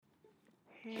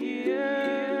Here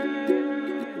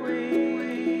we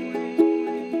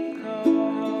go.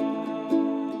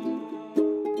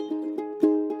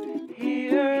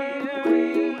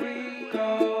 Here we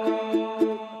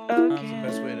go. That's the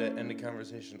best way to end a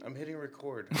conversation. I'm hitting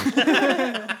record.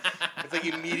 It's like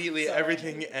immediately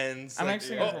everything ends. I'm like,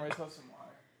 actually going to pour myself some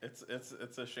water.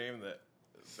 It's a shame that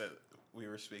we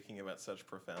were speaking about such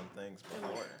profound things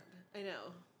before. I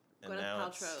know. And Gwyneth now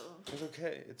Paltrow. It's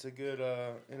okay. It's a good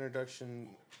introduction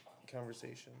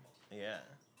conversation. Yeah.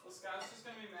 Well, Scott's just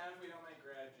going to be mad if we don't make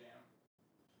Grad Jam.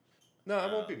 No,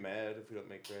 I won't be mad if we don't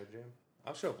make Grad Jam.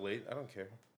 I'll show up late. I don't care.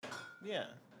 Yeah.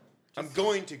 I'm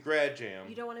going to Grad Jam.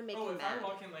 You don't want to make Oh, him if mad. I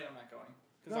walk in late, I'm not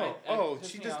going. No.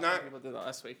 Pissed She me does off not- when people did that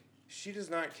last week. She does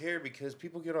not care because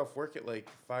people get off work at like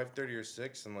 5:30 or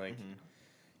 6 and like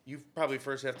you probably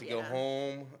first have to go Yeah.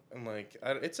 home and like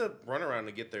it's a runaround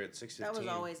to get there at 6:15. That was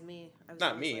always me. I was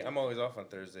Not always me. late. I'm always off on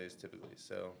Thursdays typically,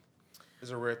 so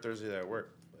there's a rare Thursday that I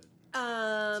work. But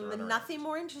runaround. Nothing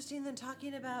more interesting than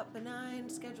talking about benign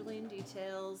scheduling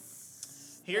details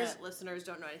that listeners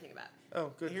don't know anything about.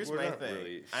 oh, good. Here's We're my not thing.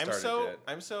 really I'm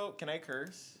started so. yet. Can I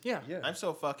curse? Yeah. Yeah. I'm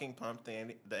so fucking pumped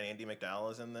that Andy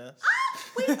McDowell is in this.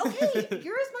 Wait, okay,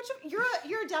 you're as much of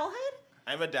you're a Dell head.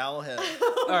 I'm a Dowell head.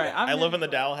 All right. I live in the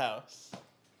Dowell house.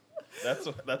 That's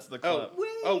the club.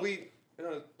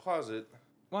 Pause it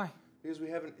Why? because we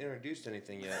haven't introduced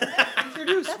anything yet.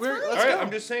 Introduce. That's Let's fine. All right, go.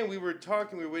 I'm just saying we were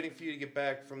talking. We were waiting for you to get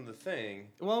back from the thing.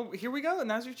 Well, here we go.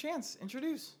 Now's your chance.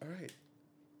 Introduce. All right.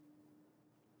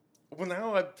 Well,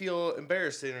 now I feel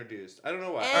embarrassed to introduce. I don't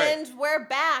know why. And we're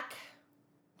back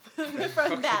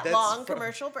from that that's long from-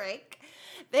 commercial break.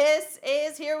 This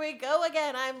is Here We Go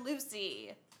Again. I'm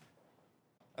Lucy.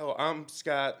 Oh, I'm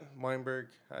Scott Weinberg.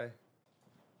 Hi.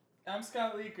 I'm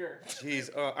Scott Leaker. Jeez.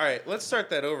 All right, let's start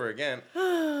that over again.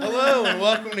 Hello and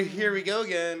welcome to Here We Go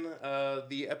Again,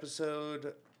 the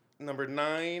episode number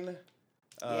 9.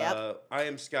 Yep. I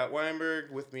am Scott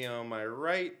Weinberg. With me on my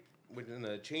right, within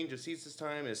a change of seats this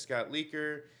time, is Scott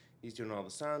Leaker. He's doing all the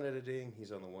sound editing.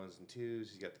 He's on the 1s and 2s.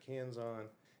 He's got the cans on.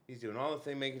 He's doing all the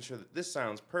thing, making sure that this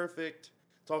sounds perfect.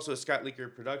 It's also a Scott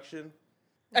Leaker production.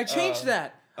 I changed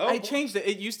that. oh, I well- changed it.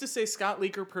 It used to say Scott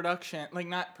Leaker production, like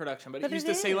not production, but it But used it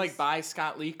to say like is. by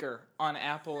Scott Leaker on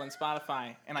Apple and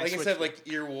Spotify, and I Like switched instead of it. like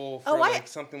Earwolf Oh, or I- like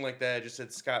something like that, it just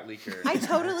said Scott Leaker. I It's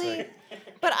totally, like-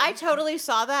 but I totally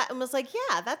saw that and was like,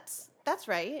 yeah, that's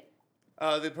right.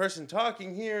 The person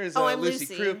talking here is I'm Lucy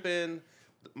Lucy. Crouppen,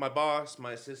 my boss,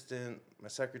 my assistant, my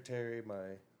secretary,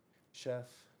 my chef.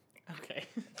 Okay.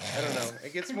 I don't know.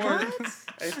 It gets more.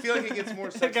 I feel like it gets more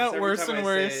sexist got every worse time and I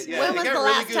say worse. it. Yeah, When it was got the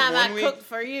really last good time one I week, cooked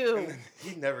for you? and then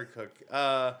he never cook.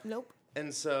 Nope.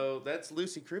 And so that's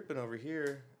Lucy Crouppen over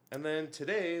here. And then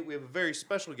today we have a very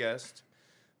special guest,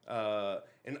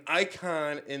 an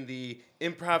icon in the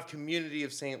improv community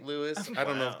of St. Louis. I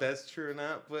don't know Wow. if that's true or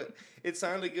not, but it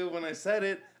sounded good when I said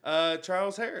it.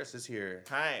 Charles Harris is here.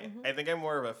 Hi. I think I'm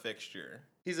more of a fixture.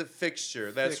 He's a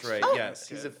fixture. That's Fixture. right. Oh. Yes,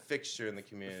 he's a Good. fixture in the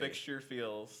community. Fixture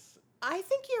feels. I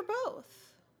think you're both.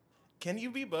 Can you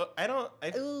be both? I don't.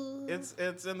 Ooh.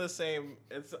 It's in the same.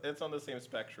 It's on the same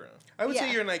spectrum. I would say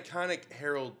Yeah. you're an iconic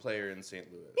Herald player in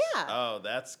St. Louis. Yeah. Oh,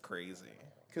 that's crazy.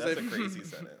 'Cause That's I- a crazy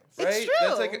sentence. It's Right? true.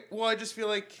 That's like well, I just feel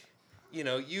like,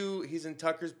 he's in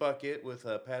Tucker's Bucket with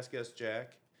past guest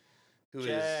Jack, who is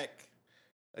Jack.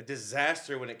 a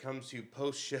disaster when it comes to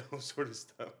post-show sort of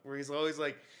stuff, where he's always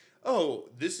like, "Oh,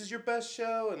 this is your best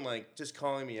show," and like just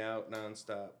calling me out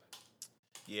nonstop.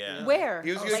 Yeah. Where?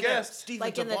 He was a good like, guest Stephen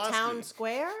like in the Tobolowsky. town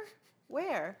square?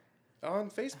 Where? On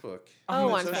Facebook.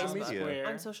 Oh, on social Facebook. media. Square.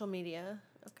 On social media.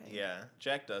 Okay. Yeah,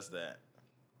 Jack does that.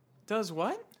 Does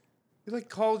what? He like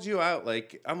called you out.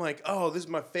 Like I'm like, "Oh, this is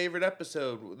my favorite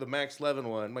episode, the Max Levin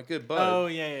one, my good bud." Oh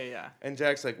yeah. And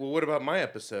Jack's like, "Well, what about my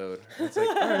episode?" And it's like,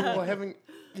 "All right, well, I haven't,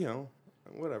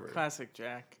 whatever." Classic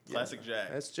Jack. Classic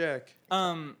Jack. That's Jack.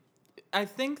 I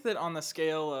think that on the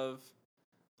scale of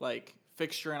like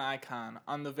fixture and icon,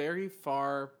 on the very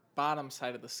far bottom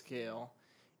side of the scale,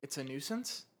 it's a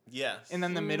nuisance. Yes. And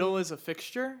then the middle is a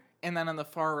fixture, and then on the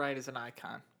far right is an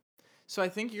icon. So I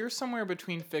think you're somewhere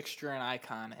between fixture and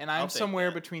icon, and I'm I'll take somewhere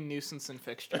that. between nuisance and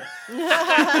fixture.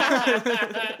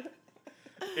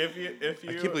 if you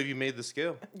I can't believe you made the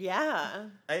scale. Yeah.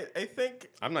 I think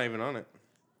I'm not even on it.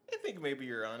 maybe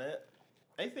you're on it.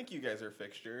 I think you guys are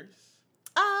fixtures.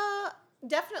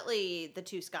 Definitely the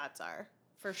two Scots are,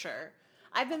 for sure.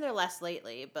 I've been there less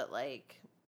lately, but like,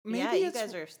 Maybe yeah, you it's-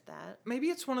 guys are that. Maybe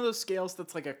it's one of those scales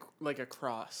that's like a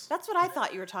cross. That's what I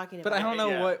thought you were talking about. But I don't know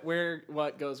Yeah.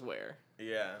 what goes where.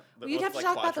 Yeah. You'd have to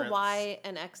talk about the Y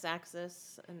and X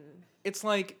axis and It's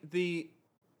like the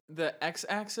the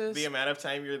x-axis. The amount of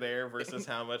time you're there versus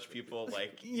how much people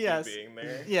like Yes. you being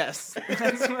there. Yes,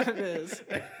 that's what it is.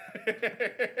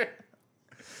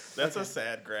 That's a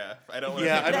sad graph. I don't want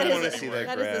Yeah, to I don't That wanna is a- see that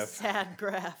That is a graph. sad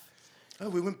graph. Oh,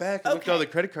 we went back and looked at all Okay.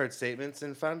 the credit card statements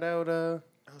and found out Oh,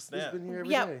 who's snap. been here every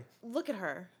Yeah, day. look at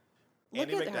her. Look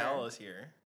Andy at McDowell her. is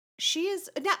here. She is.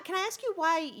 Now, can I ask you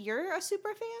why you're a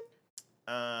super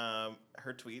fan?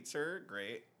 Her tweets are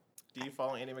great. Do you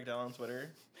follow Andy McDowell on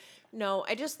Twitter? No,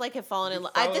 I just like have fallen in You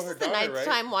love. follow This her is the daughter, ninth right?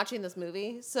 time watching this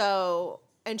movie, so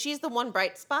and she's the one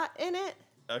bright spot in it.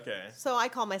 Okay. So I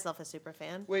call myself a super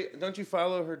fan. Wait, don't you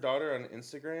follow her daughter on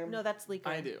Instagram? No, that's Leaker.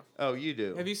 I do. Oh, you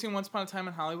do. Have you seen Once Upon a Time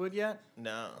in Hollywood yet?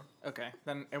 No. Okay,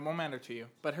 then it won't matter to you.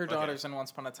 But her Okay. daughter's in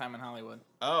Once Upon a Time in Hollywood.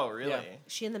 Oh, really? Yeah.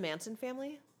 Is she in the Manson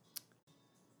family?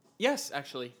 Yes,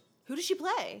 actually. Who does she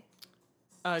play?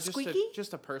 Squeaky?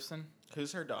 Just a person.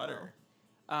 Who's her daughter?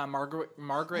 Margaret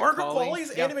Margaret Qualley.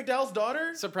 Qualley's Yeah. Andy McDowell's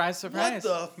daughter? Surprise, surprise.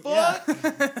 What the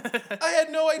Yeah. I had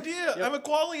no idea. I'm a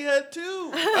Qualley head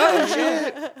too. Oh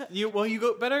shit! you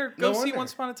better No go see wonder.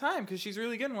 Once Upon a Time because she's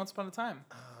really good in Once Upon a Time.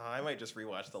 I might just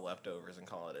rewatch The Leftovers and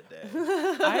call it a day.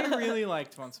 I really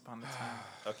liked Once Upon a Time.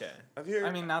 Okay. I've heard.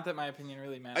 I mean, not that my opinion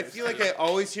really I matters. feel like I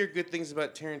always hear good things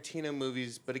about Tarantino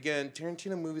movies, but again,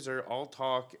 Tarantino movies are all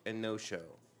talk and no show.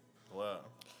 Whoa.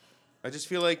 I just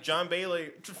feel like John Bailey,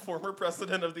 former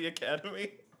president of the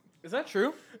Academy. Is that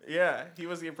true? Yeah, he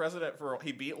was the president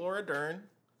he beat Laura Dern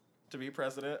to be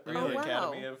president of Really? the Oh, wow.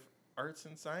 Academy of Arts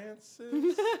and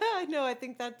Sciences. No, I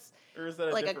think that's Or is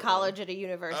that like a different college one? at a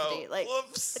university, Oh, like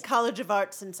whoops. the College of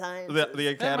Arts and Sciences. The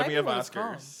Academy be of what it's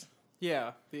called. Oscars.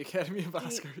 Yeah, the Academy of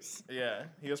Oscars. Yeah,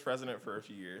 he was president for a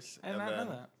few years. I did not know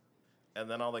that.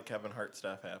 And then all the Kevin Hart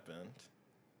stuff happened.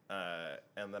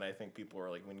 And then I think people were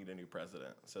like, we need a new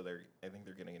president. So I think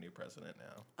they're getting a new president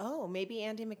now. Oh, maybe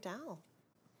Andy McDowell.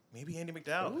 Maybe Andy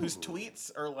McDowell, whose Ooh.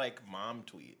 tweets are like mom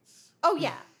tweets. Oh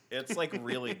yeah. It's like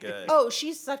really good. Oh,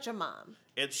 she's such a mom.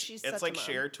 It's she's such like a mom.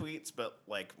 share tweets, but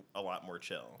like a lot more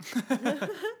chill.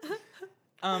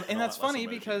 And that's lot less funny emojis.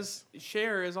 because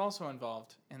Cher is also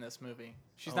involved in this movie.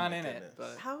 She's Oh not my in goodness. it,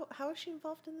 but How is she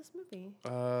involved in this movie?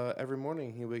 every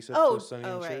morning he wakes up Oh, to a Sonny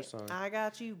and Cher right. song. I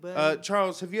got you, buddy.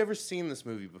 Charles, have you ever seen this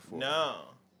movie before? No.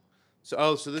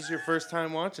 So this is your first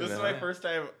time watching This it? is my huh? first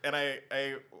time, and I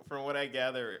from what I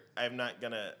gather, I'm not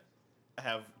gonna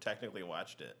have technically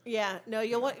watched it. Yeah, no,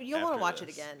 you'll want to After watch it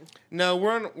this. again. No,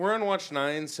 we're on watch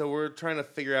 9, so we're trying to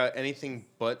figure out anything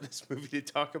but this movie to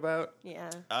talk about. Yeah.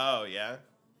 Oh yeah,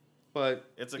 But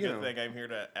it's a you good know. thing I'm here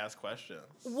to ask questions.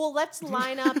 Well, let's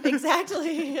line up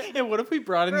exactly. yeah. What if we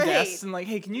brought in Great. guests and like,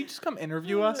 hey, can you just come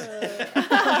interview us?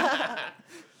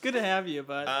 Good to have you,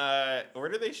 bud. Where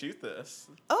do they shoot this?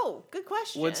 Oh, good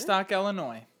question. Woodstock,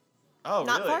 Illinois. Oh,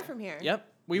 Not really? far from here. Yep,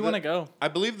 we The- want to go. I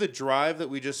believe the drive that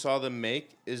we just saw them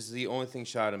make is the only thing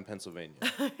shot in Pennsylvania.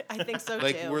 I think so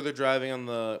Like too. where they're driving on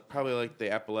the probably like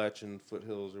the Appalachian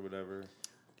foothills or whatever.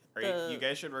 You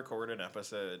guys should record an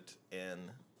episode in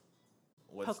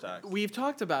Woodstock. We've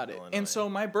talked about it. Illinois. And so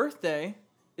my birthday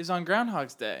is on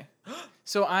Groundhog's Day.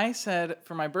 So I said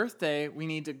for my birthday, we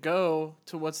need to go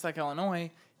to Woodstock, Illinois,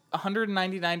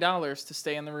 $199 to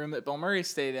stay in the room that Bill Murray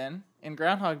stayed in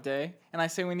Groundhog Day. And I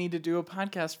say we need to do a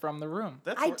podcast from the room.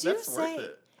 That's I wor- do that's say- worth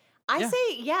it. I Yeah.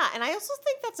 say yeah, and I also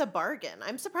think that's a bargain.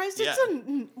 I'm surprised it's Yeah.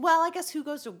 a well. I guess who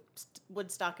goes to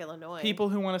Woodstock, Illinois? People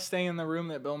who want to stay in the room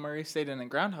that Bill Murray stayed in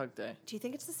Groundhog Day. Do you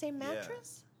think it's the same Yeah.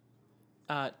 mattress?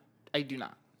 I do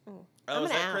not. I'm Oh, is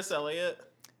gonna that Chris ask. Elliott?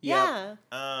 Yeah.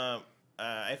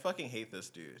 I fucking hate this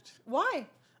dude. Why?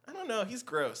 I don't know. He's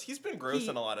gross. He's been gross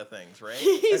in a lot of things, right?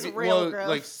 He's I mean, real well, gross.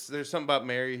 Like there's something about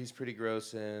Mary. He's pretty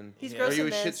gross in. He's Yeah. gross Are you in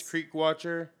a this. Schitt's Creek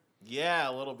watcher? Yeah,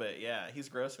 a little bit. Yeah, he's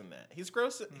gross in that. He's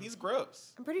gross. He's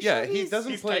gross. I'm pretty Yeah, sure he he's, doesn't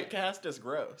He's play- typecast as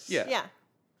gross. Yeah. Yeah,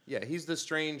 Yeah, he's the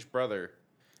strange brother,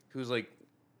 who's like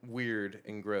weird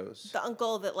and gross. the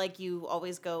uncle that like you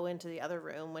always go into the other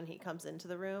room when he comes into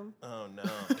the room. Oh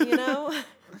no. You know?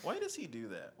 Why does he do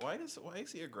that? Why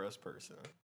is he a gross person?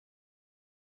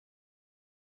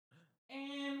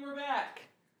 And we're back.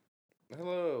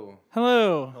 Hello.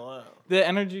 Hello. Hello. The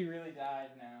energy really died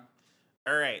now.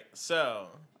 All right. So,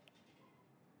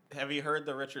 have you heard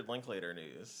the Richard Linklater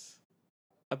news?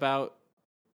 About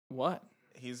what?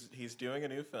 He's doing a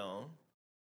new film.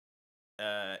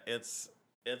 It's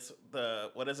the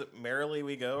what is it? Merrily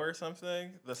We Go or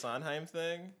something? The Sondheim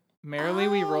thing. Merrily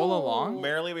We Roll Oh. Along?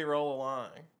 Merrily We Roll Along.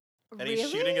 And he's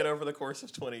Really? shooting it over the course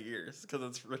of 20 years because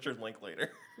it's Richard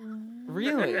Linklater.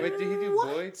 Really? Wait, did he do What?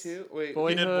 Boy too? Wait. Boy-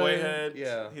 He did Boyhood, Boyhood.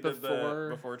 yeah. He did Before-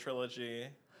 the Before trilogy.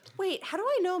 Wait, how do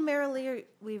I know Merrily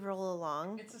We Roll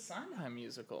Along? It's a Sondheim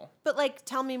musical. But like,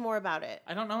 tell me more about it.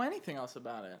 I don't know anything else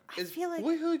about it. I feel like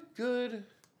Boyhood good?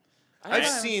 I I've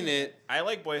haven't seen it. I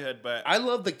like Boyhood, but I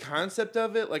love the concept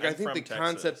of it. Like, I I'm think from the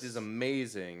concept Texas. is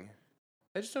amazing.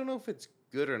 I just don't know if it's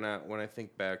good or not when I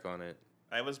think back on it.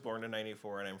 I was born in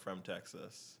 '94 and I'm from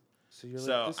Texas. So you're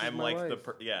So this is I'm my like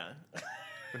life. yeah.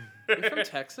 You're from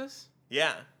Texas?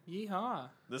 Yeah. Yeehaw.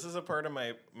 This is a part of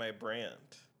my brand.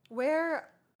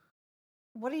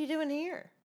 what are you doing here?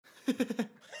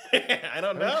 I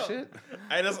don't know. Oh, shit.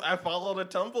 I followed a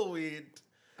tumbleweed.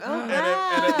 Oh, And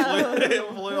wow.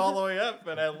 it flew all the way up,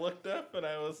 and I looked up, and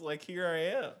I was like, "Here I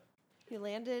am." You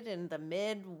landed in the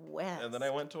Midwest. And then I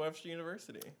went to Webster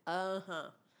University. Uh-huh.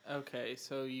 Okay,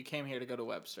 so you came here to go to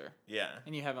Webster, Yeah,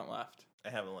 and you haven't left. I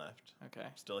haven't left. Okay,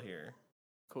 Still here.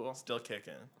 cool. Still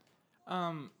kicking.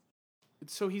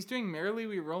 So he's doing Merrily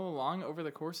We Roll Along over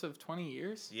the course of 20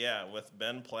 years? Yeah, with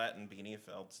Ben Platt and Beanie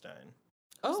Feldstein.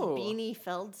 Oh. Beanie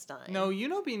Feldstein. No, you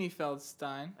know Beanie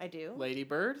Feldstein. I do. Lady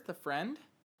Bird, the friend?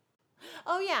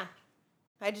 Oh, yeah.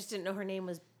 I just didn't know her name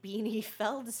was Beanie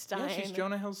Feldstein. Yeah, she's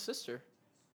Jonah Hill's sister.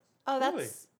 Oh, that's Really?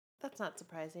 that's not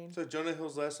surprising. So Jonah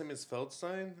Hill's last name is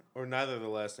Feldstein? Or neither of the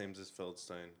last names is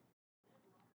Feldstein?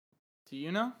 Do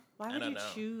you know? Why I would don't you know.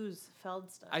 choose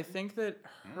Feldstein? I think that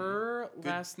her Good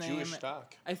last name. Jewish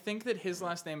stock. I think that his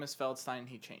last name is Feldstein.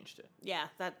 He changed it. Yeah,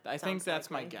 that. I think sounds that's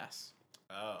my likely. guess.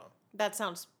 Oh. That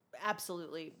sounds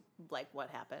absolutely like what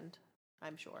happened.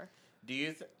 I'm sure. Do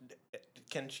you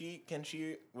can she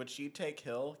would she take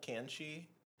Hill? Can she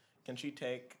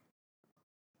take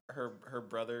her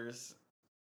brother's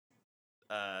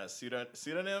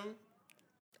pseudonym?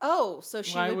 Oh, so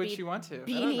she Why would would be she want to? I don't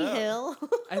Beanie know. Hill.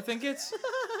 I think it's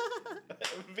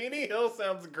Beanie Hill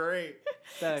sounds great.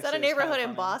 Is that a actually kinda neighborhood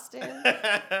in funny. Boston?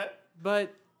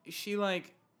 But she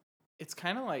like, it's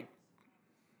kind of like,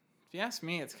 if you ask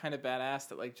me, it's kind of badass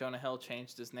that like Jonah Hill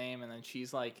changed his name and then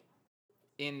she's like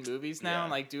in movies now Yeah.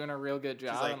 and like doing a real good She's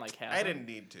job and like has I them. didn't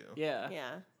need to. Yeah. Yeah.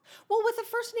 Well, with a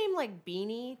first name like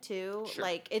Beanie too, Sure.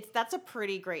 like that's a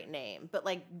pretty great name. But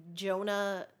like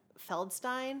Jonah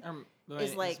Feldstein,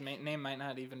 His like- name might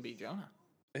not even be Jonah.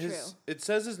 True. It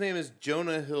says his name is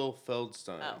Jonah Hill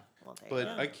Feldstein. oh, well, there But you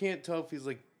go. I can't tell if he's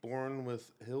like born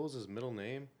with Hill as his middle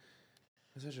name.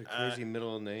 That's such a crazy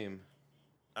middle name.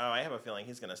 Oh, I have a feeling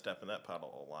he's gonna step in that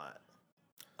puddle a lot.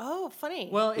 Oh, funny.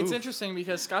 Well, it's Oof. interesting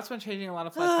because Scott's been changing a lot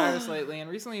of flat tires lately, and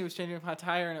recently he was changing a flat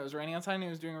tire, and it was raining outside, and he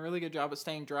was doing a really good job at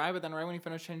staying dry. But then, right when he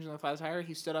finished changing the flat tire,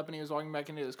 he stood up and he was walking back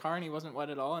into his car, and he wasn't wet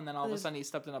at all. And then all of a There's sudden, he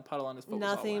stepped in a puddle, and his foot was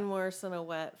all nothing wet. worse than a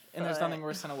wet foot. And there's nothing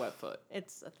worse than a wet foot.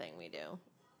 It's a thing we do.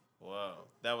 Whoa,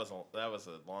 that was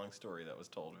a long story that was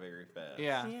told very fast.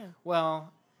 Yeah. Yeah.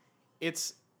 Well,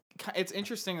 it's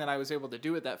interesting that I was able to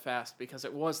do it that fast because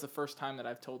it was the first time that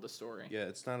I've told the story. Yeah,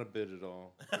 it's not a bit at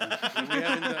all. We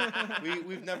haven't done,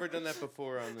 we've never done that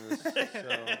before on this, so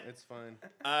it's fine.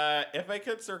 If I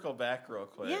could circle back real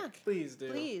quick. Yeah. Please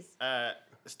do. Please.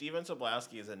 Steven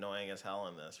Soblowski is annoying as hell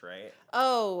in this, right?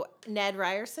 Oh, Ned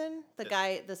Ryerson, the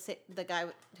guy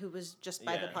who was just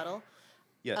by the Yeah. puddle.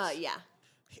 Yes. Yeah.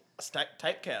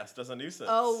 Typecast as a nuisance.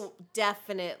 Oh,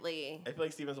 definitely. I feel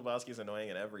like Steven Soblowski is annoying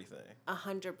in everything.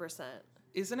 100%.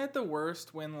 Isn't it the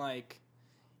worst when like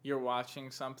you're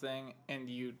watching something and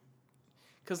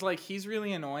because like he's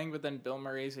really annoying, but then Bill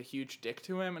Murray's a huge dick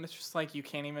to him, and it's just like you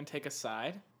can't even take a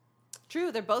side.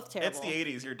 True, they're both terrible. It's the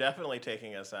 80s. You're definitely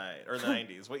taking a side. Or the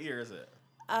 90s. What year is it?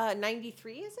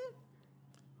 93 is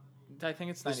it? I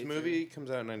think it's This 93. movie comes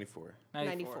out in 94.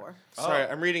 94. Sorry,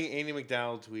 Oh. I'm reading Andy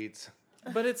McDowell tweets.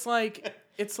 But it's like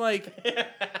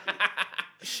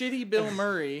shitty Bill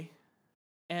Murray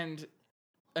and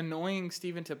annoying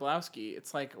Steven Tobolowsky.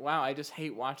 It's like, wow, I just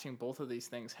hate watching both of these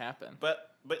things happen.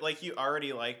 But like you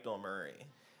already like Bill Murray,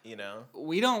 you know?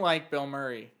 We don't like Bill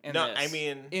Murray in No, this. I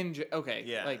mean- okay,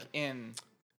 Yeah. like in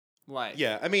life.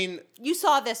 Yeah, I mean, You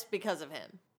saw this because of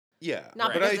him. yeah. Not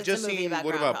but because I it's a just movie seen about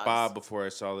What About groundhogs. Bob before I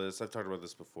saw this. I've talked about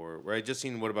this before. Where I just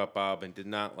seen What About Bob and did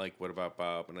not like What About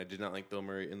Bob, and I did not like Bill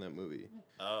Murray in that movie.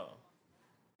 Oh.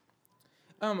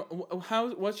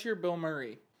 What's your Bill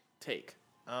Murray take?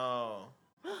 Oh.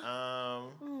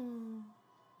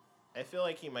 I feel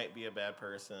like he might be a bad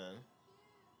person,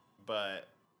 but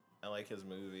I like his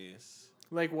movies.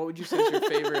 Like, what would you say is your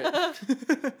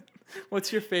favorite?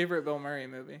 What's your favorite Bill Murray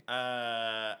movie?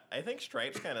 I think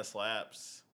Stripes kind of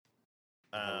slaps.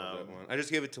 I love that one. I just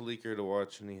gave it to Leaker to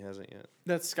watch, and he hasn't yet.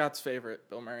 That's Scott's favorite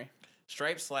Bill Murray.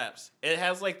 Stripes slaps. It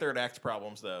has like third act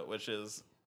problems though, which is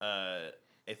I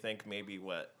think maybe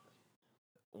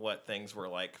what things were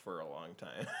like for a long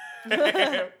time.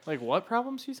 Like what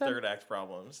problems you said? Third act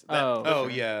problems. Oh. Oh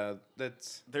Okay. yeah,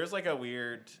 that's. There's like a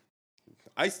weird.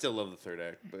 I still love the third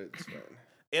act, but it's fine.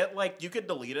 It like you could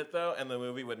delete it though, and the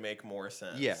movie would make more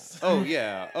sense. Yeah. Oh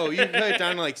yeah. Oh, you can cut it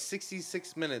down to like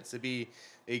 66 minutes. It'd be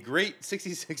a great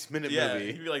 66-minute Yeah, movie.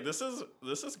 you'd be like, this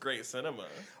is great cinema.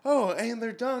 Oh, and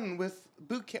they're done with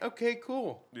boot camp. Okay,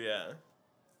 cool. Yeah.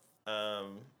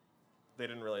 They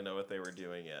didn't really know what they were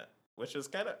doing yet, which is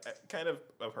kind of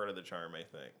a part of the charm, I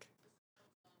think.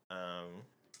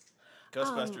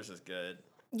 Ghostbusters is good.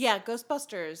 Yeah,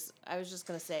 Ghostbusters, I was just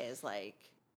going to say, is like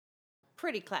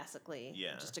pretty classically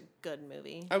Yeah. just a good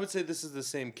movie. I would say this is the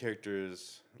same character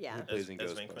as Yeah. who plays in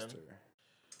As Ghostbuster. Venkman?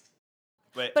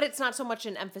 But But it's not so much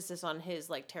an emphasis on his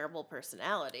like terrible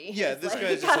personality. Yeah, It's this like,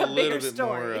 guy's he's just got a little bigger bit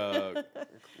more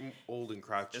story. old and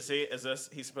crotchety.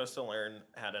 he's supposed to learn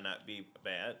how to not be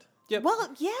bad? Yep.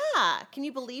 Well, yeah. Can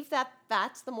you believe that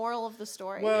that's the moral of the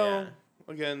story? Well, Yeah.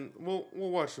 again, we'll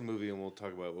watch the movie and we'll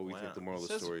talk about what we think the moral of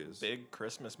the This story is. Big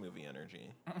Christmas movie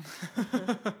energy.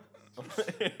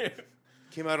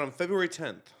 Came out on February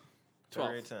 10th,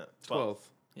 February 12th. 10th.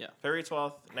 12th, February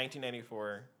 12th,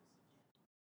 1994.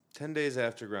 10 days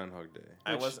after Groundhog Day.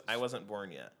 I wasn't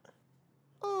born yet.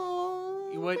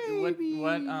 Oh, What baby.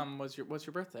 what's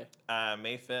your birthday?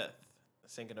 May 5th,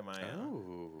 Cinco de Mayo.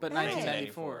 Oh, But Nice.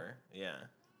 1994. Yeah.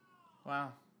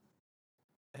 Wow.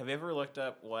 Have you ever looked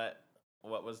up what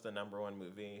was the number one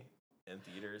movie in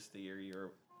theaters the year you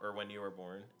were, or when you were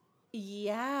born?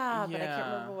 Yeah, but I can't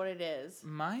Yeah. remember what it is.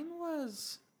 Mine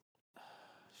was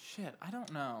shit, I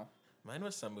don't know. Mine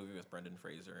was some movie with Brendan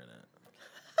Fraser in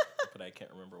it, but I can't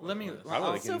remember what Let it me- was. Probably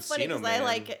I'll- like So funny Encino because I Man.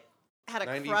 like had a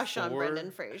crush on 94.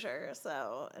 Brendan Fraser,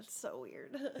 so it's so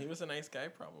weird. He was a nice guy,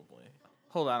 probably.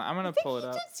 Hold on, I'm I gonna think pull he it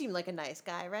up. did seem like a nice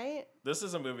guy, right? This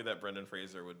is a movie that Brendan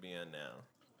Fraser would be in now.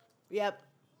 Yep.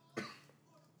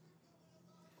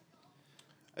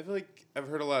 I feel like I've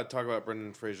heard a lot of talk about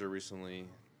Brendan Fraser recently,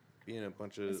 being a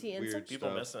bunch of Is he in weird some- People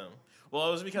stuff. miss him. Well,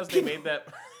 it was because they made that.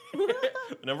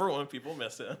 Number one, people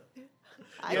miss him.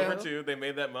 I Yeah. Number know. two, they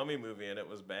made that Mummy movie and it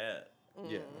was bad. Yeah.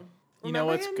 You know Remember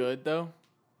what's him? good though?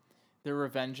 The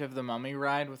Revenge of the Mummy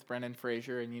ride with Brendan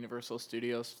Fraser in Universal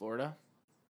Studios, Florida.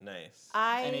 Nice.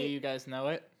 Any of I you guys know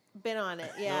it? been on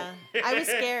it. Yeah, I was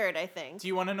scared. I think Do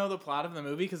you want to know the plot of the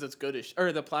movie? Because it's good as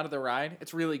or the plot of the ride.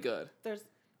 It's really good. there's.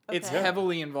 It's okay.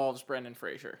 heavily involves Brendan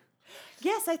Fraser.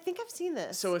 Yes, I think I've seen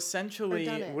this. So essentially,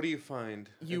 done it. What do you find?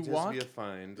 You It has to walk- be a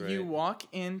find, right? you walk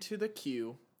into the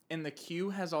queue, and the queue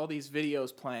has all these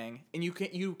videos playing, and you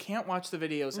can't watch the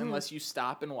videos unless you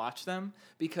stop and watch them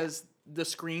because the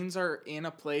screens are in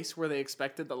a place where they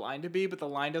expected the line to be, but the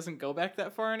line doesn't go back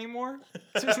that far anymore.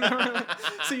 So, there's never-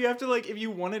 so you have to if you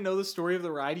want to know the story of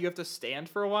the ride, you have to stand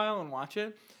for a while and watch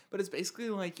it. But it's basically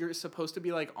like you're supposed to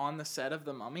be on the set of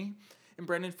The Mummy, and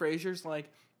Brendan Fraser's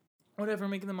whatever,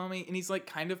 making the mummy, and he's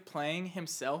kind of playing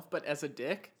himself but as a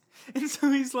dick. And so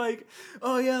he's like,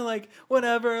 oh yeah,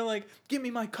 whatever, give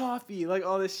me my coffee,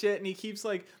 all this shit, and he keeps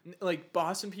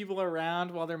bossing people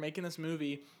around while they're making this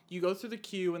movie. You go through the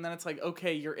queue, and then it's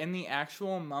okay, you're in the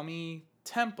actual mummy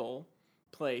temple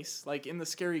place, in the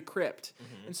scary crypt.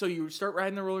 And so you start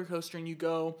riding the roller coaster, and you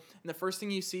go, and the first thing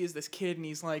you see is this kid, and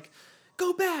he's like,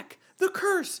 go back, the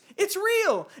curse, it's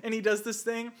real, and he does this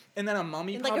thing, and then a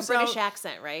mummy in pops like a British out.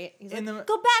 accent, right? He's In like, the-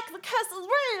 go back, the curse is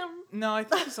real. No, I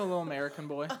think he's a little American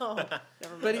boy. Oh, never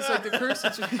But mind. he's the curse.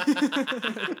 It's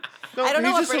No, I don't know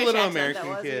he's what just a British little accent American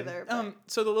that was kid. either. But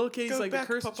so the little kid, he's Go the back,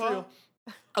 curse is Papa. real.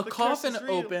 A The curse coffin is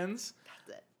real. opens,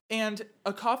 that's it. and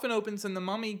a coffin opens, and the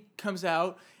mummy comes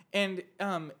out, and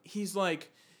he's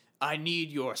like, I need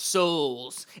your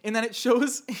souls. And then it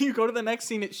shows, you go to the next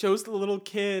scene, it shows the little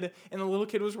kid, and the little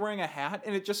kid was wearing a hat,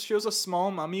 and it just shows a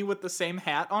small mummy with the same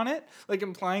hat on it,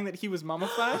 implying that he was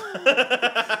mummified.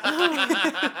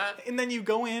 And then you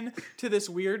go in to this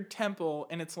weird temple,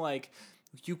 and it's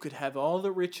you could have all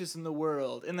the riches in the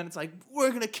world. And then it's we're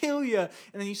going to kill you. And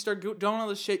then you start doing all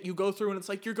this shit. You go through, and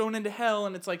it's you're going into hell.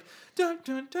 And it's dun,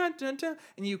 dun, dun, dun, dun.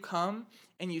 And you come,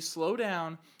 and you slow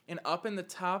down, and up in the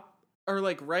top, or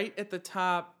right at the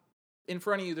top in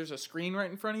front of you, there's a screen right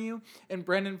in front of you. And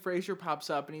Brendan Fraser pops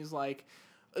up, and he's like,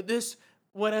 this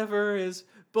whatever is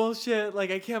bullshit.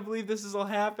 I can't believe this is all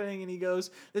happening. And he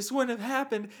goes, this wouldn't have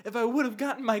happened if I would have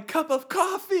gotten my cup of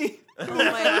coffee. Oh my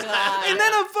god. And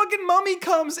then a fucking mummy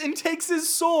comes and takes his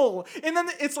soul. And then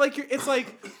it's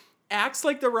acts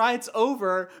like the ride's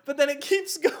over, but then it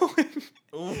keeps going.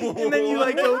 And then you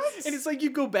go, and it's you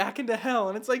go back into hell,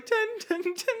 and it's ten, 10,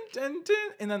 10, 10, 10,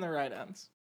 and then the ride ends.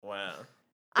 Wow.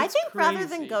 I It's think rather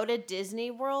than crazy. go to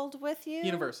Disney World with you,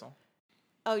 Universal.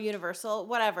 Oh, Universal,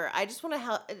 whatever. I just want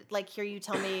to hear you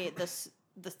tell me this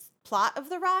the plot of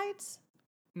the rides?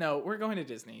 No, we're going to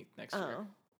Disney next year. Oh.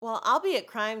 Well, I'll be at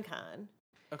CrimeCon.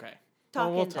 Okay.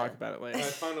 Well, we'll Talking talk to- about it I later.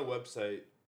 found a website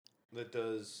that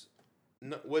does.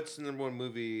 No, what's the number one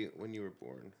movie when you were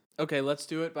born? Okay, let's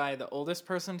do it by the oldest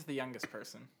person to the youngest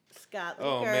person. Scott Leaker.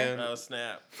 Oh, man. Oh,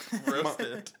 snap.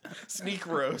 Roasted. Sneak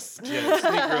roast. Yeah,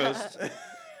 sneak roast.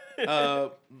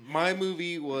 My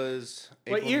movie was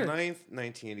What April year? 9th,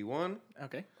 1981.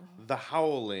 Okay. The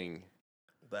Howling.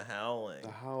 The Howling.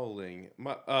 The Howling.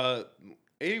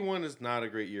 81 is not a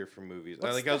great year for movies.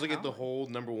 What's I The was looking at the Howling? whole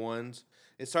number ones.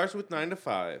 It starts with 9 to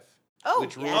 5, Oh,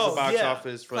 which rules yes. the box yeah.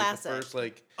 office for Classic. the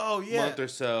first Oh, yeah. month or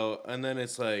so, and then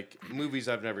it's movies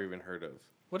I've never even heard of.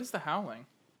 What is The Howling?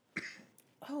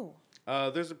 Oh.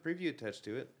 There's a preview attached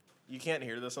to it. You can't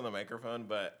hear this on the microphone,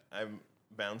 but I'm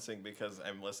bouncing because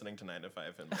I'm listening to 9 to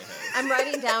 5 in my head. I'm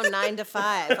writing down 9 to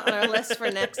 5 on our list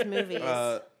for next movies.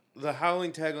 The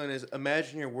Howling tagline is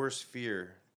 "Imagine your worst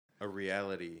fear, a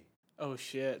reality." Oh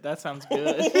shit, that sounds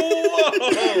good.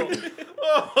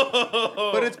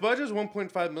 Whoa! But its budget is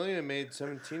 1.5 million and made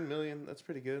 17 million. That's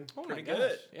pretty good. Oh my Pretty gosh.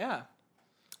 good. Yeah.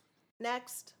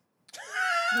 Next.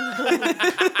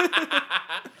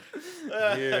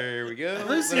 Here we go.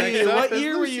 Lucy, Next up what is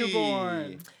year were you Lucy.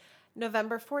 born?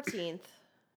 November 14th,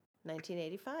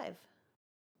 1985.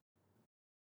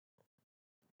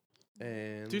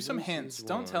 And Do some Lucy's hints.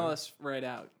 Don't tell one. us right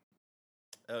out.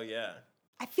 Oh, yeah.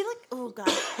 I feel like, oh God,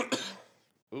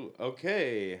 Ooh,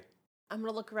 okay. I'm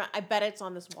going to look around. I bet it's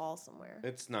on this wall somewhere.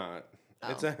 It's not.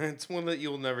 Oh. It's one that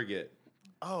you'll never get.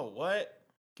 Oh, what?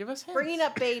 Give us hints. Bringing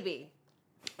Up Baby.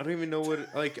 I don't even know what.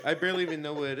 I barely even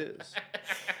know what it is.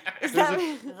 Is There's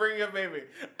that Bring Up Baby.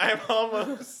 I'm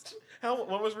almost.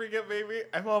 What was Bring Up Baby?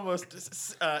 I'm almost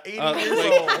 80 years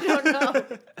like- old. I don't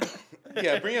know.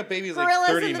 Yeah, Bring Up Baby is like Gorillas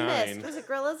in the 39. Mist. Was it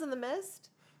Gorillas in the Mist?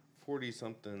 40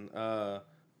 something.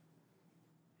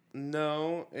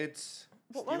 No, it's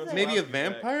What was Steven it? maybe a Spielberg.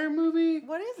 vampire movie,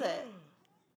 What is it?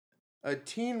 a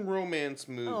teen romance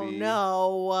Oh movie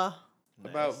no.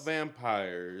 about Nice.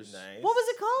 vampires. Nice. What was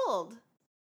it called?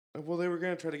 Well, they were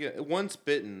gonna try to get Once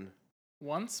Bitten.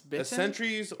 Once bitten. A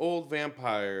centuries-old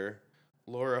vampire,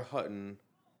 Laura Hutton,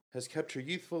 has kept her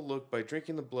youthful look by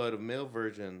drinking the blood of male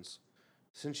virgins.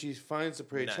 Since she finds the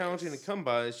prey Nice. challenging to come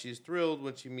by, she is thrilled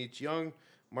when she meets young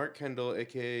Mark Kendall,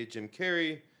 aka Jim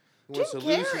Carrey, who wants to Jim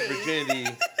lose his Carrey? virginity,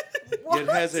 yet What?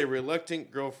 has a reluctant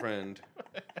girlfriend.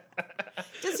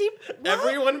 Does he? What?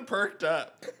 Everyone perked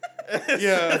up.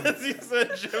 Yeah. As you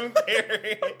said Jim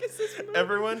Carrey. is this movie?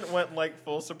 Everyone went like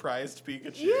full surprised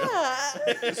Pikachu.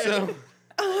 Yeah. So,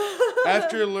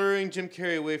 after luring Jim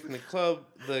Carrey away from the club,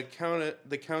 the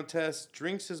countess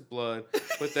drinks his blood,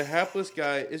 but the hapless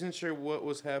guy isn't sure what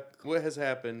has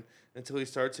happened until he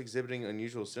starts exhibiting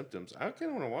unusual symptoms. I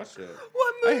kind of want to watch that.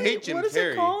 What I movie? hate Jim What is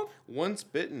Carrey. it called? Once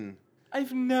Bitten.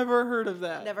 I've never heard of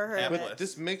that. Never heard of Hapless. it.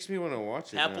 This makes me want to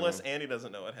watch it. Hapless now. Andy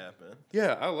doesn't know what happened.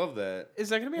 Yeah, I love that. Is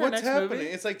that gonna be our What's next happening? movie?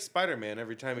 It's like Spider-Man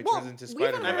every time he Well, turns into we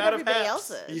haven't Spider-Man. heard I'm out of everybody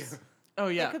hats. else's. Yeah. Oh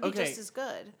yeah. It could be Okay. just as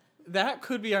good. That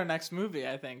could be our next movie.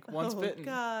 I think. Once oh, bitten.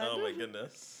 God. Oh my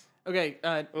goodness. Okay.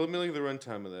 Well, let me look at the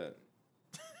runtime of that.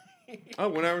 Oh,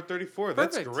 1 hour 34.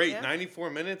 That's Perfect. great. Yeah. 94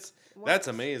 minutes. What? That's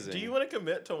amazing. Do you want to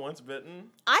commit to Once Bitten?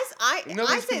 I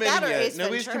Nobody's say committing that or yet. Ace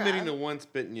Nobody's Ventura. committing to Once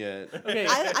Bitten yet. Okay.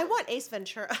 I want Ace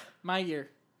Ventura. My year.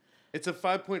 It's a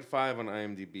 5.5 on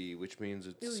IMDb, which means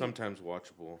it's Ooh. sometimes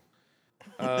watchable.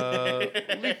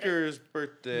 Leaker's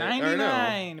birthday. Or no,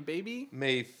 99, baby.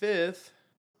 May 5th.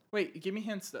 Wait, give me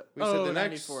hints though. We said Oh, the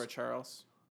next- 94, Charles.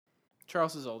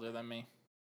 Charles is older than me.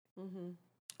 Mm-hmm.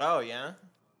 Oh yeah.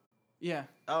 Yeah.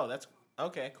 Oh, that's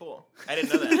okay. Cool. I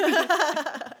didn't know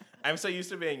that. I'm so used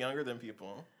to being younger than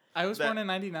people. I was That- born in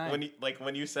 99.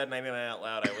 When you said 99 out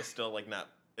loud, I was still like not.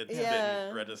 It Yeah.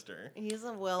 didn't register. He's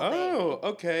a Will Oh,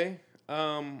 okay.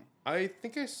 I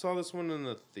think I saw this one in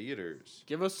the theaters.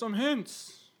 Give us some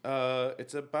hints.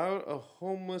 It's about a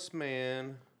homeless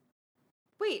man.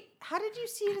 Wait, how did you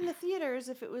see it in the theaters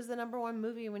if it was the #1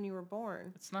 movie when you were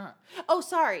born? It's not. Oh,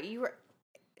 sorry, you were.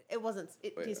 It wasn't.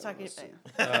 Wait, He's talking. let's see.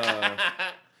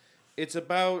 It's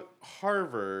about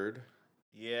Harvard.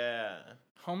 Yeah.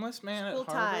 Homeless man School at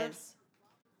Harvard. Ties.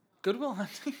 Goodwill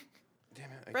Hunting. Damn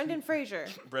it. I Brendan Fraser.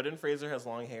 Brendan Fraser has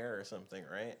long hair or something,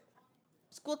 right?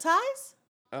 School Ties.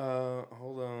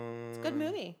 Hold on. It's a good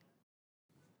movie.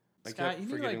 I Scott, kept you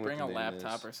need to forgetting like what bring the a name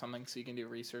laptop is. or something so you can do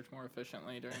research more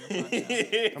efficiently during the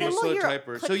podcast. I'm Then a we'll slow hear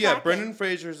typer. So click yeah, clacking. Brendan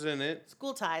Fraser's in it.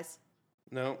 School Ties.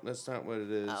 No, that's not what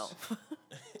it is.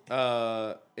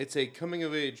 Oh. It's a coming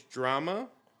of age drama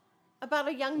About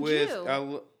a young with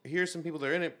Jew. here's some people that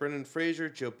are in it: Brendan Fraser,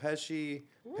 Joe Pesci,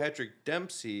 Patrick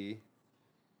Dempsey,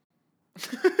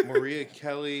 Maria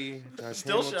Kelly, Josh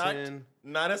Still Hamilton, shocked.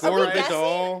 Not as Are we Gore guessing?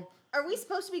 Vidal. Are we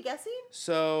supposed to be guessing?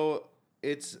 So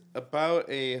it's about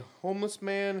a homeless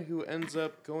man who ends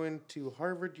up going to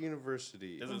Harvard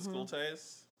University. Is it School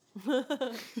Ties?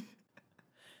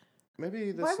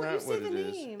 Maybe Why that's would you not say what the it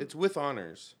is. name? It's with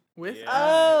honors. With Yeah.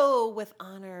 Oh, with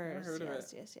honors. Never heard of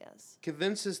Yes, it. yes, yes.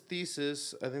 Convinced his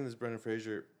thesis, I think this is Brendan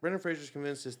Fraser. Brendan Fraser's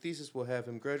convinced his thesis will have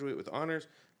him graduate with honors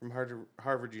from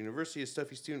Harvard University. A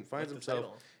stuffy student finds What's the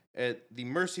himself title? at the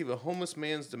mercy of a homeless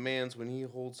man's demands when he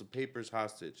holds the papers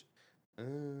hostage. Oh.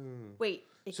 Wait,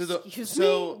 So the- excuse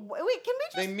so me. Wait, can we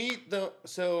just? They meet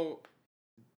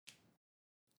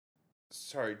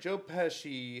sorry, Joe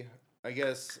Pesci, I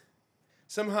guess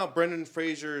somehow Brendan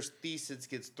Fraser's thesis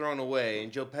gets thrown away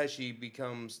and Joe Pesci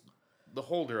becomes the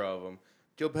holder of them.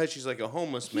 Joe Pesci's like a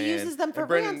homeless He man. uses them for and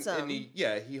Brendan, ransom. And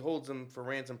he holds them for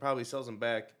ransom, probably sells them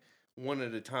back one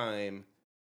at a time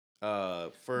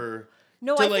for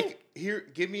No, to I like think here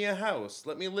give me a house,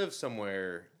 let me live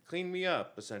somewhere, clean me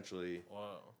up essentially,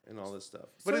 Wow. and all this stuff.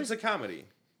 But So it's a comedy,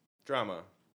 drama.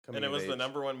 And it coming was of the age.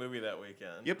 number 1 movie that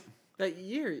weekend. Yep, that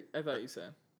year, I thought you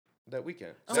said. that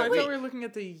weekend. Oh, That I week. thought we were looking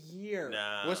at the year.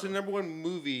 Nah. What's the number one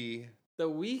movie The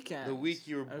weekend. the week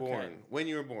you were Okay. born? When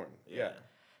you were born? Yeah.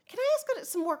 Can I ask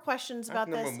some more questions Not about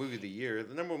the number this? one movie of the year.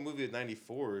 The number one movie of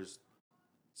 '94 is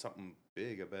something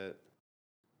big. I bet.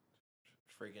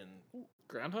 Friggin'.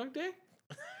 Groundhog Day?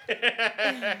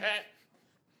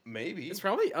 Maybe. It's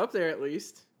probably up there at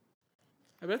least.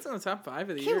 I bet it's in the top 5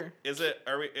 of the year. Is it?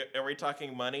 Are we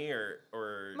talking money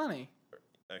or Money.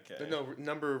 Okay. No,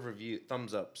 number of review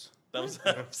thumbs ups. Thumbs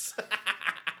ups.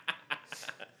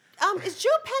 Is Joe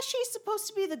Pesci supposed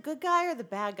to be the good guy or the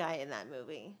bad guy in that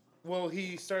movie? Well,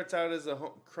 he starts out as a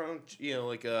crunch,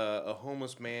 like a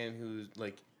homeless man who's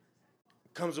like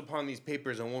comes upon these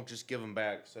papers and won't just give them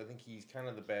back. So I think he's kind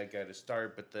of the bad guy to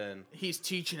start, but then He's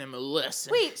teaching him a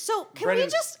lesson. Wait, so can Brendan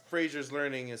we just? Fraser's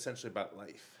learning essentially about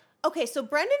life. Okay, so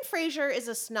Brendan Fraser is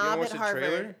a snob watch at the Harvard.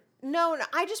 trailer? No,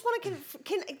 I just want to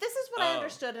this is what I Oh.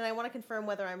 understood, and I want to confirm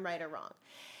whether I'm right or wrong.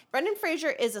 Brendan Fraser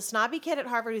is a snobby kid at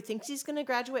Harvard who thinks he's going to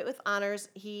graduate with honors.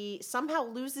 He somehow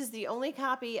loses the only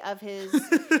copy of his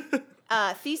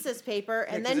thesis paper,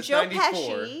 and 'cause then it's Joe 94.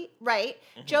 Pesci, right?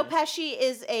 Joe Pesci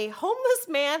is a homeless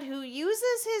man who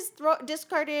uses his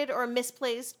discarded or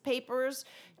misplaced papers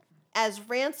as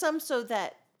ransom so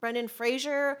that Brendan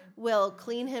Fraser will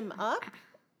clean him up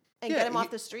and Yeah, get him he- off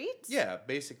the streets. Yeah,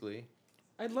 basically.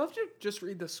 I'd love to just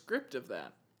read the script of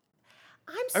that.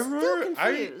 I'm I still remember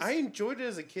confused. I enjoyed it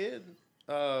as a kid.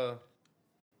 I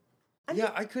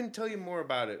Yeah, I couldn't tell you more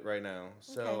about it right now,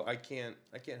 so Okay. I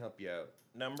can't help you out.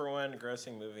 Number 1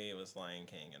 grossing movie was Lion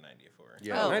King in '94.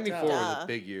 Yeah, Oh, '94 was duh. a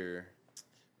big year.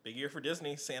 Big year for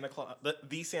Disney. Santa Claus.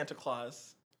 The Santa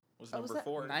Claus was Oh, was number that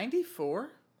 4.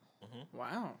 94? Mhm.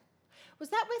 Wow. Was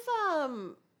that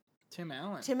with Tim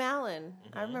Allen. Tim Allen?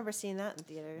 I remember seeing that in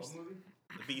theaters.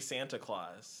 The Santa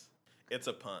Claus. It's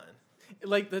a pun.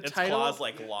 Like the It's title. clause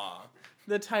like law.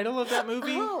 The title of that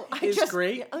movie Oh, I is just-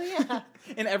 great. Oh yeah.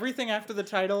 And everything after the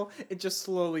title, it just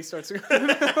slowly starts to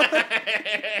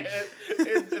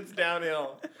It's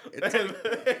downhill. I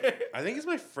think it's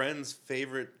my friend's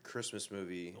favorite Christmas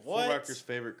movie. What? Phil Rocker's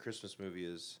favorite Christmas movie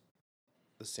is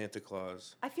The Santa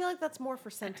Claus. I feel like that's more for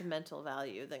sentimental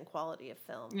value than quality of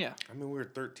film. Yeah. I mean, we were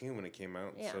 13 when it came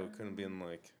out, so Yeah. it couldn't have been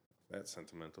like that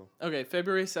sentimental. Okay,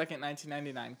 February 2nd,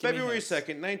 1999. Give me February hints.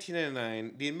 2nd,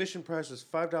 1999. The admission price was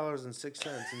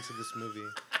 $5.06 into this movie.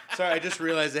 Sorry, I just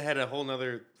realized it had a whole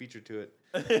nother feature to it.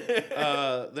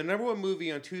 The number one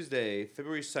movie on Tuesday,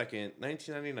 February 2nd,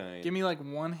 1999. Give me like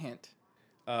one hint.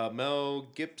 Mel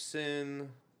Gibson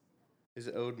is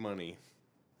owed money.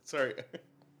 Sorry.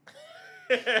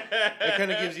 That kind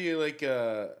of gives you like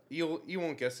you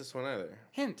won't guess this one either.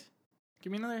 Hint. Give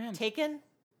me another hint. Taken?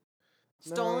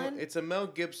 No, Stolen? it's a Mel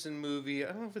Gibson movie. I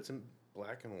don't know if it's in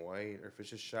black and white or if it's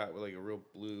just shot with like a real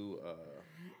blue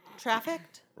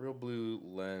Trafficked?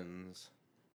 lens.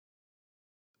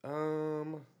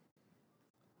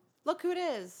 Look who it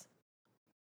is.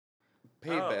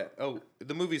 Payback. Oh,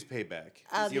 the movie's Payback.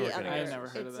 The You weren't other. gonna I guess never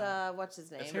this. heard of It's that. what's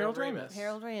his name? It's Harold Harold Ramis.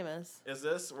 Harold Ramis. Is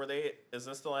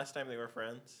this the last time they were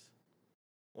friends?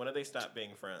 When did they stop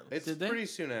being friends? It's Did they? pretty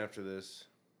soon after this.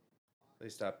 They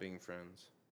stopped being friends.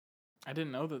 I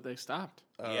didn't know that they stopped.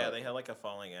 Yeah, they had like a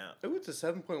falling out. Oh, it's a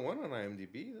 7.1 on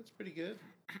IMDb. That's pretty good.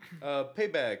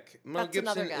 Payback. Mel That's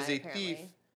another Gibson is guy, a apparently. thief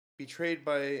betrayed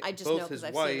by I just know both because his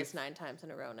I've seen this wife, 9 times in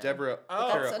a row now. Deborah. Oh,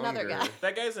 Kara that's another Unger. guy.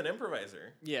 That guy's an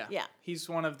improviser. Yeah. Yeah. He's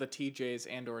one of the TJs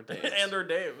and or Daves. and or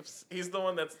Dave's. He's the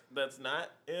one that's not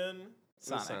in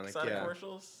Sonic. Sonic yeah.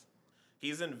 commercials.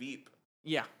 He's in Veep.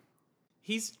 Yeah.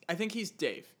 I think he's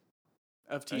Dave.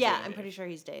 of TV. Yeah, I'm pretty sure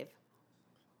he's Dave.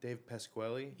 Dave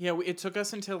Pasquale. Yeah, it took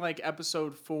us until like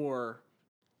episode 4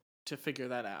 to figure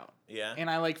that out. Yeah. And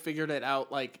I like figured it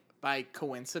out like by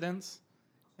coincidence.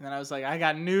 And then I was like, I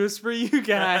got news for you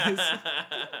guys.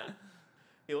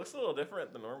 He looks a little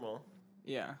different than normal.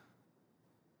 Yeah.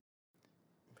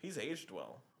 He's aged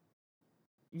well.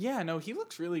 Yeah, no, he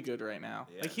looks really good right now.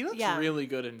 Yeah. Like he looks Yeah. really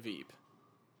good in Veep.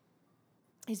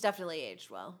 He's definitely aged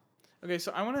well. Okay,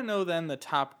 so I want to know then the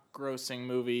top grossing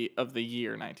movie of the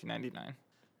year 1999.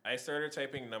 I started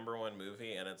typing #1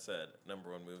 movie and it said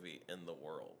 #1 movie in the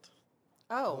world.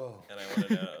 Oh. And I want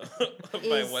to know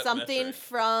by Is what something metric.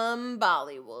 from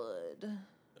Bollywood.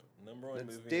 #1 That's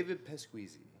movie. David Pasquale.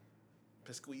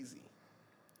 Pasqueezy.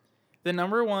 The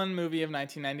 #1 movie of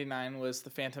 1999 was The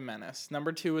Phantom Menace.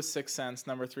 #2 was Sixth Sense.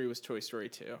 #3 was Toy Story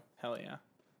 2. Hell yeah.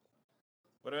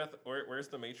 What about where's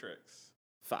The Matrix?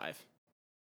 5.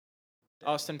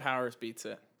 Austin Powers beats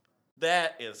it.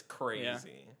 That is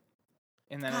crazy.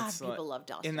 And then God, it's people like, love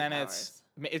Austin and then Powers.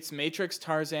 it's Matrix,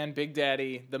 Tarzan, Big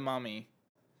Daddy, The Mummy,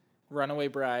 Runaway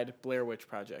Bride, Blair Witch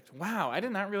Project. Wow, I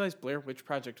did not realize Blair Witch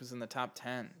Project was in the top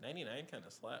 10. 99 kind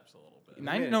of slaps a little bit.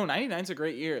 99's a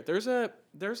great year. There's a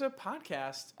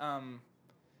podcast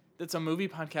that's a movie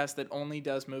podcast that only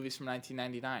does movies from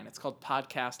 1999. It's called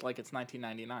Podcast Like It's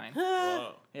 1999.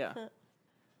 Whoa. Yeah.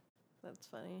 That's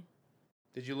funny.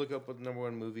 Did you look up what the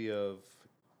 #1 movie of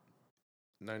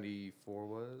 94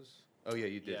 was? Oh yeah,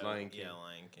 you did. Yeah, Lion King. Yeah,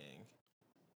 Lion King.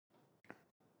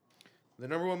 The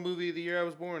 #1 movie of the year I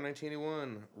was born,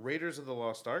 1981, Raiders of the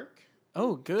Lost Ark.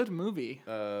 Oh, good movie.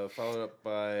 Followed up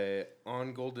by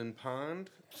On Golden Pond,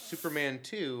 Superman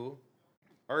 2,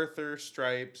 Arthur,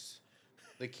 Stripes,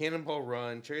 The Cannonball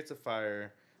Run, Chariots of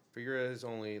Fire, For Your Eyes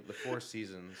Only, The Four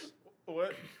Seasons.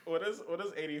 What is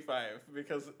 85?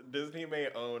 Because Disney may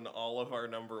own all of our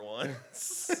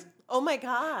 #1s. Oh my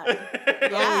God. Oh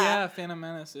yeah, Phantom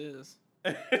Menace is.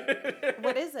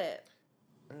 What is it?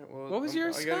 All right, well, What was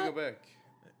yours, I gotta Scott? go back.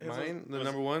 His was- Mine, the was-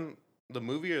 #1, the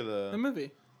movie or The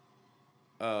movie.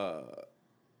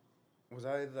 was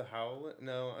I the Howlet?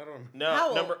 No, I don't. No,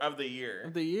 Howl. number of the year.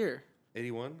 Of the year.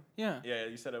 81. Yeah. Yeah,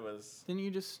 you said it was Didn't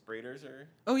you just? Raiders or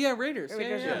Oh yeah, Raiders.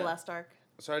 Raiders yeah, of yeah. the Lost Ark.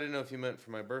 So I didn't know if you meant for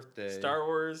my birthday. Star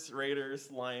Wars, Raiders,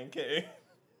 Lion King.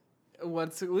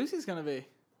 What's Lucy's gonna be?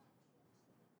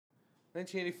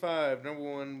 1985,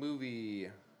 #1 movie.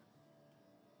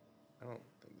 I don't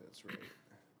think that's right.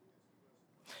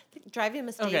 Driving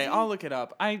Miss Daisy. Okay, I'll look it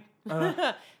up. I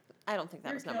I don't think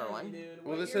that was #1.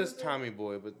 Well, this says Tommy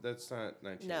Boy, but that's not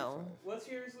 1985. No. What's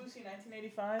yours, Lucy?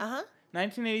 1985. Uh huh.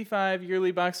 1985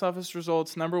 yearly box office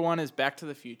results. #1 is Back to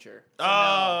the Future. So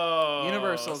Oh,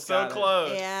 Universal's so got it.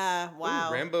 close. Yeah. Ooh,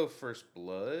 Wow. Rambo First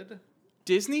Blood.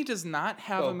 Disney does not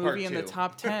have Oh, a movie part in the 2.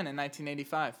 top 10 in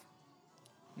 1985.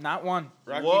 Not one.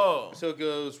 Rocky. Whoa. So it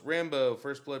goes Rambo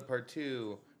First Blood Part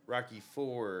 2, Rocky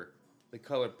 4, The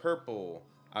Color Purple,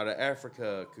 Out of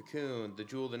Africa, Cocoon, The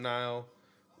Jewel of the Nile,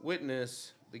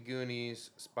 Witness, The Goonies,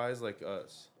 Spies Like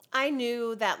Us. I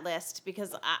knew that list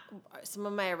because some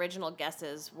of my original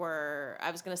guesses were I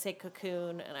was going to say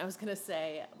Cocoon and I was going to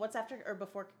say what's after or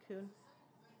before Cocoon?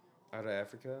 Out of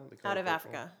Africa? The Color Out of Purple?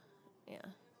 Africa. Yeah.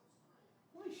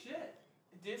 Holy shit.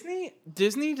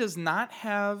 Disney does not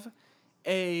have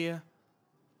a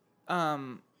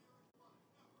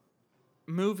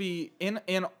movie in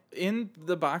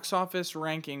the box office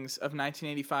rankings of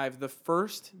 1985. The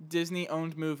first Disney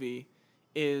owned movie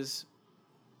is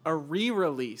a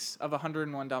re-release of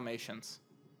 101 Dalmatians.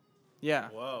 Yeah.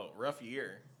 Whoa, rough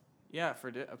year. Yeah,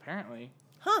 apparently.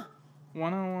 Huh. They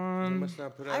 101. must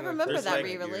not put I out a remember There's that like-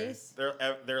 re-release.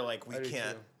 They're like I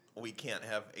do we can't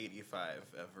have 85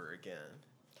 ever again.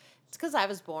 It's because I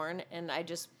was born and I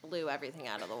just blew everything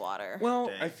out of the water. Well,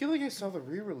 Dang. I feel like I saw the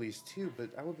re-release too, but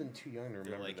I would have been too young to They're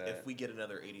remember like, that. if we get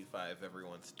another 85,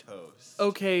 everyone's toast.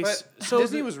 okay, But so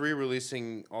Disney the- was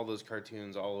re-releasing all those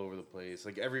cartoons all over the place.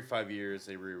 Like every 5 years,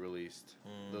 they re-released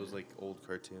those like old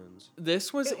cartoons.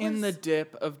 this was It in the was-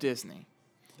 dip of Disney.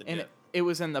 The And dip. it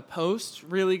was in the post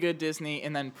really good Disney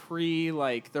and then pre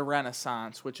like the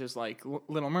Renaissance, which is like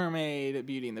Little Mermaid,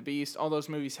 Beauty and the Beast. All those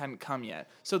movies hadn't come yet.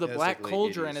 So the Yeah, it's Black like late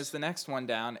Cauldron 80s. is the next one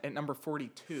down at number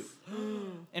 42.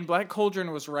 And Black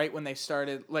Cauldron was right when they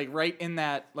started, like right in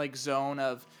that like zone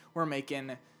of we're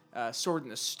making Sword in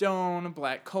the Stone,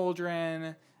 Black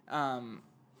Cauldron.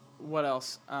 What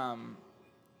else?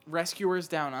 Rescuers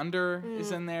Down Under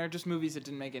is in there. Just movies that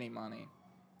didn't make any money.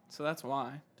 So that's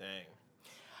why. Dang.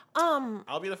 Um.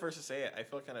 I'll be the first to say it. I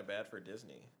feel kind of bad for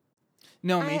Disney.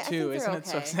 No, I me think too. they're Isn't it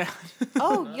so okay. sad?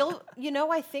 Oh,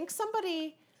 I think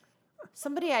somebody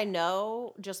I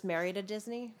know just married a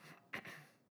Disney.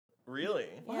 Really?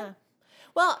 Yeah.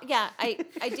 Well, yeah, I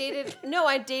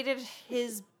dated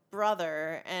his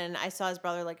brother, and I saw his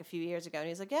brother like a few years ago, and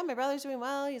he's like, yeah, my brother's doing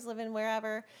well. He's living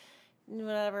wherever,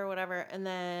 whatever. And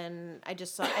then I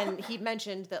just saw, and he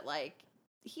mentioned that like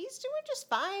he's doing just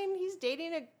fine. He's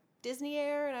dating a Disney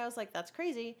heir, and I was like, that's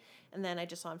crazy. And then I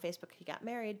just saw on Facebook he got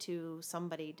married to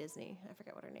somebody Disney. I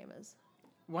forget what her name is.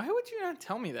 Why would you not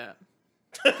tell me that?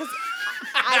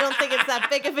 I don't think it's that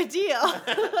big of a deal.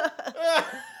 I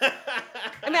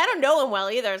mean, I don't know him well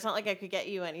either. It's not like I could get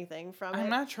you anything from it. I'm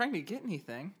not trying to get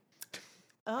anything.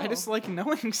 Oh. I just like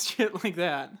knowing shit like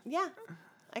that. Yeah.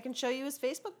 I can show you his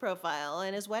Facebook profile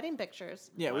and his wedding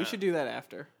pictures. Yeah, Wow. we should do that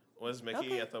after. Was Mickey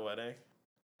Okay. at the wedding?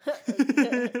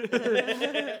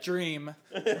 Dream.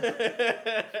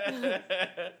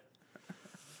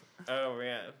 Oh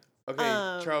man.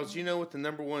 Okay, Charles, you know what the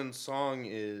number one song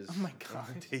is? Oh my on God.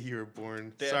 the day you were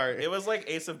born. Damn, Sorry. It was like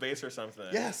Ace of Base or something.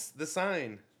 Yes, The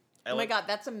Sign. Oh my God,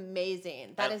 that's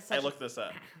amazing. That is I such looked this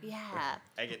up. Yeah.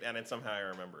 And somehow I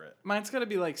remember it. Mine's got to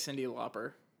be like Cyndi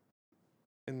Lauper.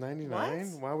 In 99?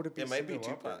 What? Why would it be It might be Cyndi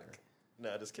Lauper? Tupac.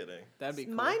 No, just kidding. That'd be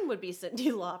cool. Mine would be Cyndi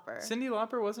Lauper. Cyndi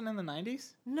Lauper wasn't in the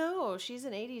 90s? No, she's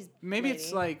an 80s Maybe lady.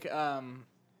 it's like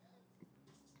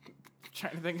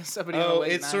trying to think of somebody in the Oh,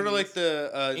 late it's sort of 90s. like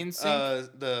the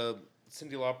NSYNC? the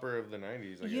Cyndi Lauper of the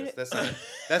 90s, I You- guess.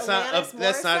 That's not Alanis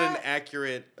that's not an Morissette?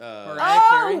 accurate Mariah Oh,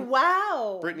 Carey?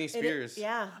 wow. Britney It- Spears.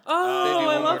 yeah. Oh, Baby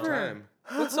I One love More her. Time.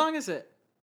 What song is it?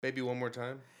 Baby One More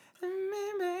Time.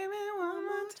 Baby, one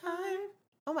more time.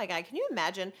 Oh my God, can you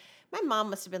imagine? My mom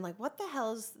must have been like, what the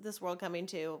hell is this world coming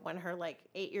to when her like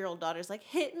 8-year-old daughter's like,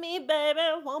 hit me, baby,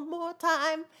 one more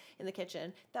time in the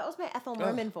kitchen. That was my Ethel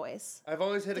Merman voice. I've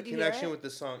always had Did a you hear connection it? with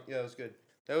this song. Yeah, it was good.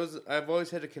 I've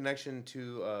always had a connection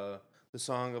to the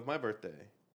song of my birthday.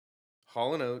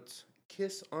 Hall & Oates,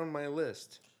 Kiss on My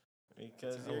List.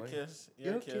 Because That's how your I- kiss,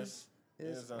 Your your kiss kiss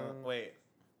is is on. on. Wait.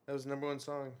 That was the number one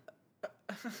song.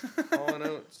 Hall &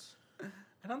 Oates.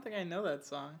 I don't think I know that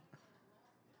song.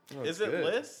 Oh, Is it's it good.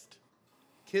 List?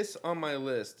 Kiss on My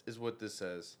List is what this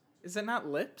says. Is it not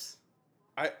Lips?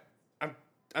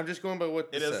 I'm just going by what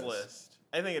It this is says. List.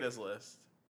 I think it is List.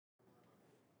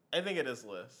 I think it is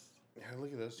List. Yeah,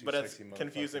 look at those two But it's sexy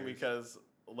confusing motherfuckers. because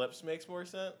Lips makes more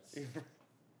sense.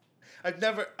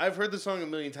 I've heard the song a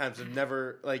million times. I've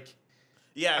never like.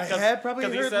 Yeah, I had probably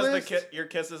he heard says List. your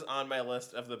kiss is on my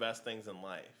list of the best things in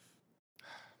life.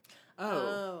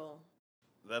 Oh.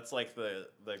 That's like the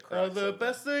Are crux the of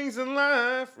best things in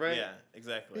life, it. right? Yeah,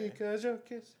 exactly. Because your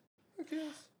kiss.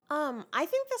 I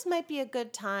think this might be a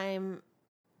good time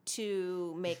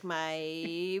to make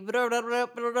my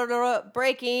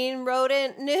breaking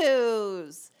rodent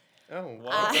news. Oh,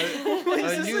 Uh,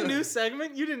 Is this new- a new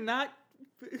segment? You did not.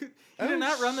 You did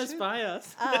not run this shit. by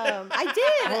us. I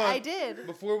did. Hold on. I did.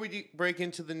 Before we break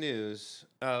into the news,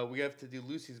 we have to do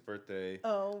Lucy's birthday.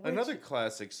 Oh, which- Another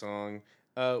classic song.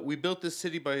 We Built This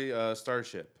City by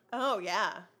Starship. Oh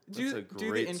yeah. That's a Do the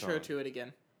great intro song. to it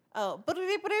again. Oh,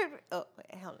 oh,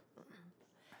 wait, hold on.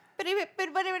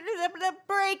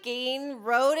 Breaking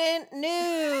rodent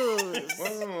news.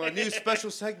 Whoa, a new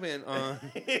special segment on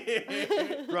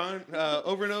Ron,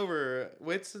 Over and Over.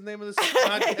 What's the name of this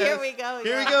podcast? Here we go.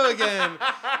 Here we yeah. go again.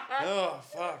 Oh,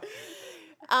 fuck.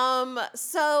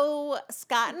 So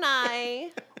Scott and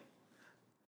I,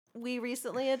 we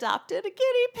recently adopted a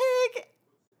guinea pig.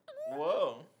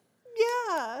 Whoa.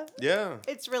 Yeah. Yeah.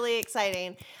 It's really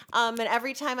exciting. And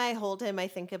every time I hold him, I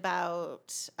think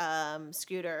about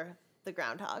Scooter, the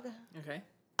groundhog. Okay.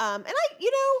 And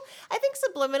I think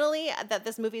subliminally that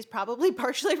this movie is probably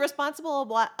partially responsible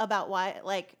about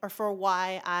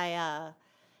why I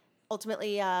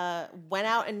ultimately went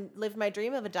out and lived my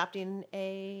dream of adopting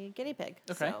a guinea pig.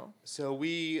 Okay. So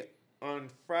on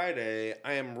Friday,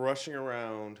 I am rushing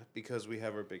around because we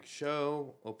have our big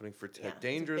show opening for Ted Yeah, it's a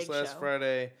Dangerous big last show.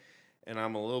 Friday. And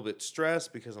I'm a little bit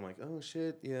stressed because I'm like, oh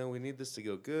shit, we need this to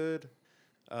go good.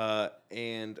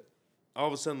 And all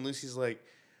of a sudden Lucy's like,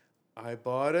 I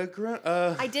bought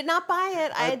a I did not buy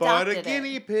it. I bought adopted a it.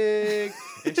 guinea pig.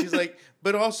 And she's like,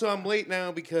 but also I'm late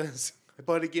now because I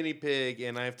bought a guinea pig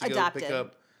and I have to Adopted. go pick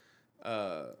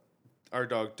up our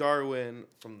dog Darwin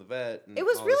from the vet and It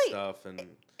was all really- this stuff. And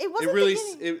It wasn't it really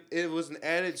the guinea. it was an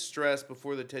added stress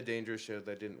before the Ted Dangerous show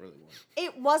that I didn't really want.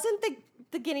 It wasn't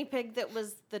the guinea pig that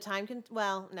was the time.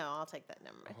 Well, no, I'll take that.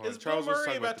 Never mind. Hold on, Is Charles Bill was Murray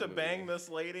talking about the to movie. bang this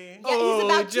lady? Yeah, he's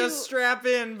about to- just strap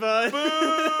in, bud. Boo!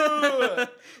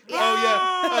 Oh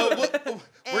yeah, we're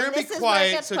And gonna be this is where it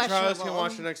quiet gets so Charles can questionable.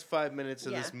 watch the next 5 minutes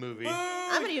of Yeah. this movie.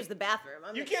 I'm gonna use the bathroom.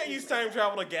 You can't use time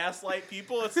travel to gaslight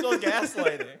people. It's still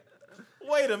gaslighting.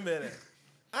 Wait a minute.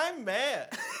 I'm mad.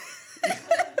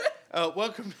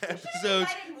 Welcome to episodes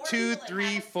invited more 2, people than 3,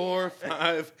 Madison. 4,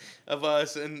 5 of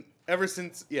us, and ever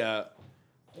since, yeah.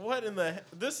 What in the?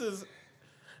 This is.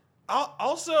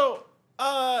 Also,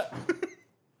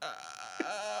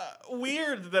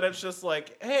 weird that it's just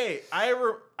like, hey,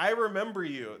 I remember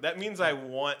you. That means I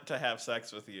want to have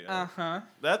sex with you. Uh-huh.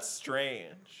 That's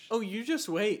strange. Oh, you just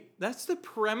wait. That's the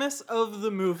premise of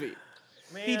the movie.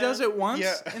 He Man, does it once,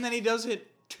 Yeah. and then he does it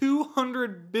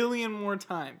 200 billion more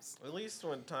times. At least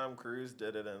when Tom Cruise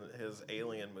did it in his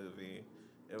Alien movie,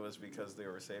 it was because they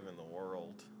were saving the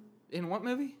world. In what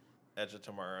movie? Edge of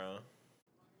Tomorrow.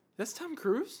 That's Tom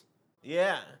Cruise?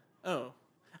 Yeah. Oh.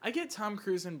 I get Tom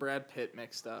Cruise and Brad Pitt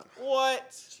mixed up.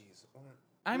 What? Jeez.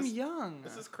 I'm This- young.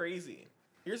 This is crazy.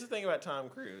 Here's the thing about Tom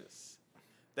Cruise.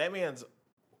 That man's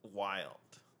wild.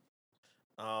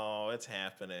 Oh, it's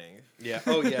happening. Yeah.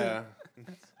 Oh, yeah.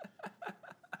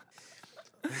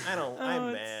 Oh,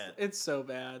 I'm mad. It's so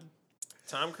bad.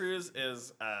 Tom Cruise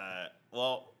is,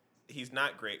 well, he's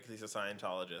not great because he's a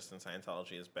Scientologist, and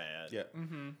Scientology is bad. Yeah.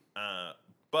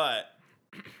 But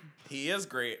he is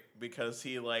great because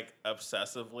he, like,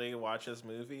 obsessively watches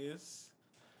movies.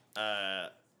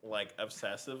 Like,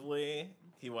 obsessively.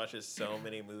 He watches so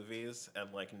many movies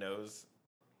and, like, knows.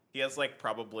 He has, like,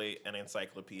 probably an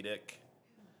encyclopedic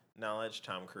knowledge,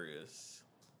 Tom Cruise.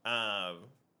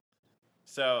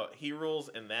 So he rules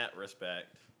in that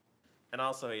respect. And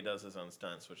also he does his own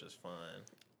stunts, which is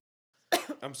fun.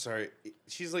 I'm sorry.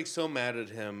 She's like so mad at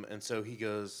him, and so he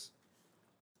goes.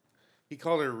 He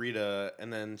called her Rita,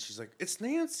 and then she's like, "It's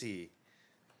Nancy."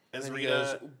 And Is then he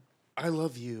Rita goes, "I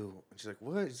love you." And she's like,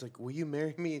 "What?" He's like, "Will you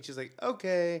marry me?" And she's like,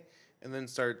 "Okay." And then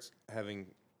starts having,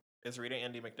 is Rita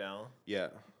Andy McDowell? yeah.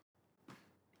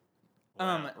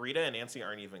 Wow. Rita and Nancy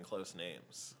aren't even close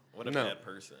names. What a No. bad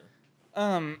person.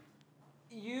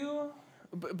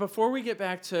 Before we get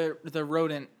back to the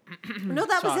rodent. No,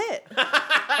 that was talk- it.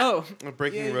 Oh,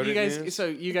 Breaking yeah, rodent you guys. news? So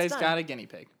you guys done. got a guinea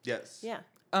pig. Yes. Yeah.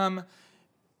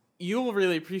 You will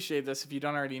really appreciate this if you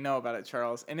don't already know about it,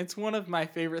 Charles. And it's one of my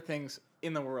favorite things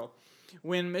in the world.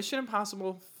 When Mission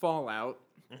Impossible Fallout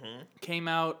came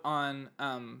out on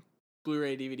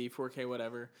Blu-ray, DVD, 4K,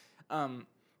 whatever,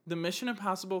 the Mission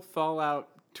Impossible Fallout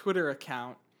Twitter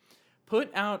account put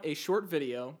out a short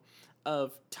video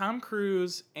of Tom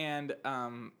Cruise and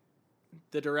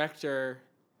the director.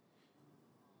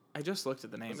 I just looked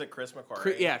at the name. Was it Chris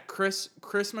McQuarrie? Chris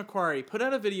McQuarrie put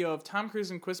out a video of Tom Cruise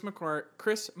and Chris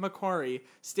McQuarrie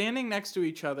standing next to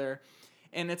each other,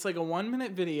 and it's like a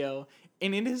 1-minute video,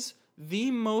 and it is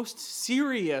the most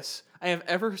serious I have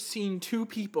ever seen two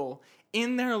people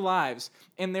in their lives,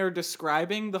 and they're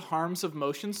describing the harms of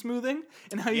motion smoothing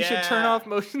and how you should turn Yeah. off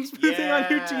motion smoothing on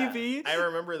your Yeah. TV. I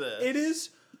remember this. It is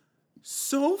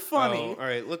so funny. Oh, all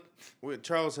right. Look,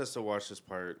 Charles has to watch this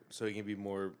part so he can be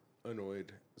more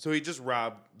annoyed. So he just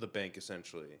robbed the bank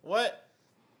essentially. What?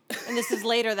 And this is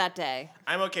later that day.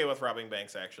 I'm okay with robbing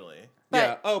banks, actually.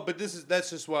 Yeah. But- Oh, but that's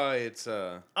just why it's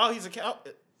Oh, he's a cow.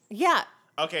 Yeah.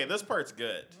 Okay, this part's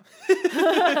good.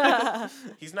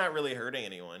 He's not really hurting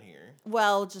anyone here.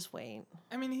 Well, just wait.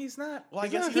 I mean, he's not. Well, I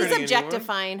He's guess not He's hurting anyone.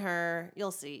 objectifying her.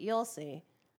 You'll see. You'll see.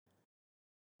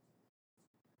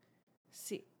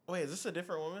 See. Wait, is this a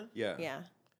different woman? yeah. Yeah.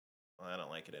 Well, I don't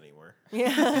like it anymore.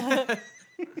 Yeah.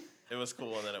 It was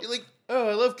cool, and then it You're like, oh,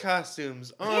 I love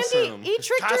costumes. Awesome. Andy, he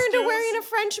tricked her into Costumes? wearing a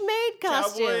French maid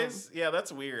costume. Cowboys. Yeah,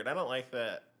 that's weird. I don't like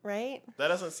that. Right? That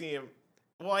doesn't seem.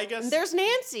 Well, I guess There's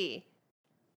Nancy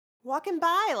walking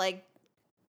by like,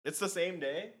 it's the same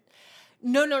day.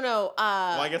 no. Well,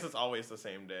 I guess it's always the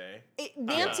same day,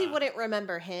 Nancy wouldn't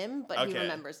remember him, but he Okay.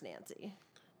 remembers Nancy.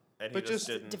 and But he just just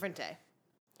didn't. Different day.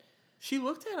 She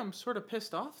looked at him sort of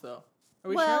pissed off, though. Are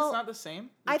we sure Well, it's not the same?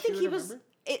 I that she think would he was. remember?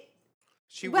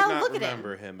 She Well, would not look at him.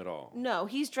 remember him at all. No,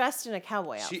 he's dressed in a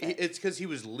cowboy outfit. It's because he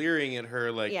was leering at her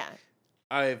like, yeah,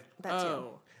 I've that too.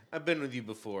 Oh. I've been with you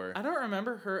before. I don't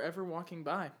remember her ever walking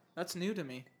by. That's new to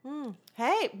me.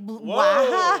 Hey, Whoa,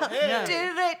 wow. hey.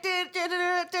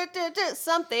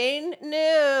 Something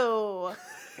new.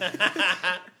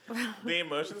 The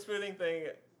emotion smoothing thing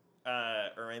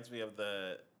reminds me of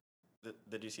the.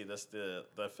 Did you see this? The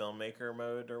filmmaker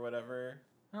mode or whatever.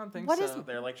 I don't think What so. is-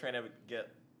 They're like trying to get.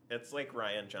 It's like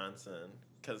Ryan Johnson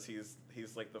because he's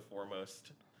like the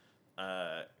foremost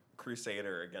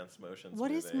crusader against motion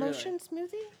What smoothing. is motion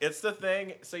smoothie? It's the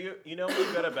thing. So you know when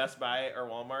you go to Best Buy or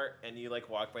Walmart and you like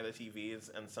walk by the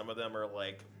TVs and some of them are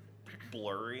like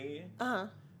blurry. Uh-huh.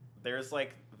 There's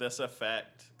like this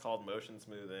effect called motion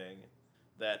smoothing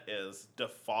that is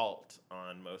default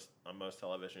on most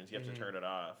televisions. You have to turn it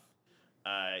off.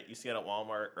 you see it at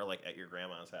Walmart or like at your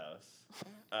grandma's house.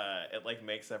 It like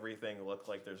makes everything look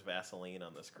like there's Vaseline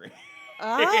on the screen.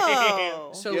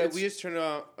 Oh. So yeah, it's, we just turned it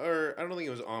on, or I don't think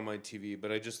it was on my TV,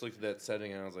 but I just looked at that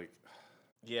setting and I was like,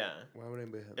 Yeah. why would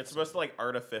anybody have It's this supposed to like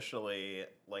artificially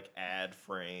like add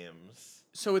frames.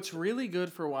 so it's really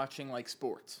good for watching like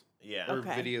sports. Yeah. or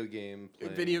Okay. video game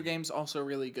playing. Video games also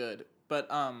really good, but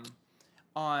on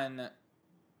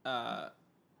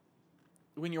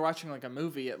when you're watching like a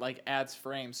movie, it like adds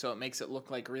frames, so it makes it look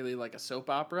like really like a soap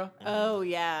opera, Oh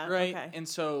yeah. right? Okay. And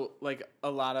so like a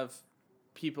lot of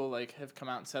people like have come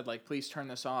out and said like, please turn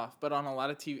this off. But on a lot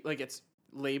of TV, like it's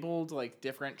labeled like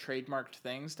different trademarked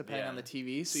things depending on Yeah. the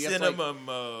TV. So you have to, Cinema like,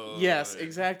 mode. yes,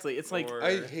 exactly. It's like Or-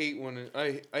 I hate when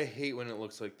I hate when it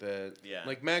looks like that. Yeah.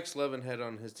 Like Max Levin had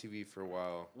on his TV for a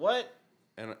while, What?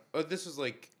 and this was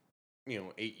like,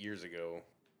 8 years ago.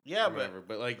 Yeah, or whatever.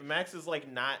 But like, Max is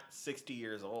like not 60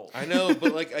 years old. I know,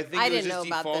 but like, I think I it was didn't just know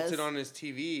about defaulted this. on his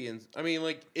TV, and I mean,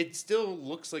 like, it still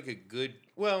looks like a good.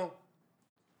 Well,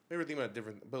 maybe we're thinking about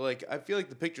different, but like, I feel like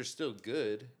the picture's still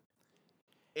good.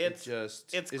 It's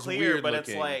just it's is clear, weird but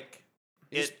looking. it's like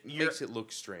It just your makes it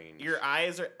look strange. your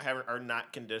eyes are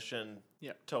not conditioned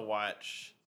Yep. to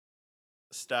watch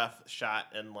stuff shot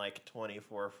in like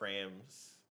 24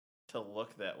 frames to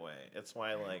look that way. It's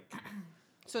why like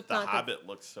So it's The not good. Hobbit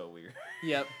looks so weird.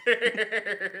 yep.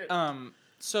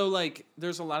 So like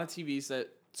there's a lot of TVs that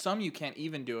some you can't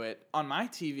even do it. On my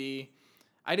TV,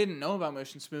 I didn't know about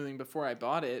motion smoothing before I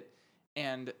bought it,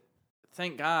 and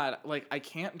thank God, like I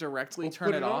can't directly Well, turn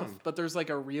put it it off, on. but there's like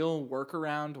a real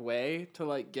workaround way to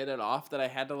like get it off that I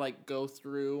had to like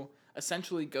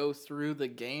essentially go through the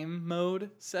game mode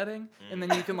setting, and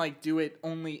then you can like do it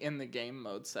only in the game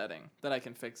mode setting that I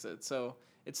can fix it. So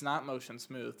it's not motion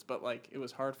smoothed, but like it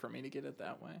was hard for me to get it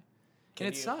that way. Can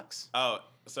And it you- sucks. Oh,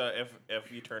 so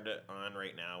if you turned it on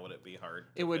right now, would it be hard?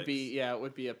 It would be, yeah, it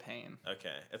would be a pain.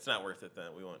 Okay, it's not worth it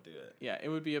then. We won't do it. Yeah, it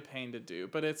would be a pain to do,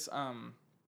 but it's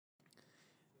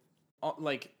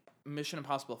like Mission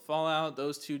Impossible Fallout,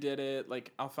 those two did it.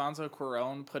 Like Alfonso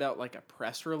Cuarón put out like a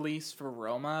press release for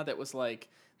Roma that was like,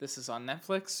 this is on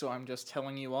Netflix, so I'm just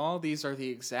telling you all these are the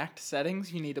exact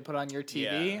settings you need to put on your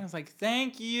TV. Yeah. I was like,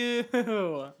 thank you.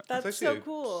 That's actually so a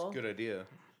cool. Good idea.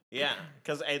 Yeah,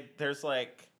 because there's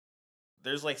like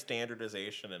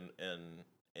standardization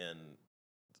in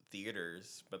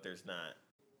theaters, but there's not.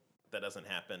 That doesn't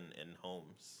happen in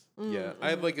homes. Yeah, I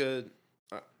have like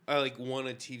I like won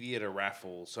a TV at a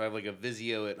raffle, so I have like a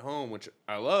Vizio at home, which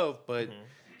I love, but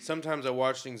sometimes I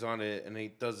watch things on it and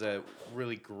it does that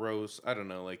really gross. I don't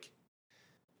know, like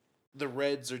the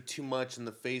reds are too much and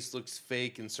the face looks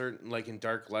fake in certain, like in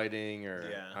dark lighting, or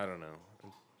Yeah. I don't know. It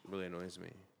really annoys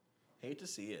me. Hate to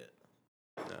see it.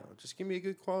 No, just give me a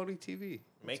good quality TV.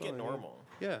 Make That's it all I need. normal.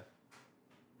 Yeah.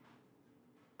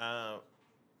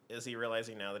 Is he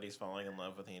realizing now that he's falling in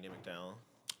love with Andy McDowell?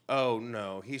 Oh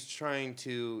no, he's trying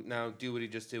to now do what he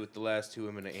just did with the last two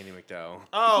women at Andy McDowell.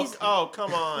 Oh, He's-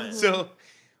 come on. So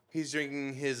he's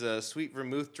drinking his sweet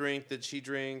vermouth drink that she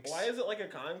drinks. Why is it like a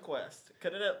conquest?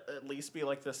 Couldn't it at least be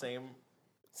like the same?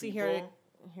 See people?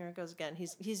 here it goes again.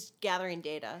 He's gathering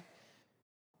data.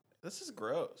 This is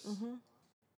gross. Mm-hmm.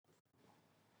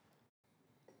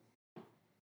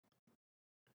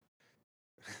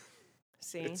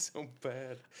 See, It's so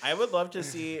bad. I would love to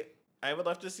see. I would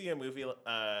love to see a movie,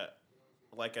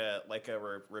 like a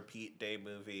repeat day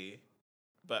movie,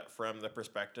 but from the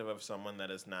perspective of someone that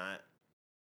is not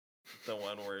the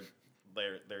one where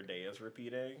their day is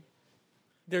repeating.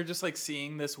 They're just like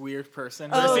seeing this weird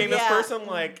person. They're Oh, seeing this yeah. person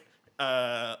like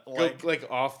Go, like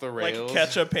off the like rails.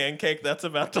 catch a pancake that's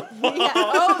about to fall. yeah.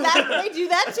 Oh, they do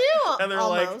that too. And they're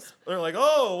almost. like,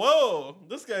 oh, whoa,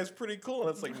 this guy's pretty cool. And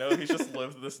it's like, no, he's just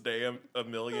lived this day a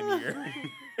million years.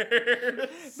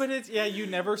 But it's you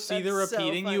never see the That's so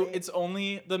repeating. funny. It's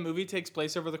only the movie takes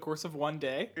place over the course of one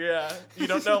day. Yeah, you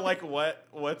don't know like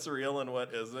what's real and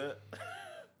what isn't.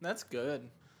 That's good.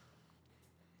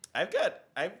 I've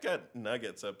got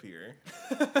nuggets up here,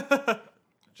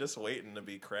 just waiting to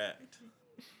be cracked.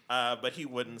 But he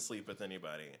wouldn't sleep with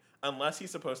anybody unless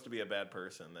he's supposed to be a bad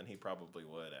person. Then he probably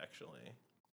would actually.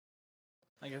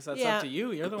 I guess that's Yeah. up to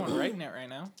you. You're the one writing it right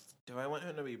now. Do I want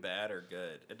him to be bad or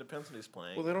good? It depends on who's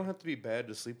playing. Well, they don't have to be bad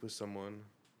to sleep with someone.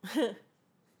 It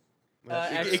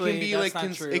Actually, can be that's like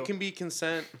not true. it can be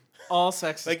consent. All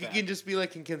sex Like is it bad. can just be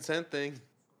like a consent thing.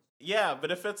 Yeah,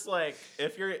 but if it's like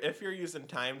if you're using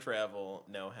time travel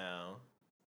know-how,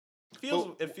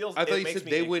 Well, it feels. I thought it you makes said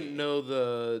me they icky. wouldn't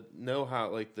know how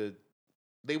like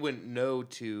they wouldn't know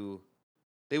to.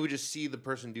 They would just see the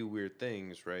person do weird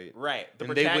things, right? Right. And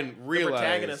they wouldn't The realize-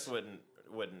 protagonist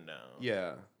wouldn't know.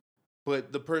 Yeah.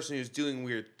 But the person who's doing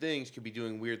weird things could be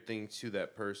doing weird things to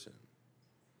that person.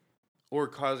 Or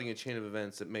causing a chain of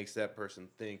events that makes that person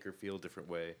think or feel a different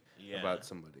way Yeah. about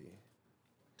somebody.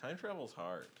 Time travel's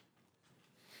hard.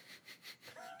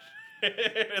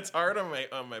 It's hard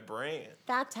on my brain.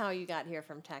 That's how you got here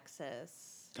from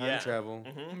Texas. Time Yeah. travel.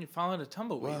 You followed a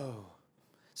tumbleweed. Whoa.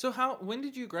 So when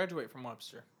did you graduate from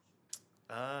Webster?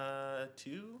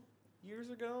 2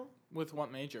 years ago. With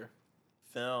what major?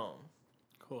 Film.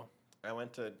 Cool. I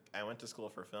went to school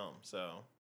for film, so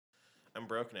I'm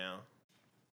broke now.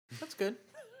 That's good.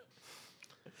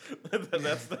 that's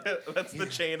the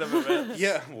chain of events.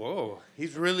 Yeah, whoa.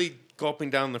 He's really gulping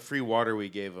down the free water we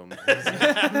gave him.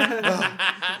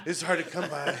 It's hard to come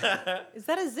by. Is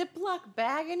that a Ziploc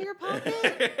bag in your pocket?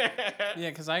 Yeah,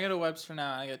 because I go to Webster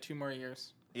now. I got 2 more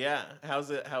years. Yeah. How is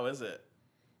it?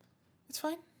 It's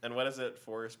fine. And what is it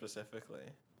for specifically?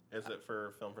 Is it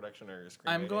for film production or screenwriting?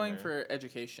 I'm going or- for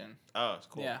education. Oh, it's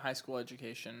cool. Yeah, high school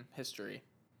education, history.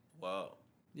 Whoa.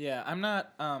 Yeah, I'm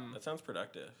not That sounds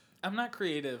productive. I'm not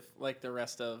creative like the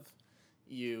rest of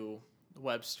you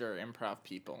Webster improv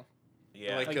people.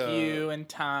 Yeah. Like, Like uh, you and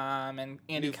Tom and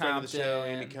Andy New friend Compton. of the show,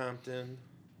 Andy Compton.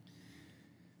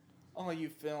 All you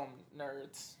film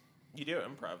nerds. you do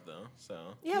improv though,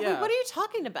 so. Yeah, Yeah. what are you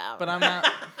talking about? But I'm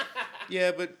not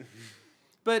Yeah, but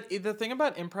But the thing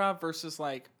about improv versus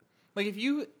like if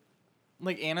you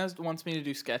Anna wants me to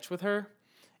do sketch with her,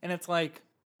 and it's like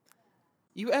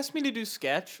you ask me to do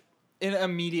sketch, and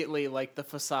immediately like the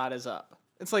facade is up.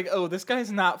 It's like, oh, this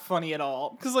guy's not funny at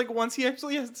all, because like once he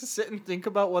actually has to sit and think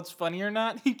about what's funny or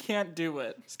not, he can't do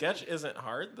it. Sketch isn't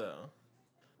hard though.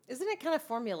 Isn't it kind of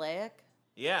formulaic?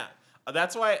 Yeah.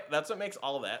 That's what makes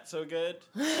all that so good.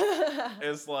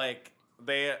 Is like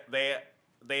they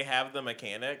have the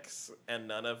mechanics and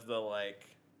none of the like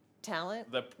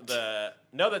Talent?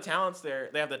 the talent's there.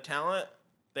 They have the talent,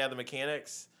 they have the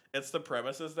mechanics. It's the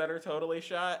premises that are totally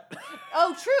shot.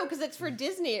 Oh, true, because it's for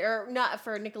Disney or not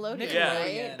for Nickelodeon, Yeah,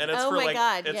 right? and it's oh for my like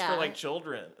God, it's yeah. for like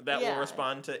children that Yeah. will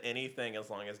respond to anything as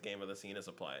long as game of the scene is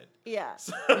applied. Yeah.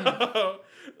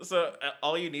 So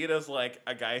all you need is like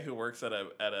a guy who works at a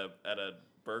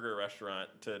burger restaurant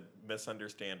to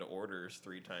misunderstand orders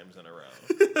 3 times in a row,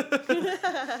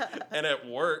 and it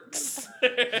works.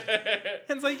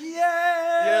 And it's like, yay!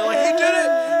 Yeah, like he did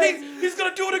it. He's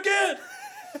gonna do it again.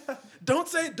 Don't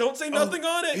say nothing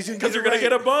on it, he's gonna because get you're it gonna right.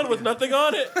 get a bun with nothing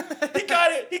on it.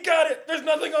 He got it. There's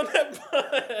nothing on that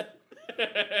bun.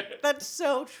 That's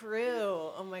so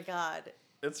true. Oh my God.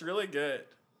 It's really good.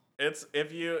 It's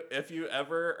if you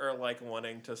ever are like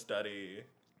wanting to study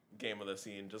Game of the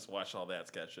Scene, just watch all that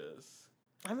sketches.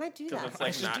 I might do Because that. it's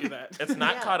like should not do that. it's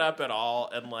not Yeah. caught up at all,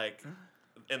 and like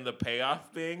in the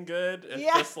payoff being good. It's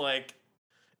Yeah. just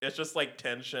like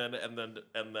tension and then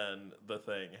the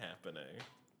thing happening.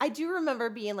 I do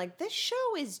remember being like, this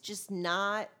show is just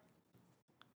not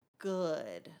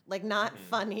good. Like, not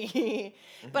funny.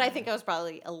 But I think I was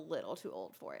probably a little too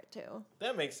old for it, too.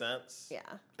 That makes sense. Yeah.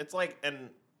 It's like, and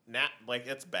now like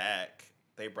it's back.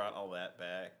 They brought all that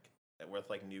back with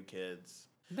like new kids.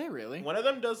 They really? One of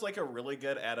them does like a really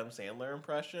good Adam Sandler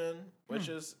impression, which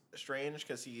is strange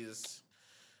because he's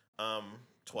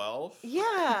 12.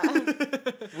 Yeah.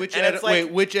 which And it's like-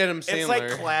 which Adam Sandler? It's like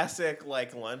classic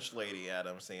like lunch lady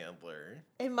Adam Sandler.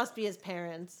 It must be his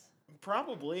parents.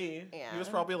 Probably. Yeah. He was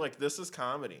probably like, this is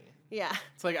comedy. Yeah.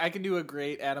 It's like I can do a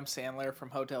great Adam Sandler from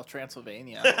Hotel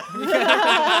Transylvania.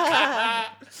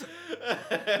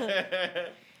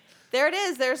 There it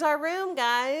is. There's our room,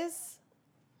 guys.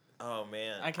 Oh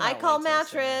man. I I cannot call wait till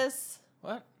it's done. mattress.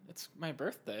 What? It's my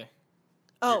birthday.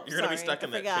 Oh, You're gonna be sorry, stuck I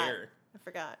in that forgot. chair. I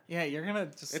forgot. Yeah, you're gonna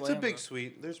just. It's a slam big it.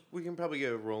 suite. We can probably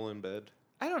get a roll in bed.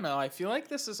 I don't know. I feel like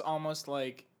this is almost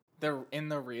like in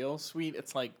the real suite.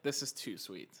 It's like this is 2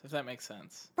 suites, if that makes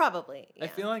sense. Probably. Yeah. I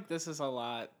feel like this is a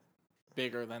lot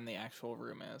bigger than the actual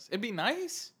room is. It'd be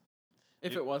nice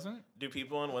if it wasn't. Do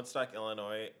people in Woodstock,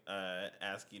 Illinois,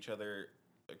 ask each other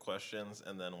questions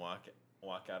and then walk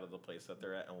out of the place that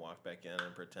they're at and walk back in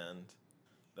and pretend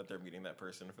that they're meeting that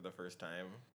person for the first time?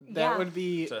 That Yeah. would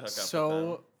be To hook up with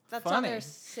so That's on funny. their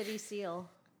city seal.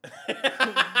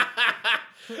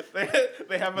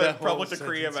 they have a That whole public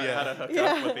decree sentence, about yeah. how to hook Yeah.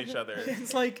 up with each other.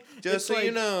 It's like Just it's so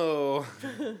you like know.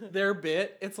 their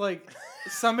bit. It's like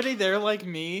somebody there like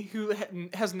me who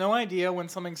has no idea when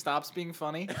something stops being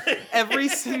funny. Every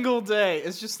single day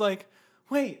is just like,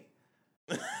 wait,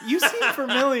 you seem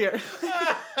familiar.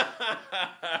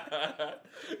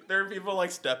 There are people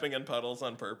like stepping in puddles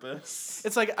on purpose.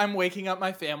 It's like I'm waking up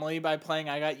my family by playing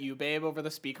 "I Got You, Babe" over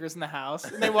the speakers in the house,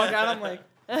 and they walk out. I'm like,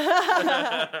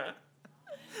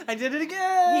 I did it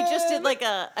again. He just did like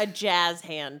a jazz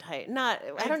hand type.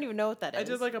 I don't even know what that is. I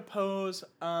did like a pose.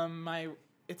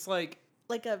 It's like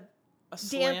like a a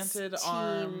Dance slanted team.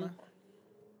 arm.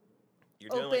 You're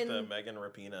doing like the Open- Megan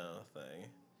Rapinoe thing.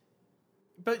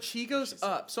 But she goes She's-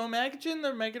 up. So imagine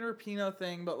the Megan Rapinoe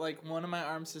thing, but like one of my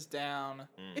arms is down.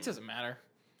 It doesn't matter.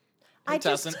 It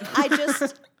doesn't.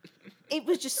 It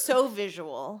was just so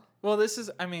visual. Well, this is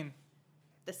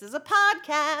This is a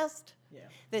podcast. yeah.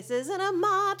 This isn't a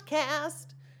modcast.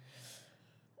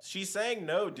 She's saying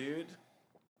no, dude.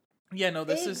 Yeah, no,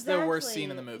 this is the worst scene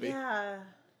in the movie. Yeah.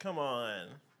 Come on.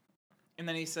 And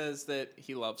then he says that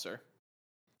he loves her.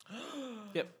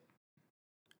 Yep.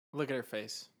 Look at her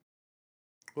face.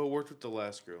 Well, it worked with the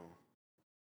last girl.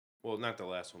 Well, not the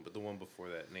last one, but the one before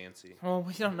that, Nancy. Well,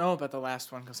 we don't know about the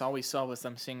last one because all we saw was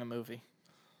them sing a movie.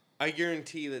 I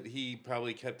guarantee that he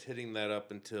probably kept hitting that up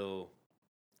until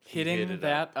he Hitting hit it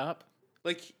that up. up.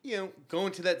 Like,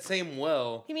 going to that same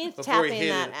well. He means before tapping hit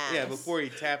that it. ass. Yeah, before he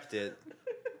tapped it.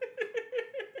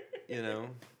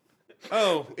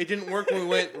 Oh, it didn't work when we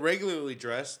went regularly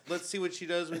dressed. Let's see what she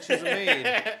does when she's a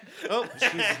maid. Oh, she's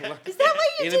Is that what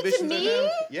you did to inhibitions are me? down.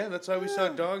 Yeah, that's why we saw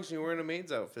dogs and you were wearing a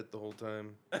maid's outfit the whole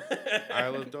time. I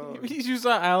love dogs. You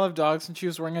saw Isle of Dogs and she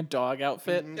was wearing a dog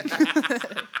outfit.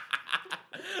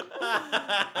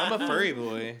 I'm a furry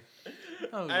boy.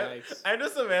 Oh, yikes. I'm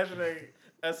just imagining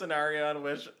a scenario in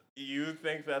which you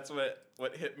think that's what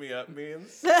hit me up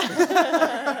means,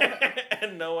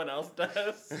 and no one else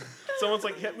does. Someone's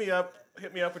like, hit me up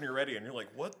when you're ready, and you're like,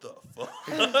 what the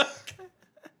fuck?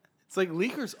 It's like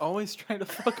Leaker's always trying to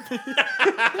fuck me.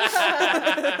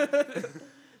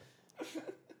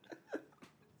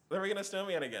 Then we're gonna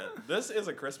snowman again. This is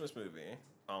a Christmas movie,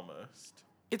 almost.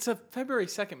 It's a February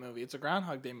 2nd movie. It's a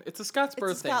Groundhog Day. It's a Scott's It's a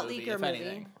birthday Scott movie, Leaker if movie.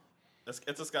 anything.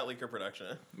 It's a Scott Leaker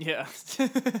production. Yeah.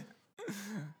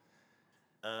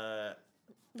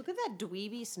 Look at that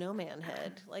dweeby snowman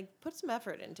head. Like, put some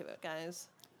effort into it, guys.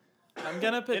 I'm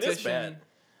gonna It is petition. bad.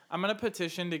 I'm gonna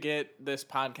petition to get this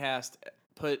podcast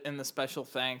put in the special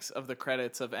thanks of the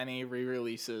credits of any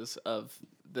re-releases of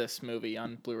this movie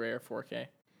on Blu-ray or 4K.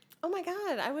 Oh my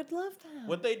god, I would love that.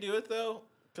 Would they do it though?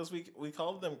 Because we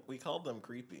called them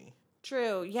creepy.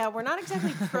 True. Yeah, we're not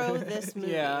exactly pro this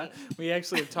movie. Yeah, we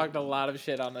actually have talked a lot of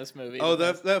shit on this movie. Oh,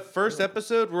 that first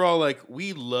episode, we're all like,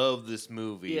 we love this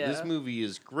movie. Yeah. This movie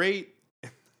is great.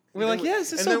 We're like, yeah,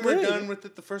 this is and so then we're good. done with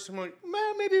it the first time. We're like,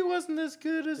 man, maybe it wasn't as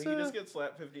good as. Did he just get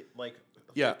slapped 50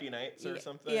 Yeah. nights or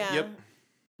something? Yeah. Yep.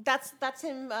 That's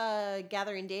him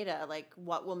gathering data, like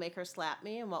what will make her slap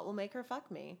me and what will make her fuck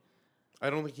me. I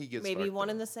don't think he gets. Maybe fucked, one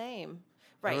though. and the same.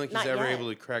 I Right. don't think not he's ever yet. able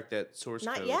to crack that source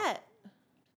Not code. yet.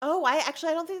 Oh, I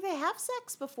don't think they have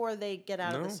sex before they get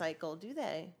out of the No. cycle, do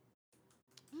they?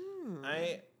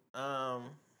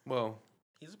 Well,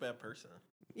 He's a bad person.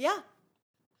 Yeah.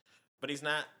 But it's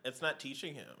not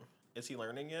teaching him. Is he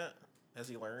learning yet? Has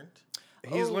he learned?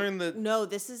 he's Oh, learned that. No,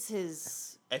 this is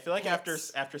his. I feel like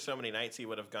Pets. after so many nights he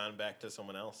would have gone back to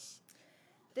someone else.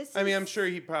 This. I mean, is- I'm sure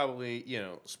he probably,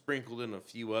 sprinkled in a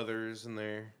few others in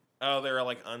there. Oh, they were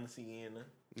like unseen.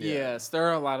 Yeah. Yes, there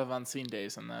are a lot of unseen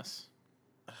days in this.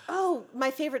 Oh,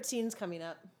 my favorite scene's coming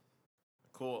up.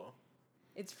 Cool.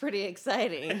 It's pretty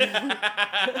exciting.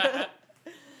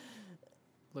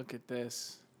 Look at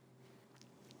this.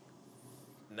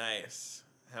 Nice.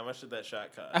 How much did that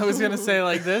shot cost? I was gonna say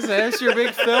like this. There's your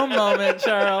big film moment,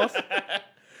 Charles.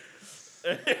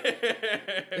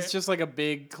 It's just like a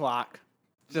big clock.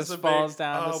 Just a falls big-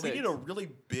 down to Oh, we 6. need a really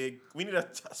big. We need a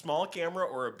small camera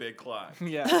or a big clock.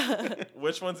 Yeah.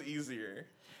 Which one's easier?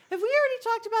 Have we already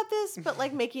talked about this? But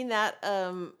like making that.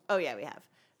 Oh yeah, we have.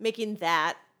 Making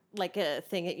that like a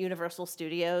thing at Universal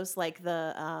Studios, like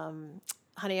the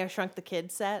Honey I Shrunk the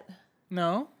Kids set.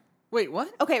 No. Wait,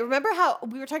 what? Okay, remember how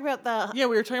we were talking about the? Yeah,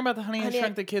 we were talking about the Honey and Honey,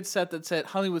 Shrunk the Kids set that's at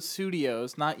Hollywood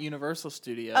Studios, not Universal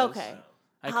Studios. Okay.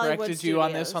 I Hollywood corrected you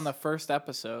on this Studios. on the first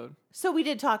episode. So we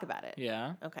did talk about it.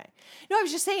 Yeah. Okay. No, I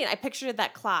was just saying. I pictured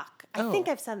that clock. I think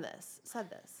Oh. I've said this.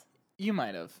 You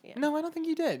might have. Yeah. No, I don't think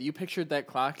you did. You pictured that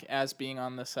clock as being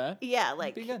on the set. Yeah,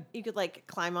 like be good. you could like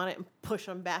climb on it and push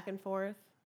them back and forth.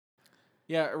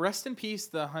 Yeah, rest in peace,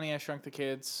 the Honey I Shrunk the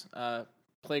Kids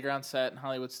playground set in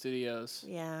Hollywood Studios.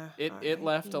 Yeah. It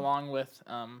left R.I.P. along with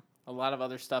a lot of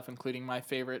other stuff, including my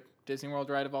favorite Disney World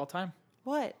ride of all time,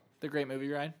 What? the Great Movie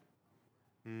Ride.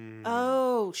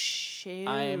 Oh shoot!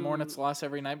 I mourn its loss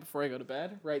every night before I go to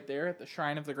bed, right there at the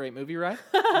shrine of the Great Movie Ride.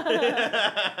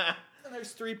 And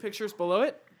there's 3 pictures below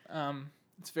it.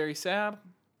 It's very sad,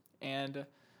 and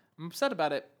I'm upset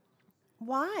about it.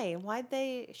 Why? Why'd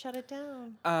they shut it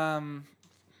down?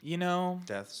 You know,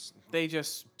 Deaths. they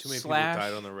just Too many slash people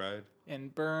died on the ride.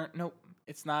 and burn. No,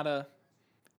 It's not a.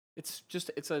 It's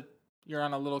a. You're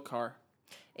on a little car.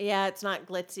 Yeah, it's not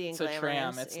glitzy and It's a glamorous.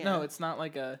 tram. It's yeah. no. It's not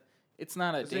like a. It's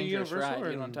not a Is it dangerous Universal ride.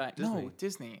 or You don't die. Disney? No,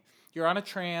 Disney. You're on a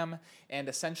tram, and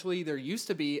essentially there used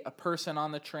to be a person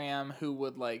on the tram who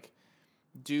would like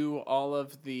do all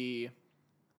of the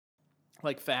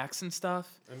like facts and stuff.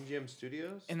 MGM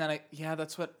Studios. And then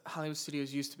that's what Hollywood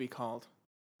Studios used to be called.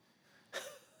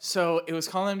 So it was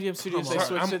called MGM Studios. They Sorry,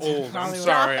 switched I'm it to old. I'm Hollywood.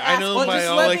 sorry. I know Well, by just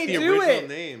all let like me the do original it.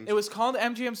 names. It was called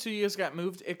MGM Studios. Got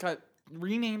moved. It got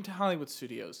renamed to Hollywood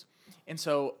Studios. And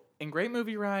so in Great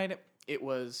Movie Ride, it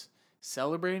was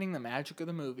celebrating the magic of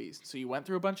the movies. So you went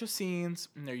through a bunch of scenes,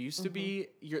 and there used to be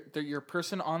your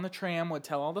person on the tram would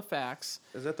tell all the facts.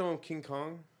 Is that the one with King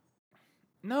Kong?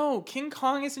 No, King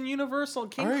Kong is in Universal.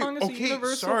 King Kong is a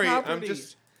Universal sorry. property. I'm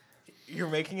just. You're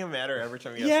making him madder every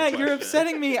time you Yeah, ask a you're question.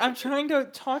 upsetting me. I'm trying to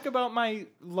talk about my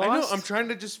lost. I know. I'm trying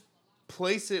to just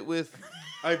place it with.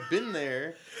 I've been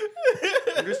there.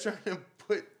 I'm just trying to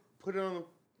put it on.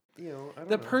 I don't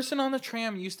The know. person on the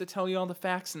tram used to tell you all the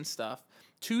facts and stuff.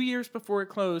 2 years before it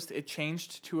closed, it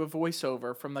changed to a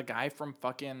voiceover from the guy from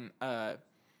fucking Michael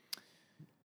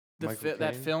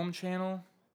that Caine? film channel.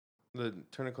 The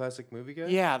Turner Classic Movie guy.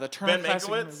 Yeah, the Turner Ben Classic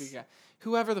Mankiewicz? movie guy.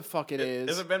 Whoever the fuck it is.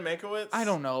 Is it Ben Mankiewicz? I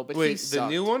don't know, but he Wait, the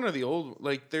sucked. new one or the old?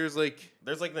 Like, there's like.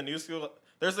 There's like the new school.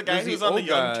 There's the guy There's the who's on the old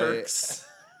Young guy. Turks.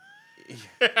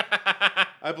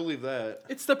 I believe that.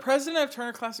 It's the president of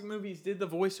Turner Classic Movies did the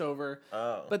voiceover,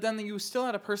 Oh. but then you still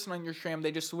had a person on your tram.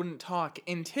 They just wouldn't talk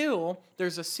until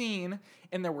there's a scene,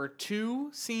 and there were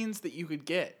 2 scenes that you could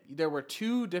get. There were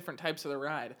 2 different types of the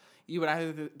ride. You would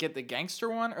either get the gangster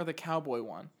one or the cowboy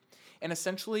one. And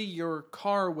essentially, your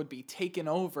car would be taken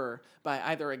over by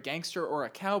either a gangster or a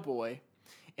cowboy,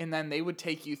 and then they would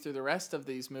take you through the rest of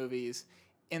these movies,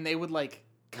 and they would like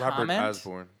comment.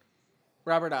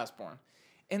 Robert Osborne.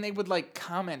 And they would like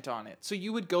comment on it. So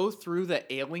you would go through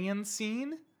the alien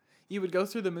scene. You would go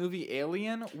through the movie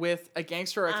Alien with a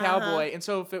gangster or a cowboy. And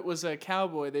so if it was a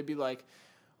cowboy, they'd be like,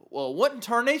 well, what in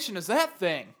tarnation is that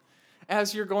thing?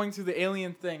 As you're going through the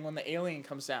alien thing, when the alien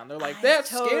comes down, they're like, that's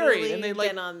scary. And they like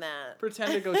been on that.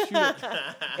 pretend to go shoot it.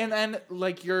 And then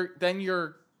like your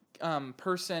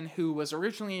person who was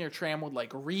originally in your tram would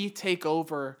like retake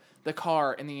over the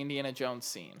car in the Indiana Jones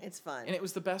scene. It's fun. And it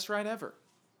was the best ride ever.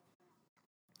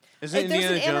 Is Hey, it there's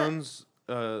Indiana an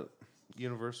Jones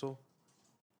Universal?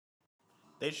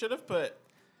 They should have put.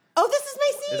 Oh, this is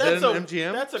my scene. Is that an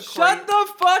MGM? That's a Shut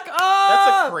the fuck up!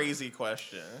 That's a crazy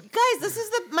question. Guys, this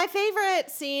is my favorite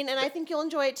scene, and I think you'll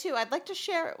enjoy it too. I'd like to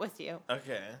share it with you.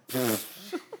 Okay.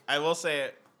 I will say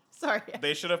it. Sorry.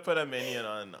 They should have put a minion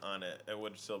on it. It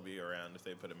would still be around if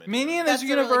they put a minion. Minion That's is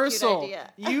a really cute Universal.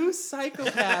 idea. You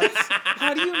psychopaths.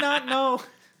 How do you not know?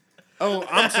 Oh,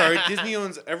 I'm sorry. Disney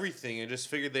owns everything. I just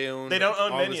figured they own. They don't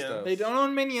own all the Minions. stuff. They don't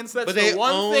own Minions. That's But the they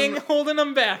one own- thing holding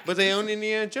them back. But they own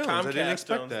Indiana Jones. I didn't Comcast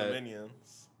expect owns the that.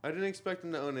 Minions. I didn't expect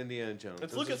them to own Indiana Jones.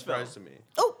 It's That's a Lucasfilm. surprise to me.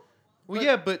 Oh, Well,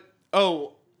 yeah, but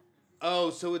oh,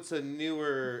 so it's a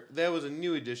newer. That was a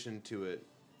new addition to it.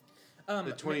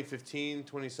 The 2015,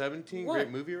 2017 What? Great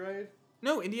Movie Ride.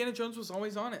 No, Indiana Jones was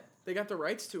always on it. They got the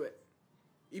rights to it,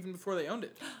 even before they owned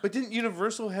it. But didn't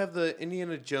Universal have the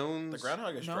Indiana Jones? The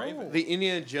Groundhog is No. driving. The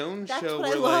Indiana Jones that's show what I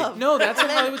where love. No, that's in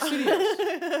Hollywood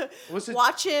Studios. what's it?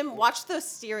 watch the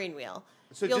steering wheel.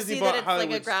 So You'll Disney see bought that it's like a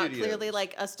Hollywood Studios. clearly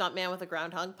like a stuntman with a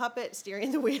groundhog puppet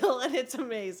steering the wheel, and it's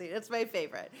amazing. It's my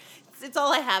favorite. It's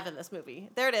all I have in this movie.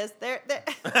 There it is. There.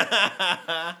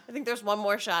 I think there's one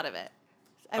more shot of it.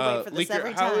 I wait for this Leaker,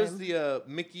 every how time. is the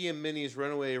Mickey and Minnie's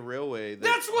Runaway Railway?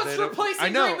 That's what's replacing I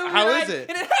know. Great Movie How Ride, is it?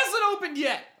 And it hasn't opened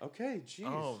yet. Okay, jeez.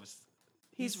 Oh, He's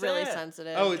He's really sad.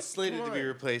 sensitive. Oh, it's slated Come to be on.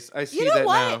 replaced. I see You know that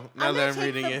what? now. Now I'm that gonna I'm take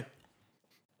reading the- it.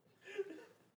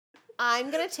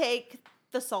 I'm gonna take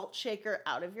the salt shaker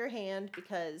out of your hand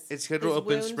because It's scheduled to his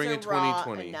open wounds spring are of raw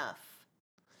 2020. Enough.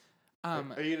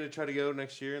 Are you gonna try to go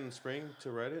next year in the spring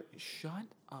to ride it? Shut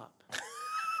up.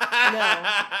 No.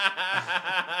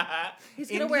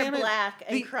 He's gonna wear Indiana- black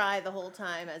and the- cry the whole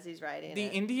time as he's riding The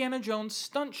it. Indiana Jones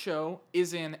stunt show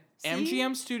is in See?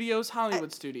 MGM Studios,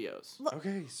 Hollywood Studios.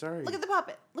 Okay, sorry. Look at the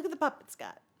puppet. Look at the puppet,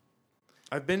 Scott.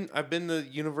 I've been to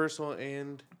Universal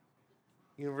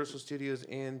Studios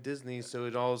and Disney, so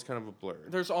it all is kind of a blur.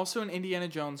 There's also an Indiana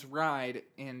Jones ride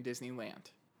in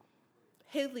Disneyland.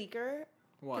 Hey, Leaker,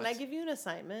 What? can I give you an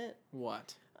assignment?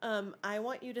 What? I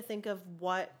want you to think of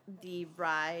what the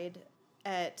ride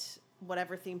at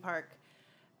whatever theme park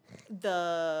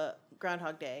the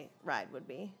Groundhog Day ride would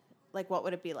be. Like, what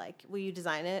would it be like? Will you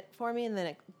design it for me and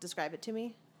then describe it to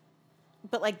me?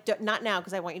 but like not now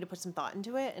because I want you to put some thought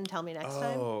into it and tell me next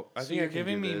time. Oh, I So think you're I can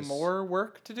giving do me this. more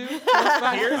work to do? Here's,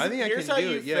 I think I here's can how do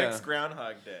you it, yeah. fix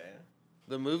Groundhog Day.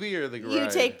 The movie or the You ride?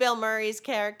 take Bill Murray's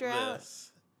character out.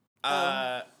 This.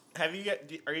 Are you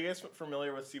guys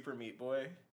familiar with Super Meat Boy,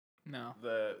 No.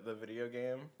 the video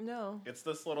game? No. It's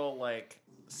this little like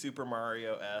Super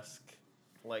Mario esque,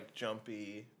 like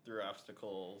jumpy through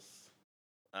obstacles,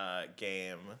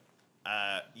 game.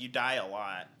 You die a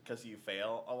lot because you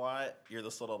fail a lot. You're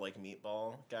this little like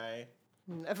meatball guy.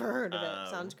 Never heard of it. Um,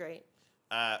 Sounds great.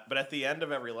 But at the end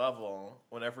of every level,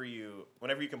 whenever you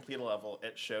complete a level,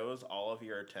 it shows all of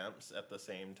your attempts at the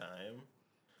same time.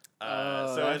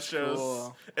 Oh, So that's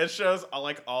cool. it shows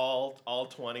like all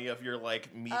 20 of your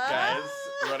like meat guys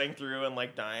running through and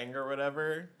like dying or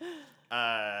whatever.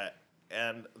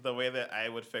 And the way that I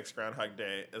would fix Groundhog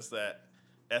Day is that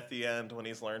at the end, when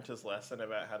he's learned his lesson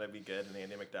about how to be good, and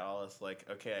Andy McDowell is like,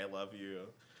 "Okay, I love you."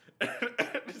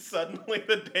 Suddenly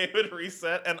the day would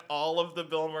reset and all of the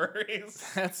Bill Murrays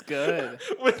That's good.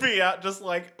 would be out just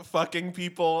like fucking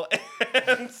people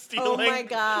and stealing, my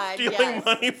God, stealing yes.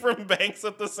 money from banks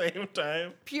at the same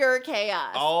time. Pure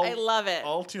chaos. I love it.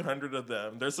 All 200 of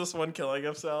them. There's this one killing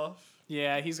himself.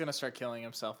 Yeah, he's gonna start killing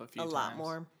himself a few A times. lot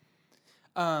more.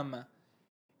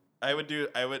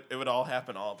 It would all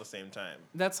happen all at the same time.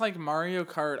 That's like Mario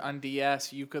Kart on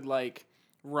DS. You could like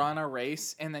run a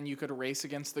race and then you could race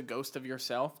against the ghost of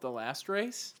yourself. The last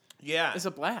race Yeah. is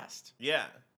a blast. Yeah.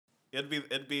 It'd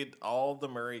be all the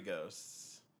Murray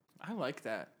ghosts. I like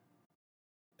that.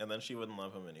 And then she wouldn't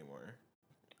love him anymore.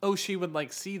 Oh, she would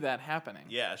like see that happening.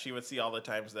 Yeah, she would see all the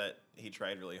times that he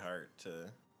tried really hard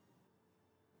to.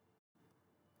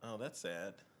 Oh, that's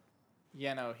sad.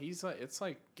 Yeah, no, he's like, it's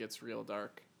like gets real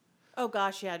dark. Oh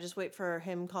gosh, yeah. Just wait for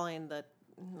him calling the.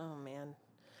 Oh man,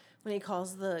 when he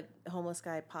calls the homeless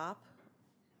guy Pop.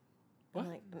 What? I'm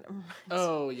like,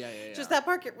 Oh, yeah. Just that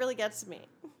part really gets to me.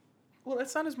 Well,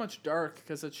 it's not as much dark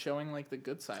because it's showing like the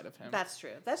good side of him. That's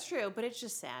true. That's true. But it's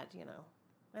just sad, you know.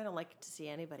 I don't like to see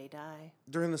anybody die.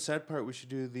 During the sad part, we should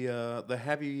do the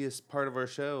happiest part of our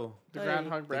show. The Hey.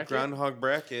 groundhog The bracket. groundhog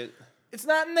bracket. It's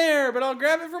not in there, but I'll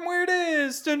grab it from where it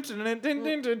is. We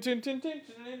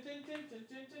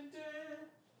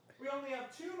only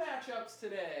have 2 matchups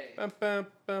today.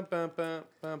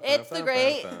 It's the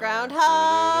great Groundhog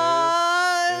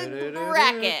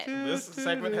Bracket. This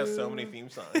segment has so many theme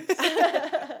songs.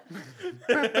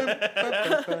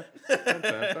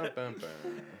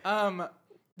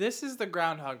 This is the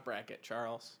groundhog bracket,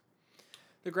 Charles.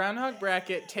 The groundhog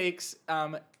bracket takes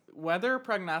weather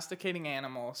prognosticating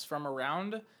animals from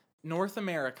around North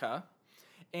America,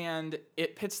 and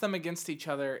it pits them against each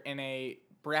other in a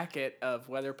bracket of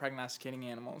weather prognosticating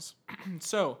animals.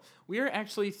 So we are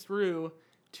actually through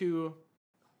to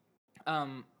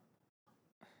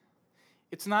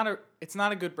it's not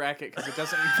a good bracket because it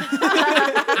doesn't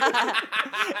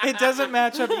it doesn't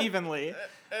match up evenly.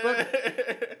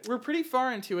 But we're pretty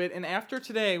far into it, and after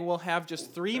today, we'll have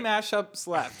just 3 mashups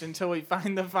left until we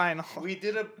find the final. We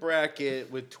did a bracket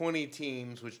with 20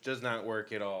 teams, which does not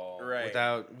work at all. Right.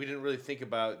 We didn't really think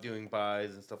about doing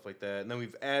buys and stuff like that. And then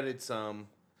we've added some.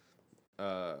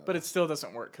 But it still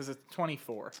doesn't work because it's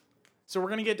 24. So we're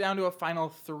going to get down to a final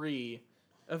 3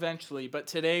 eventually, but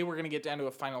today we're going to get down to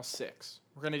a final 6.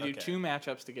 We're going to do Okay. 2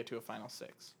 matchups to get to a final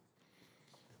 6.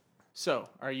 So,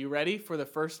 are you ready for the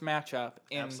first matchup?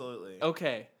 Absolutely.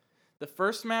 Okay. The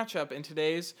first matchup in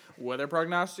today's Weather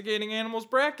Prognosticating Animals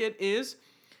bracket is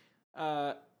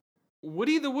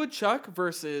Woody the Woodchuck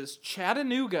versus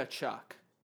Chattanooga Chuck.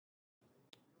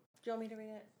 Do you want me to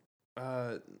read it?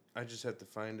 I just have to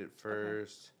find it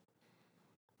first.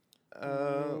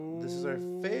 This is our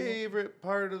favorite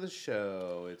part of the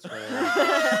show. It's when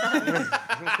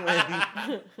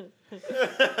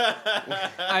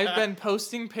I've been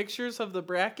posting pictures of the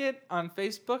bracket on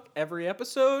Facebook every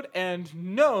episode, and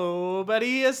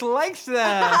nobody has liked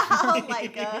them. Oh my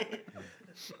god.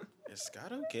 Is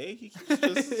Scott okay? He keeps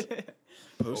just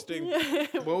posting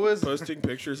posting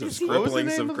pictures of What was the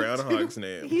scribblings name of of the groundhogs'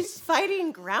 names. He's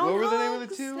fighting groundhogs what were the name of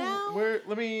the 2? now?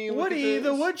 Let me look at Woody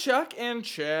the this. Woodchuck and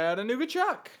Chattanooga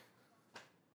Chuck.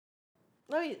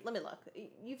 Let me look.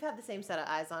 You've had the same set of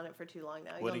eyes on it for too long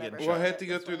now. Woody You'll never and show Well, I it had to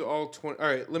go this through way. all 20. All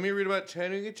right, let me read about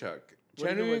Chattanooga Chuck.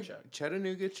 Woody the Woodchuck.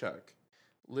 Chattanooga Chuck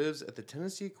lives at the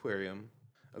Tennessee Aquarium.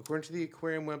 According to the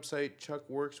aquarium website, Chuck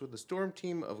works with a storm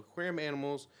team of aquarium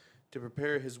animals to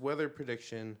prepare his weather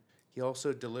prediction. He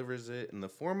also delivers it in the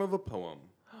form of a poem.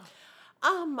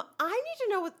 I need to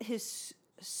know what his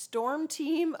storm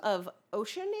team of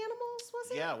ocean animals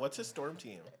was it? Yeah, what's his storm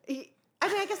team? I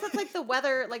mean, I guess that's like the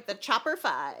weather, like the Chopper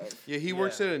 5. Yeah, he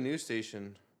works Yeah. at a news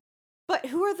station. But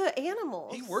who are the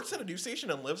animals? He works at a news station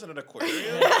and lives in an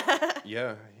aquarium.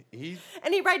 Yeah, he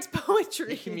And he writes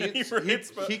poetry.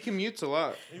 commutes. He commutes a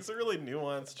lot. He's a really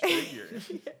nuanced figure.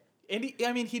 And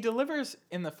he delivers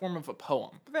in the form of a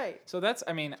poem. Right. So that's,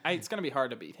 it's going to be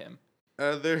hard to beat him.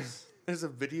 There's a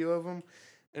video of him,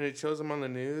 and it shows him on the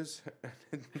news.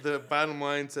 The bottom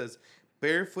line says,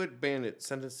 "Barefoot bandit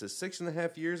sentenced to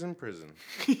 6.5 years in prison."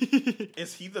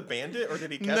 Is he the bandit or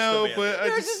did he catch No, the bandit? but I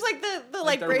There's just just the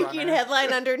Like the breaking runner.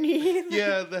 headline underneath.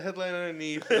 yeah, the headline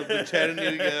underneath of the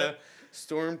Chattanooga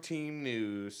Storm Team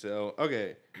News. So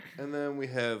okay, and then we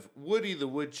have Woody the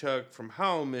Woodchuck from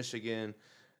Howell, Michigan.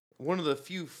 One of the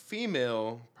few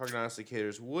female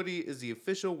prognosticators. Woody is the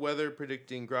official weather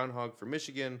predicting groundhog for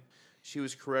Michigan. She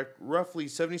was correct roughly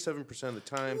 77% of the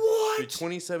time through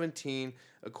 2017.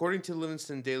 According to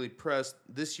Livingston Daily Press,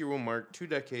 this year will mark 2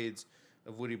 decades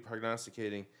of Woody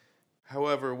prognosticating.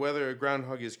 However, whether a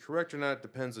groundhog is correct or not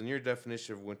depends on your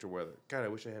definition of winter weather. God, I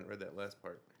wish I hadn't read that last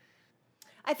part.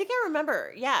 I think I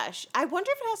remember. Yeah. I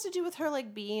wonder if it has to do with her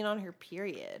being on her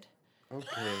period. Okay.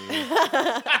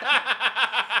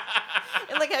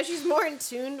 And how she's more in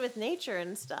tune with nature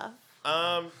and stuff.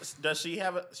 Does she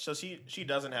have a? So she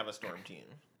doesn't have a storm team.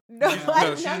 No,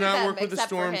 no, she's not working with the except for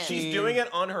storm him. team. She's doing it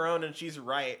on her own, and she's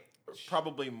right,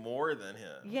 probably more than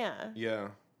him. Yeah. Yeah.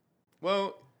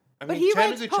 Well, I But mean, he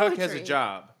writes Chattanooga Chuck has a poetry.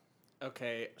 job.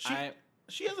 Okay,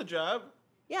 She has a job.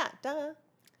 Yeah, duh.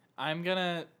 I'm going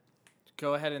to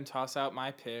go ahead and toss out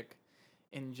my pick.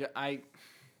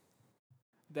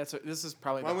 This is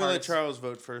probably Why the don't we let hardest. Charles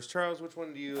vote first? Charles, which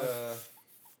one do you...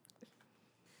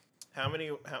 How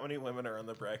many women are on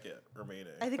the bracket remaining?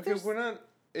 I think Okay,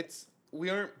 there's we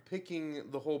aren't picking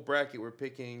the whole bracket. We're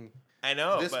picking I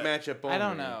know this but matchup only. I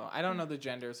don't know. I don't know the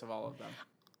genders of all of them.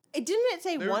 Didn't it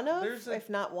say one of, there's a- if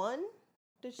not one?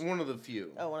 Did she? One of the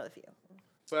few. Oh, one of the few.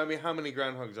 But I mean, how many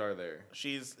groundhogs are there?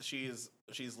 She's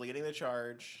leading the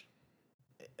charge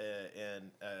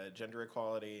in gender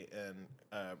equality and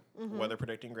weather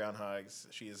predicting groundhogs.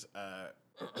 She's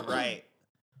right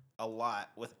a lot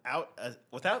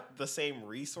without the same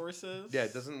resources. Yeah,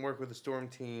 it doesn't work with the storm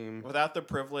team. Without the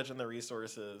privilege and the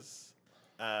resources.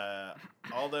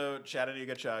 Although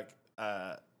Chattanooga Chuck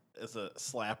is a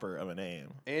slapper of a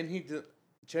name. And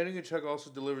Chattanooga Chuck also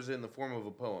delivers it in the form of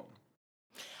a poem.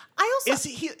 I also Is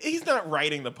he's not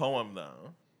writing the poem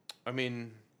though. I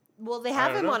mean, well, they I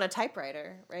have don't him know. on a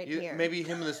typewriter right here. maybe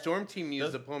him and the storm team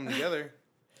use the poem together.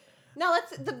 No,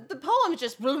 that's the poem is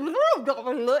just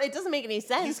it doesn't make any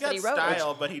sense. He's that got he wrote it.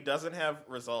 style, but he doesn't have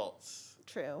results.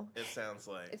 True. It sounds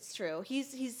like. It's true.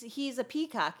 He's a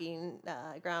peacocking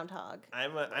groundhog.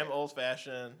 I'm old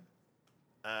fashioned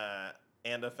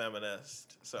and a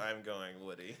feminist, so I'm going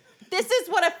Woody. This is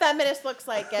what a feminist looks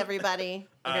like, everybody.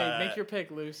 Okay, make your pick,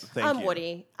 Luce. Thank I'm you.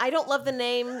 Woody. I don't love the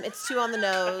name. It's too on the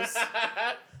nose.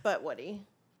 But Woody.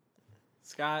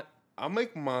 Scott. I'll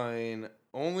make mine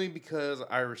only because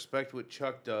I respect what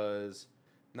Chuck does.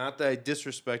 Not that I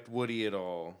disrespect Woody at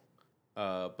all.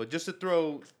 But just to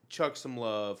throw Chuck some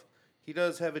love. He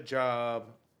does have a job.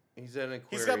 He's at an aquarium.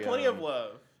 He's got plenty of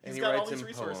love. And He's he got all writes these in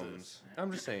resources. poems.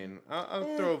 I'm just saying.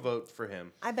 I'll throw a vote for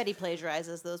him. I bet he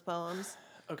plagiarizes those poems.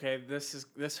 Okay,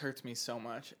 this hurts me so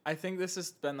much. I think this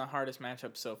has been the hardest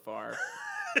matchup so far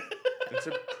It's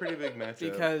a pretty big matchup.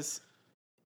 because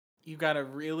you got a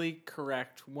really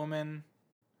correct woman.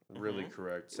 Really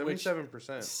correct.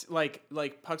 77%.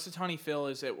 Like Puxatawny Phil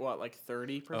is at what, like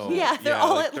 30%? Oh, Yeah, they're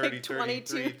all at, 30, like,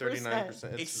 33, 22%.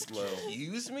 39%. It's low.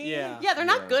 Excuse me? Yeah. Yeah, they're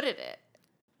not Yeah. good at it.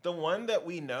 The one that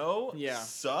we know Yeah.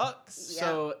 sucks.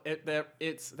 So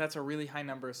that's a really high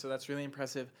number. So that's really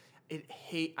impressive.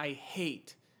 I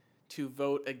hate to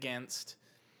vote against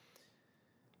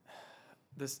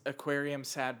this aquarium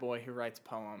sad boy who writes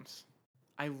poems.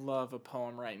 I love a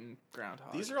poem writing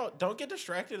groundhog. These are all. Don't get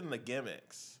distracted in the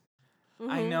gimmicks.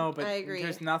 I know, but I agree.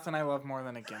 there's nothing I love more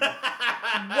than a gimmick.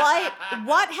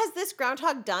 What has this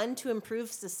groundhog done to improve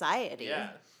society?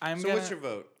 Yeah. So what's your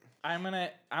vote? I'm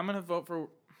gonna vote for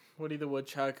Woody the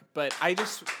Woodchuck, but I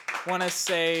just want to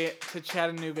say to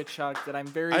Chattanooga Chuck that I'm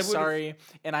very sorry,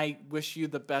 and I wish you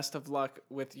the best of luck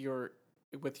with your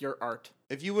art.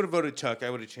 If you would have voted Chuck,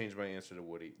 I would have changed my answer to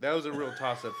Woody. That was a real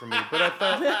toss-up for me. But I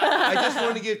thought I just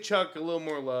wanted to give Chuck a little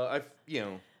more love.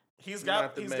 He's Not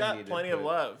got the he's men got needed, plenty of but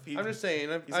love. I'm just saying.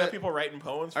 He's got people writing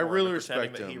poems for I him really and pretending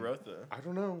respect that he him. wrote them. I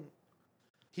don't know.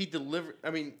 He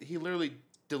literally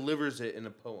delivers it in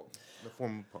a poem, in the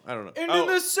form of a poem. I don't know. And in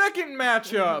the second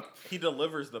matchup, He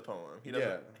delivers the poem. He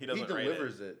doesn't. He doesn't write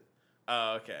delivers it. it.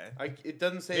 Oh, okay. It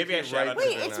doesn't say Maybe if I he shout writes out it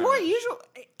Wait, or it's not. more usual.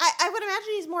 I would imagine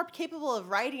he's more capable of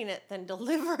writing it than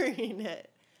delivering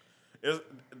it. Does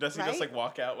he Right? just like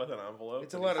walk out with an envelope?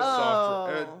 It's a and lot of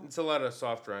he's- Oh. it's a lot of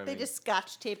soft rhyming. They just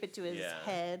scotch tape it to his Yeah.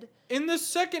 head. In the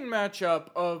second matchup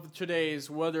of today's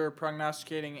weather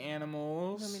prognosticating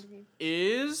animals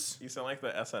is. You sound like the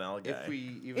SNL guy. if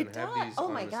we even It have does. these. Oh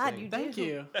on my this God, thing. you Thank do.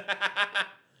 you.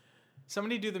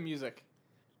 Somebody do the music.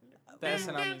 The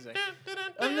SNL music.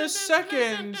 In the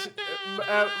second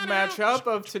matchup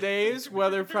of today's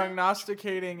weather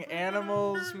prognosticating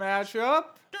animals matchup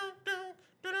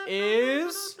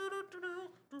is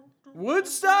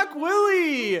Woodstock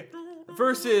Willie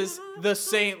versus the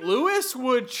St. Louis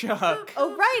Woodchuck.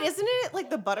 Oh right, isn't it like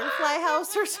the Butterfly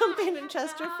House or something in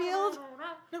Chesterfield?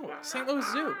 No, St. Louis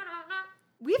Zoo.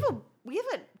 We have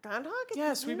a groundhog. at the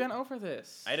Yes, zoo? we've been over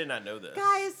this. I did not know this.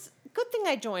 Guys, good thing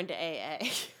I joined AA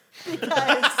because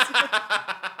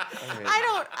Alright.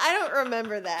 I don't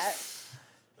remember that.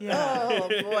 Yeah. Oh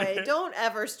boy, don't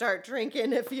ever start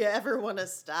drinking if you ever want to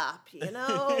stop, you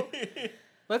know?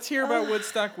 Let's hear about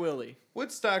Woodstock Willie.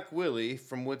 Woodstock Willie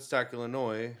from Woodstock,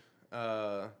 Illinois,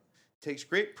 takes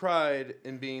great pride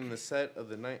in being the set of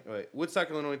the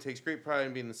Woodstock, Illinois takes great pride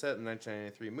in being the set of the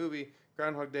 1993 movie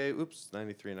Groundhog Day. Oops,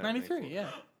 93, not 93, yeah.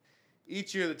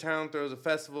 Each year, the town throws a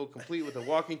festival complete with a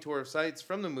walking tour of sights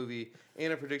from the movie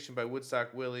and a prediction by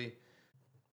Woodstock Willie.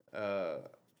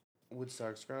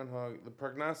 Woodstock's Groundhog. The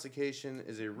prognostication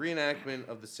is a reenactment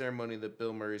of the ceremony that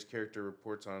Bill Murray's character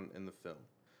reports on in the film.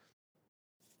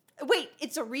 Wait,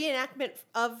 it's a reenactment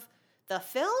of the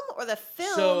film, or the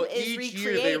film So is each recreating?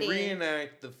 year they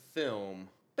reenact the film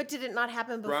But did it not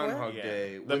happen before? Groundhog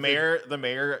Day. The with the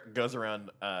mayor goes around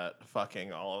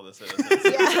fucking all of the citizens.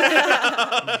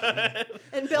 Yeah.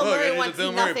 And Bill Oh, yeah, Murray there's a wants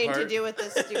Bill Murray nothing to part. do with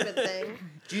this stupid thing.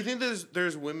 Do you think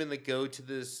there's women that go to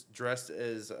this dressed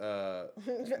as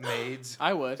maids?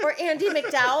 I would. Or Andy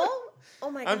McDowell? Oh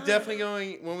my god. I'm definitely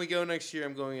going when we go next year.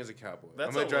 I'm going as a cowboy. That's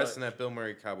I'm gonna a dress look. in that Bill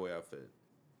Murray cowboy outfit.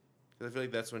 'Cause I feel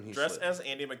like that's when he Dressed slipped. as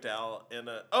Andy McDowell in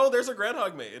a. Oh, there's a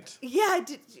groundhog maid. Yeah,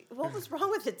 what was wrong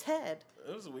with its head?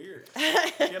 It was weird. She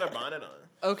had a bonnet on.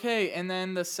 Okay, and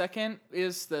then the second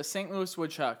is the St. Louis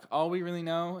Woodchuck. All we really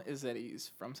know is that he's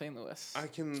from St. Louis. I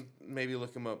can maybe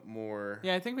look him up more.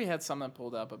 Yeah, I think we had something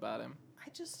pulled up about him. I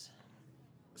just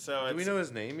So Do it's we know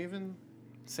his name even?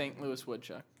 St. Louis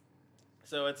Woodchuck.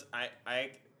 so it's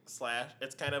I slash.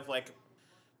 It's kind of like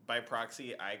by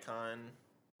proxy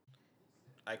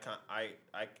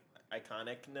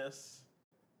iconicness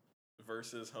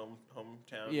versus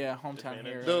hometown. Yeah, hometown advantage.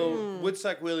 hero. Though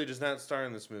Woodstock Willie does not star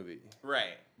in this movie.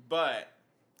 Right, but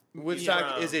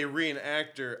Woodstock Yeah. is a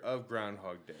reenactor of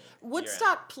Groundhog Day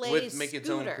Woodstock plays with make its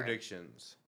own Scooter.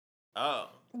 predictions. oh,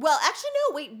 Well, actually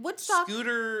no, wait, Woodstock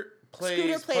Scooter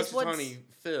plays plays Punxsutawney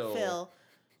Phil, Phil.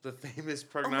 the famous Oh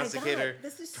my prognosticator god,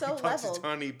 this is so from leveled.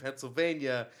 Punxsutawney,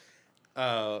 Pennsylvania.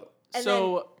 And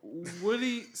So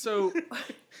Woody, so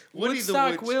Woody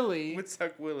Woodstock Willie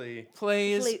Woodstock Willie.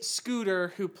 plays Play- Scooter,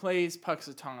 who plays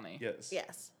Puxatawny. Yes.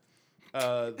 Yes.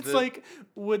 It's like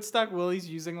Woodstock Willie's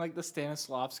using like the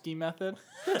Stanislavski method.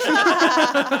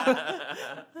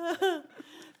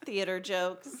 Theater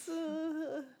jokes.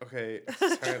 Okay,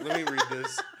 sorry, let me read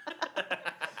this.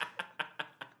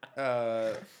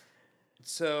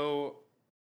 So,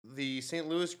 the St.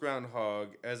 Louis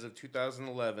Groundhog, as of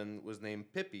 2011, was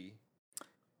named Pippi,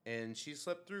 and she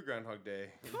slept through Groundhog Day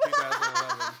in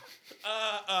 2011.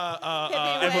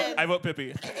 I vote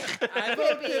Pippi. I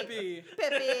vote Pippi.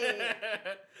 Pippi.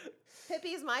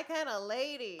 Pippi's my kind of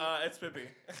lady. It's Pippi.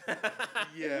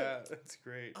 Yeah, that's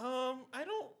great. I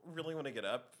don't really want to get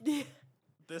up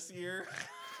this year.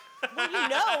 Well, you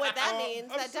know what that Oh,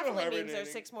 means. I'm That still definitely means there's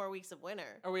hibernating. 6 more weeks of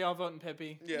winter. Are we all voting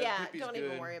Pippi? Yeah, Pippi's don't good.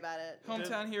 even worry about it.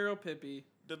 Hometown hero Pippi.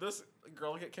 Did this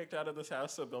girl get kicked out of this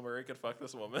house so Bill Murray could fuck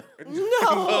this woman? No,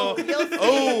 Well, you'll see.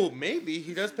 oh, maybe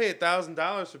he does pay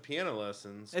 $1,000 for piano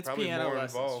lessons. It's Probably piano more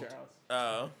lessons, involved. Charles.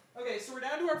 Oh. Okay, so we're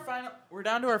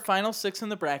down to our final 6 in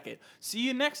the bracket. See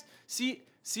you next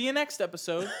next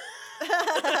episode.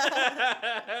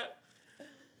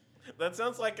 That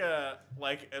sounds like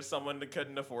if someone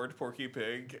couldn't afford Porky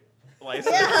Pig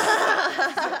license.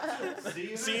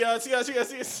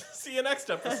 See you next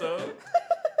episode.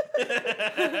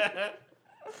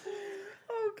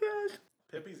 Oh god.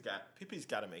 Pippi's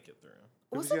got to make it through.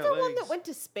 Wasn't got there one legs. that went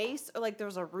to space? Or like there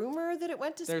was a rumor that it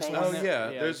went to There's space? one Oh that- yeah,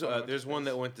 yeah, there's one went to there's one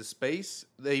that went to space.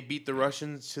 They beat the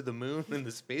Russians to the moon in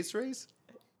the space race.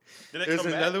 Did it There's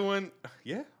come another back? one.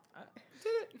 Yeah,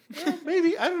 Did it?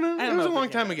 maybe I don't know. I don't It was know a if long it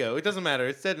came time back. ago. It doesn't matter.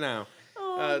 It's dead now.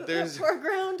 Oh, there's- poor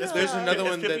ground. there's another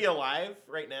one Is Pippi that- alive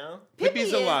right now?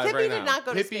 Pippi's alive Pippi right did now. not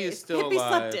go to Pippi space. is still Pippi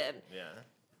alive. slept in. Yeah.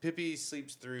 Pippi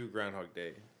sleeps through Groundhog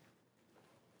Day.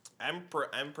 I'm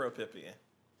pro Pippi.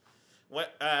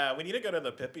 What? We need to go to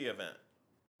the Pippi event.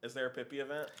 Is there a Pippi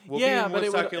event? We'll Yeah, be but in it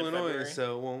Woodstock, would- In Illinois, February?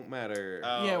 so it won't matter.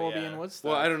 Oh, Yeah, we'll be in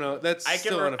Woodstock. well, I don't know. That's I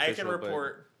still can unofficial. I can but-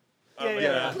 report. Yeah, on yeah.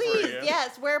 behalf for Please, you.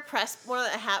 yes, wear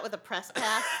a hat with a press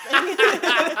pass.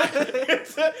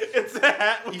 it's a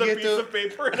hat with You a get piece to- of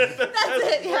paper in it. That's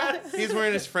it. Yeah. He's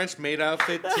wearing his French maid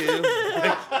outfit too.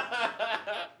 Like,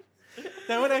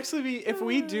 That would actually be if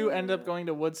we do end up going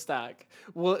to Woodstock.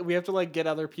 We have to like get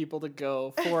other people to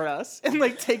go for us and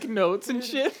like take notes and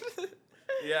shit.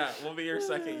 Yeah, we'll be your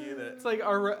second unit. It's like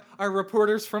our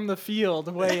reporters from the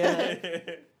field weigh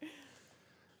in.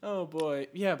 Oh boy,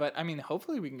 yeah, but I mean,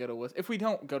 hopefully we can go to Woodstock. If we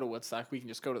don't go to Woodstock, we can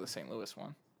just go to the St. Louis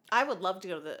one. I would love to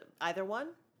go to either one.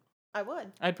 I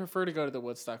would, I'd prefer to go to the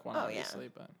Woodstock one, Oh, yeah. obviously,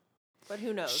 but but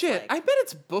who knows? shit, like- I bet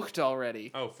it's booked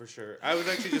already. oh, for sure. I was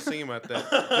actually just thinking about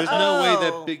that. There's no way Oh.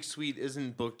 that Big Suite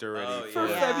isn't booked already Oh, For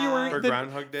yeah. February for the-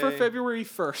 Groundhog Day. For February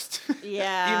 1st.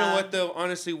 Yeah. You know what though?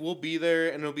 Honestly, we'll be there,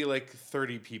 and it'll be like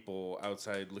 30 people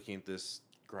outside looking at this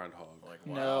groundhog. Like,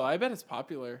 No, wow. I bet it's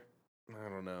popular. I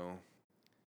don't know.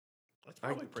 That's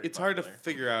probably pretty It's hard to popular.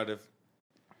 figure out if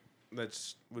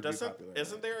that's would be Doesn't popular.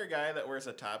 isn't there a guy that wears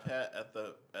a top hat at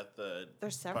the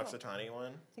There's several. Puxatawny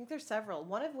one? I think there's several.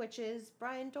 One of which is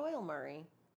Brian Doyle Murray.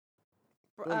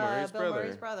 Bill Murray's Bill brother.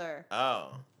 Murray's brother.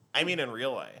 Oh, I mean in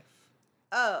real life,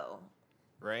 Oh.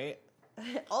 right?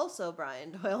 Also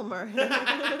Brian Doyle Murray.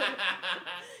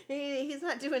 He's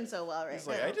not doing so well right He's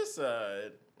now. like, I just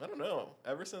I don't know.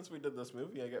 Ever since we did this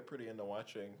movie, I got pretty into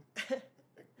watching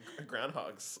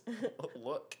groundhogs.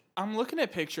 Look. I'm looking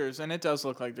at pictures, and it does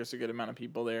look like there's a good amount of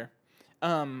people there.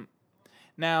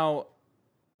 Now,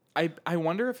 I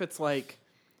wonder if it's like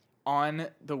on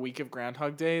the week of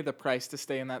Groundhog Day, the price to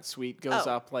stay in that suite goes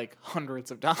Oh. up like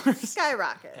hundreds of dollars.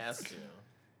 Skyrocket. Has to.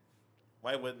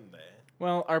 Why wouldn't they?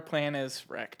 Well, our plan is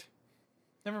wrecked.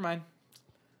 Never mind.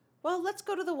 Well, let's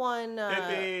go to the one.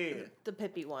 Pippi. The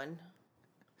Pippi one.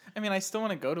 I mean, I still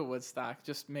want to go to Woodstock,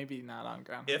 just maybe not on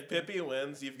Groundhog. If Pippi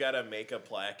wins, you've got to make a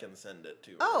plaque and send it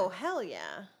to her. Oh, hell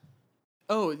yeah.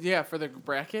 Oh yeah, for the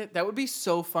bracket, that would be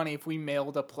so funny if we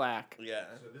mailed a plaque. Yeah.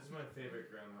 So this is my favorite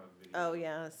groundhog video. Oh,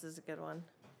 yeah, this is a good one.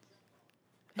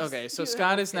 Okay, so You have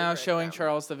Scott a is now favorite showing groundhog.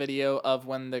 Charles the video of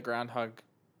when the groundhog.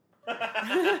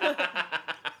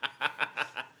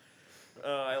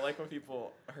 I like when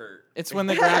people hurt. It's when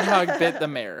the groundhog bit the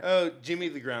mayor. Oh, Jimmy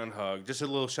the Groundhog. Just a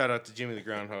little shout out to Jimmy the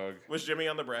Groundhog. Was Jimmy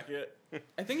on the bracket?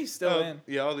 I think he's still Oh, in.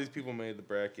 yeah, all these people made the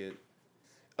bracket.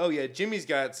 Oh yeah, Jimmy's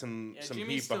got some Yeah, some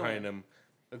Jimmy's heat still behind in. him.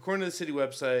 According to the city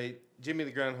website, Jimmy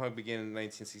the Groundhog began in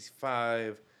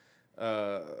 1965.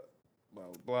 Blah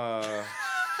blah.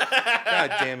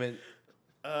 God damn it!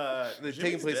 They're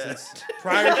taking Jimmy's place dead. since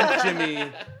prior to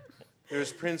Jimmy. There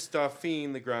was Prince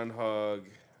Dauphine the Groundhog.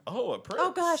 Oh, a prince.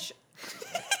 Oh, gosh.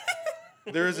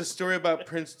 There is a story about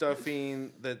Prince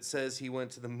Dauphine that says he went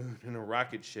to the moon in a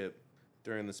rocket ship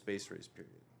during the space race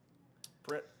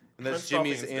period. And that's Prince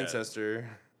Jimmy's Dauphine's dead. ancestor.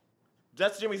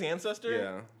 That's Jimmy's ancestor?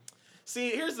 Yeah.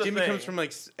 See, here's the Jimmy thing. comes from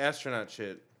like astronaut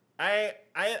shit. I'm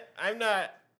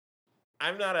not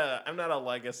a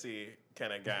legacy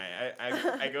kind of guy.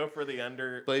 I go for the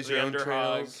Blaze the your own underhog.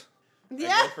 trails. I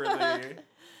Yeah. go for the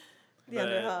The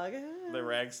underhog. the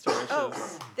rags to riches.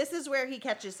 Oh, this is where he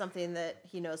catches something that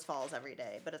he knows falls every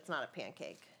day, but it's not a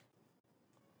pancake.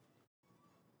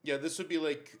 Yeah, this would be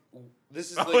like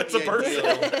this is Oh, like it's the a person.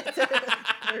 ideal-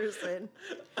 Person.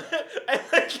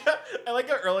 I like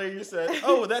how earlier you said,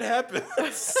 "Oh, that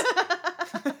happens."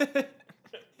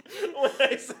 When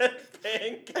I said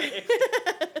pancake.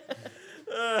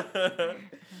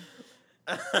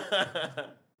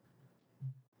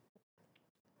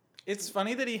 It's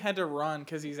funny that he had to run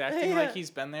because he's acting Yeah. like he's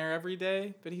been there every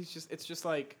day, but it's just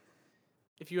like,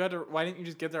 if you had to, why didn't you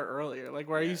just get there earlier? Like,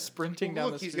 why are you sprinting Well,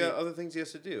 down look, the he's street? got other things he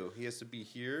has to do. He has to be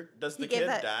here. Does the He gave kid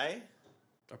that- die?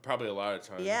 Probably a lot of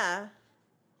times. Yeah.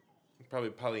 Probably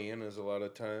Pollyanna's a lot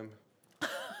of time. Did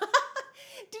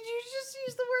you just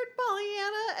use the word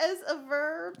Pollyanna as a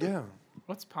verb? Yeah.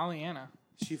 What's Pollyanna?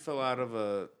 She fell out of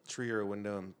a tree or a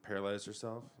window and paralyzed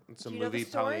herself. It's a Do you know the movie,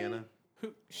 story? Pollyanna. Who?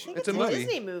 I She, think It's it's a a movie.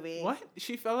 Disney movie. what?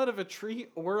 She fell out of a tree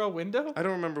or a window? I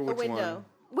don't remember which window.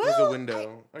 one. It was a Well,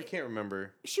 window. I can't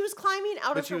remember. She was climbing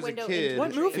out But of she her was a window kid. into What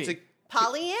a tree. movie? It's a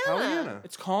Pollyanna. Pollyanna.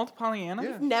 It's called Pollyanna?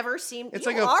 Yeah. Never seen. It's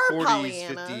you like a are 40s,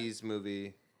 Pollyanna. 50s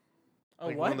movie. A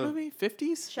Like what one of the- movie?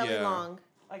 50s? Shelley Yeah. Long.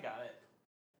 I got it.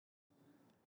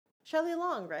 Shelley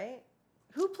Long, right?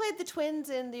 Who played the twins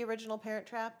in the original Parent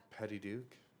Trap? Patty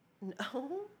Duke.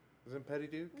 No, Isn't Patty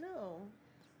Duke? no.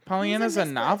 Pollyanna's a Miss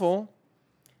Bliss. novel.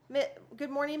 Good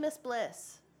Morning, Miss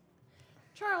Bliss.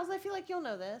 Charles, I feel like you'll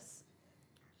know this.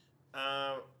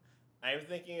 I'm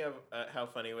thinking of how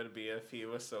funny it would be if he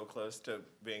was so close to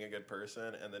being a good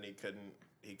person, and then he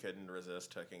couldn't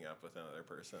resist hooking up with another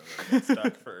person and get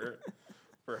stuck for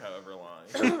however long.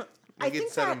 I We could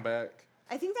think set that- him back.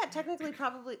 I think that technically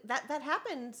probably that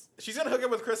happens. She's gonna hook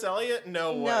up with Chris Elliott?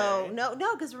 No way. No,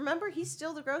 because remember he's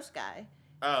still the gross guy.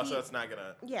 Oh, He- so it's not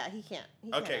gonna. Yeah, he can't.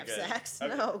 He Okay, can't have good. sex.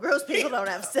 Okay. No, gross people don't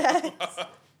have sex.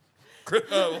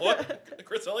 What?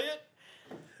 Chris Elliott?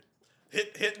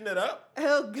 Hitting it up?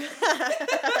 Oh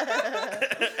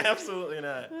god. Absolutely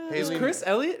not. Is Haley, Chris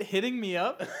Elliott hitting me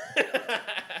up?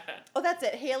 Oh, that's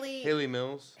it. Haley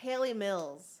Mills,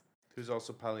 Mills. who's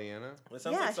also Pollyanna. It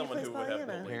sounds Yeah, like she someone plays who would have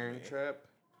Pollyanna. bullied Parent me. Trap.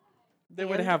 They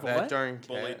would And- have That what? darn cat.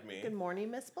 Bullied me. Good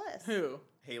morning, Miss Bliss. Who?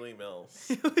 Haley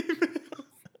Mills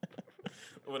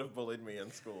would have bullied me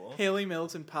in school. Haley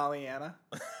Mills and Pollyanna.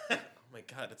 Oh my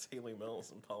god, it's Haley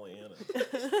Mills and Pollyanna.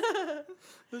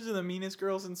 Those are the meanest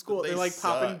girls in school. They They're like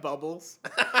popping suck. bubbles.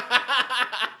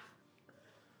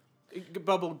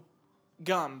 Bubble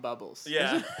gum bubbles.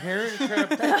 Yeah. Parent Trap.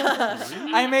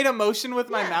 I made a motion with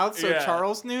my Yeah. mouth so Yeah.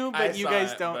 Charles knew, but I you saw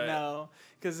guys it, don't but- know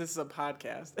because this is a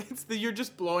podcast. You're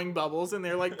just blowing bubbles and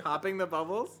they're like popping the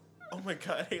bubbles. Oh my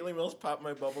god, Haley Mills popped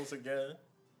my bubbles again.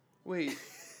 Wait,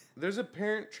 there's a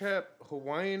Parent Trap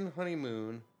Hawaiian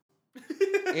honeymoon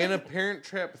and a Parent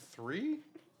Trap 3?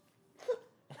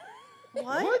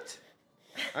 What?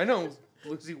 I know,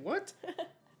 Lucy. What?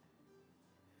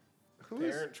 Who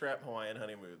is? Parent Trap Hawaiian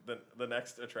honeymoon. The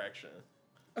next attraction.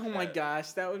 Oh my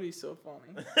gosh, that would be so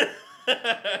funny.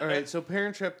 All right, so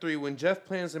Parent Trap 3. When Jeff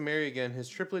plans to marry again, his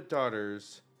triplet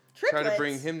daughters try to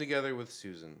bring him together with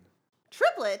Susan.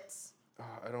 Triplets. Oh,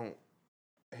 I don't.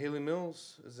 Haley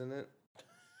Mills is in it.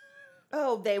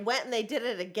 Oh, they went and they did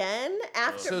it again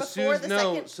after So before Susan, the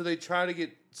no. second. So they try to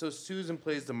get. So Susan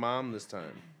plays the mom this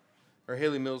time, or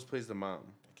Haley Mills plays the mom.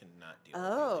 I cannot deal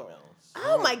Oh. with Haley Mills.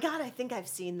 Oh my god, I think I've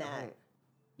seen that. don't-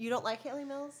 You don't like Haley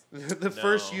Mills? The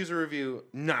first No. user review,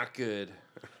 not good.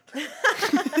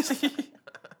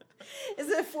 Is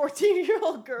it a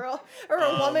 14-year-old girl or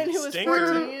a woman who was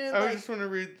Stinker. 14? And I like, just want to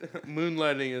read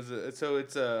Moonlighting it's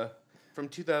from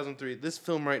 2003. This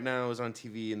film right now is on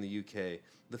TV in the UK.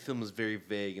 The film is very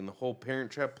vague, and the whole Parent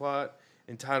Trap plot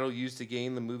and title used to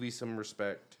gain the movie some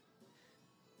respect.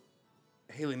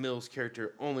 Haley Mills'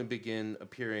 character only began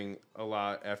appearing a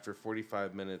lot after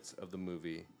 45 minutes of the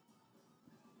movie.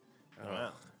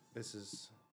 Wow. This is.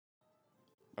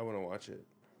 I want to watch it.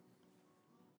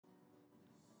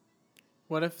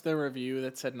 What if the review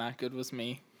that said not good was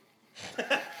me?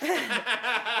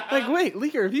 Like, wait,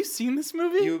 Leaker, have you seen this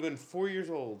movie? You have been 4 years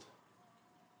old.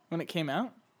 When it came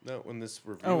out? No, when this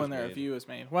review. Oh, was when the made. review was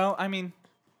made. Well, I mean,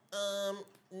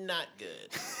 Not good.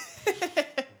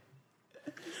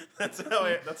 That's how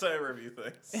I review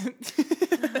things.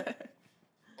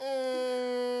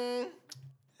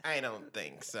 I don't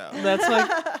think so. that's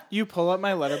like you pull up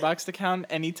my Letterboxd account.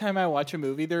 Anytime I watch a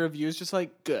movie, the review is just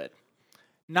like good,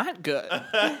 not good,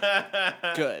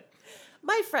 good.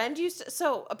 my friend used to,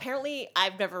 so apparently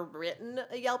I've never written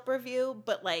a Yelp review,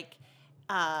 but like,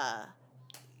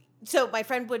 so my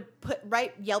friend would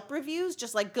write Yelp reviews,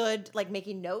 just like good, like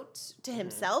making notes to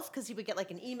himself, because he would get like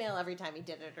an email every time he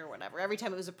did it or whatever, every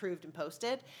time it was approved and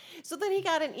posted. So then he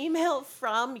got an email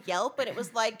from Yelp, and it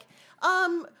was like,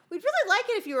 we'd really like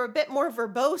it if you were a bit more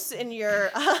verbose in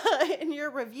your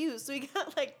reviews. So he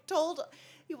got like told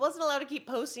he wasn't allowed to keep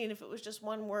posting if it was just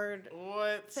one word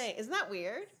What? thing. Isn't that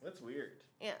weird? That's weird.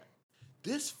 Yeah.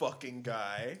 This fucking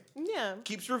guy Yeah.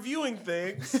 keeps reviewing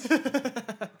things.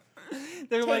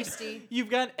 They're Tasty. like, you've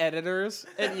got editors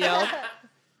at Yelp.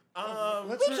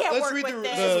 Let's We can't work with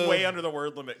this. This is way under the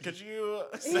word limit. Could you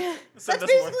send, Yeah. send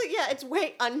That's us more? basically, yeah, it's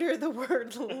way under the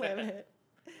word limit.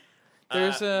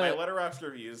 There's my a Letterboxd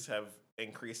reviews have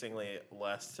increasingly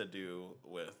less to do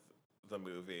with the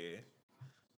movie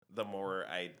the more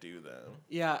I do them.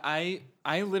 yeah.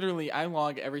 I literally I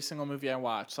log every single movie I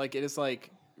watch. Like it is like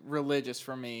religious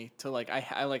for me to like I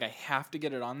have to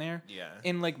get it on there. Yeah.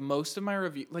 And like most of my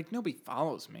review, like nobody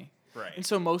follows me. Right. And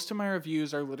so most of my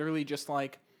reviews are literally just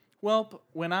like, well,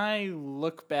 when I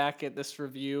look back at this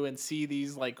review and see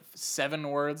these like 7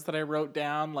 words that I wrote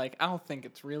down, like I'll think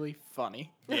it's really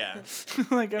funny. Yeah.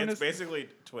 Like I'm It's just, basically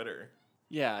Twitter.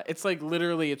 yeah, it's like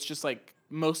literally it's just like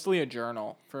mostly a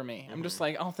journal for me. I'm just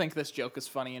like I'll think this joke is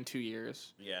funny in 2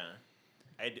 years. Yeah.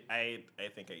 I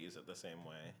think I use it the same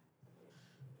way.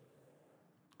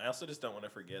 I also just don't want to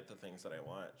forget the things that I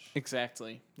watch.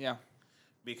 Exactly. Yeah.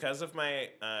 Because of my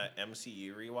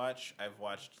MCU rewatch, I've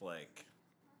watched like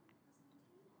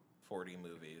 40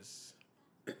 movies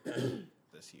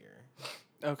this year,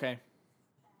 Okay.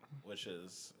 which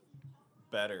is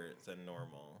better than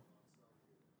normal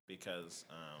because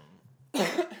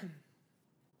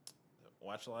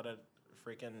watch a lot of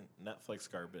freaking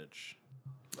Netflix garbage.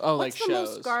 Oh, What's like the shows.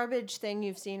 most garbage thing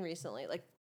you've seen recently? Like,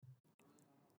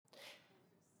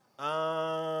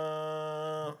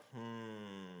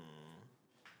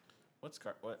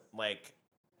 What like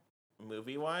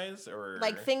movie wise or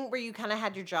thing where you kind of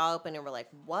had your jaw open and were like,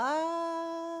 what?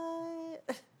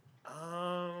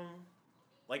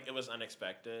 like it was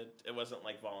unexpected. It wasn't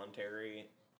like voluntary.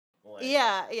 Like,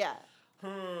 Yeah.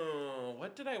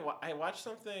 What did I watched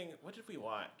something. What did we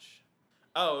watch?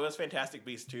 Oh, it was Fantastic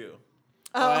Beasts 2.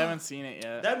 Oh, I haven't seen it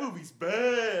yet. That movie's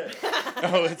bad.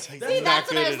 Oh, it's like See, not that's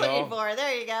good what I was at looking all. for.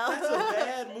 There you go. That's a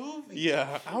bad movie.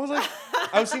 Yeah, I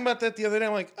was thinking about that the other day.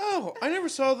 I'm like, oh, I never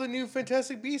saw the new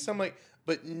Fantastic Beasts. I'm like,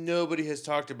 but nobody has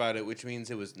talked about it, which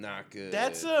means it was not good.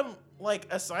 That's like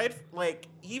aside like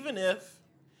even if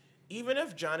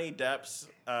Johnny Depp's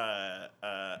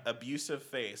abusive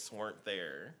face weren't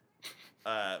there,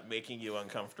 making you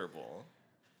uncomfortable,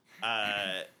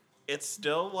 it's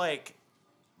still like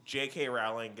J.K.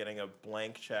 Rowling getting a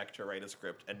blank check to write a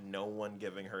script and no one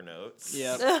giving her notes.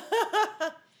 Yep.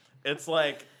 It's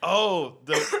like, oh,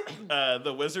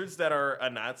 the wizards that are a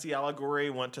Nazi allegory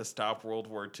want to stop World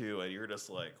War II, and you're just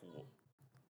like,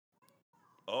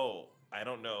 oh, I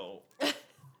don't know. I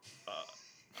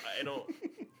don't.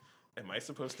 Am I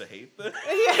supposed to hate this?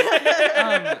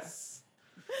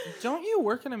 Don't you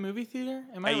work in a movie theater?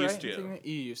 Am I I right? used in to. thinking that?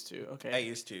 You used to. Okay. I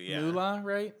used to, yeah. Moolah,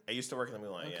 right? I used to work in the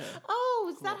Moulin, Okay.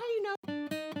 Oh, is that how you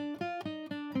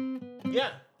know? yeah.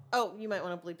 Oh, you might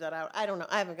want to bleep that out. I don't know.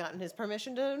 I haven't gotten his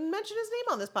permission to mention his name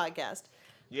on this podcast.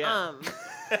 Yeah.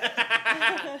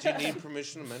 Do you need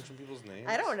permission to mention people's names?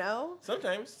 I don't know.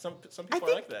 Sometimes some people I are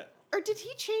think- like that. Or did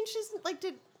he change his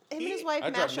did him and his He- wife I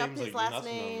drop mash up names his like last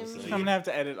nothing on name? this I'm gonna have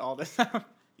to edit all this out.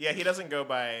 Yeah, he doesn't go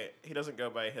by his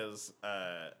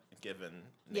given name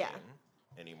Yeah.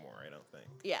 anymore. I don't think.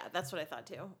 Yeah, that's what I thought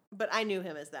too. But I knew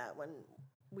him as that when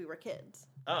we were kids.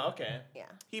 Oh, okay. Yeah.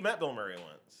 He met Bill Murray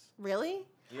once. Really?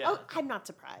 Yeah. Oh, I'm not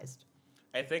surprised.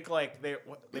 I think like they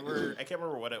were. I can't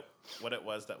remember what it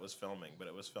was that was filming, but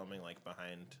it was filming like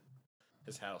behind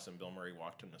his house, and Bill Murray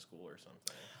walked him to school or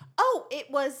something. Oh, it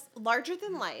was Larger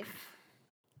Than Life.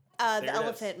 There The it is.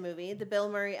 elephant movie, the Bill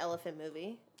Murray elephant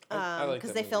movie. I like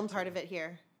Because that they movie filmed too. part of it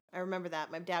here. I remember that.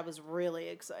 My dad was really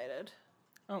excited.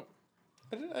 Oh,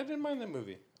 I didn't mind that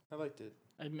movie. I liked it.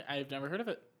 I've never heard of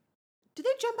it. Did they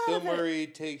jump out Bill of it? Murray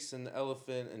takes an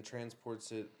elephant and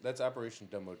transports it. That's Operation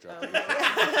Dumbo Drop.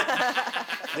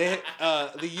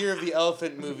 The Year of the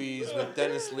Elephant movies with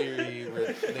Dennis Leary,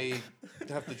 where they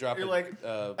have to drop You're an like-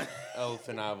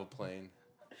 elephant out of a plane.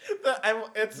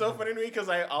 It's so funny to me because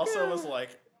I also was like,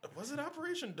 was it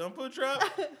Operation Dumbo Drop?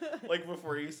 Like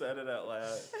before you said it out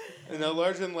loud. In a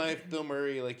Larger Than Life, Bill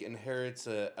Murray inherits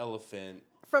an elephant.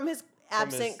 From his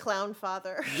absent his- clown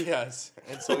father. Yes,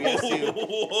 and so he has to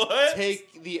What?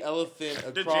 take the elephant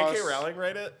across. Did J.K. Rowling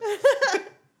write it?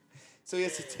 So he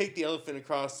has to take the elephant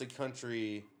across the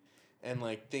country, and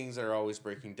things are always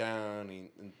breaking down,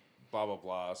 and blah blah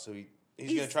blah. So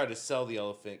he's gonna try to sell the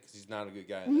elephant because he's not a good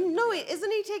guy. in that No, movie. wait,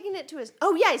 isn't he taking it to his?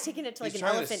 Oh yeah, he's taking it to He's an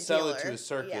trying elephant to sell dealer. it to a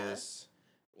circus.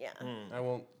 Yeah. I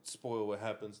won't spoil what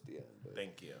happens at the end. But.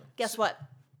 Thank you. Guess what?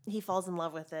 He falls in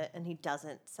love with it, and he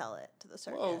doesn't sell it to the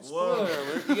circus. Whoa, Whoa. spoiler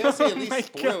alert. You gotta say at Oh my least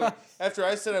spoil it. God. After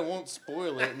I said I won't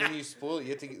spoil it, and then you spoil it, you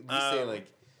have to at least say,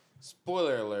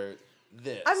 spoiler alert,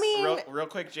 this. I mean, Real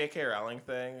quick, J.K. Rowling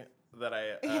thing that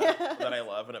I that I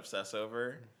love and obsess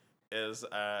over is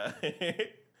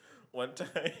one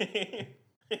time.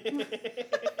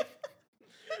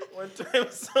 One time,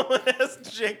 someone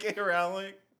asked J.K.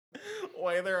 Rowling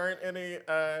why there aren't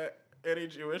any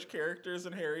Jewish characters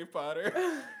in Harry Potter.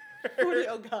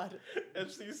 oh god. And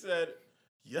she said,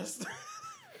 "Yes,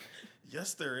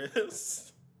 yes, there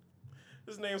is.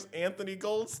 His name's Anthony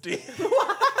Goldstein."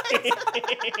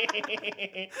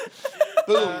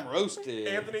 Boom, roasted.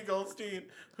 Anthony Goldstein,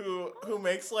 who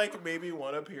makes maybe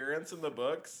one appearance in the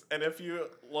books, and if you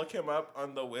look him up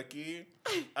on the wiki,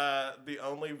 the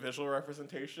only visual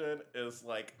representation is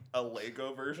a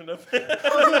Lego version of him.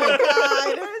 Oh my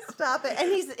god! Stop it.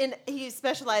 And he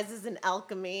specializes in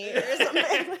alchemy or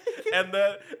something. and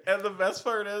the best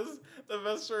part is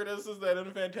that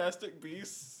in Fantastic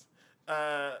Beasts,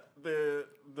 the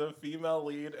female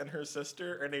lead and her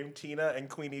sister are named Tina and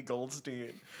Queenie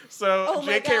Goldstein. So Oh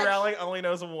my J.K. gosh. Rowling only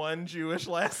knows one Jewish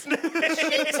last name. She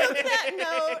took that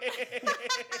note.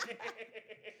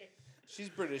 She's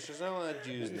British. There's not a lot of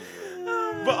Jews in the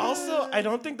world. But also, I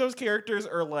don't think those characters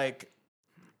are part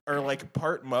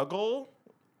Muggle.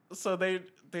 So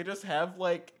have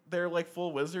like they're like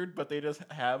full wizard, but they just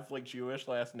have like Jewish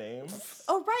last names.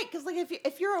 Oh right, because like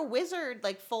if you're a wizard,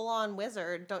 like full on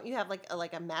wizard, don't you have like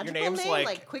a magical name's name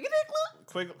like-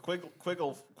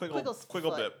 Quiggle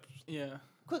Quigglebip. Yeah.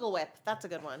 Quiggle Whip? That's a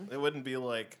good one. It wouldn't be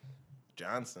like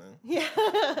Johnson. Yeah.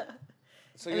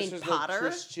 So I I guess mean, there's Potter? no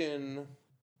Christian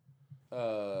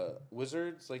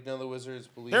wizards. Like none of the wizards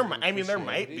believe. There, in there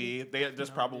might Christianity? be. They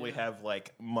just No probably idea. have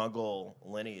like Muggle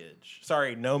lineage.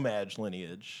 Sorry, Nomad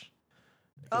lineage.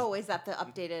 Oh, is that the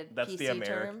updated That's PC the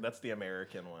American. term? That's the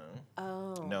American one.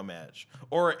 Oh. Nomad.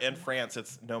 Or in France,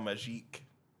 it's Nomagique,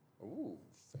 Ooh,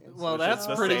 fancy. Well, Which is that's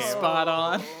the pretty same. spot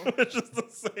on. which is the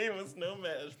same as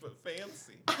Nomad but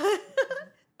fancy.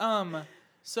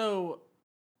 So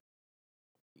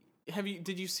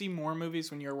did you see more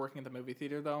movies when you were working at the movie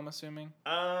theater though, I'm assuming?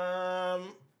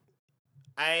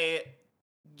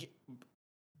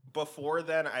 Before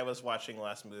then, I was watching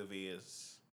less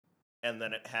movies, and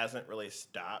then it hasn't really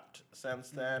stopped since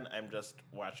then. I'm just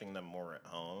watching them more at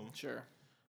home. Sure.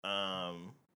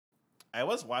 I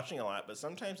was watching a lot, but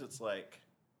sometimes it's like,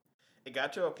 it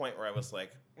got to a point where I was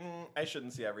like, I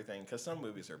shouldn't see everything because some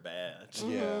movies are bad.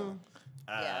 Yeah.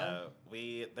 Yeah.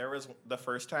 There was the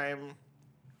first time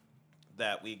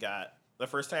that we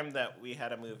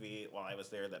had a movie while I was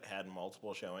there that had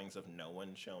multiple showings of no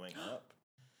one showing up.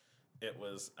 It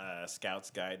was Scout's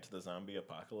Guide to the Zombie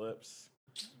Apocalypse.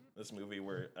 This movie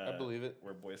where I believe it.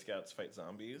 where Boy Scouts fight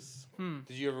zombies.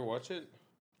 Did you ever watch it?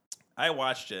 I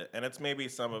watched it, and it's maybe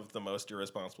some of the most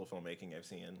irresponsible filmmaking I've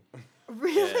seen.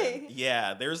 Really? And,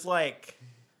 yeah, there's like,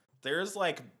 if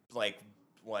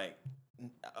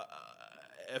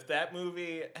that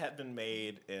movie had been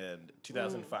made in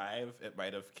 2005, it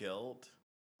might have killed.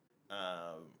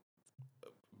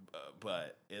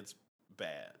 But it's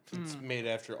bad. It's made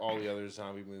after all the other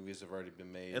zombie movies have already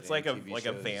been made. It's and like a TV Van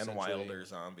shows, essentially. Wilder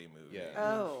zombie movie. Yeah.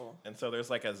 Oh. And so there's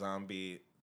like a zombie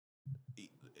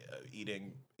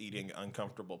eating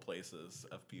uncomfortable places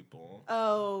of people,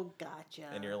 Oh, gotcha.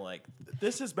 and you're like,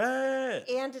 this is bad.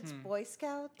 And it's Boy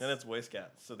Scouts. And it's Boy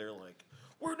Scouts, so they're like,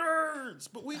 we're nerds,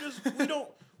 but we don't.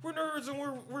 We're nerds and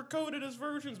we're coded as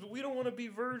virgins, but we don't want to be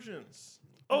virgins.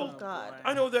 Oh, God.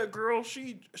 I know that girl.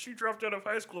 She dropped out of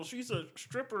high school. She's a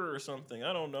stripper or something.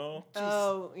 I don't know.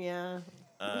 Oh, yeah.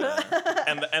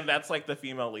 And that's like the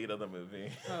female lead of the movie.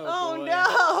 Oh, boy. no.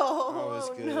 Oh, it's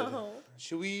Oh, good. no.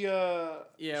 Should we? Yeah,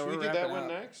 should we we're do that wrapping one up.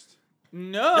 next?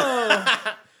 No.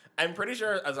 I'm pretty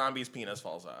sure a zombie's penis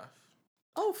falls off.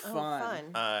 Oh, Oh,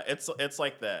 fun. fun. It's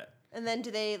like that. And then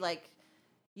do they, like,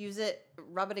 use it,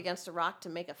 rub it against a rock to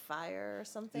make a fire or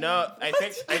something? No, I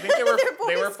think What? they were They're Boy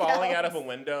they were falling out of a Scouts.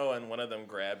 window and one of them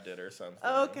grabbed it or something.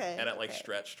 Okay, And it like okay.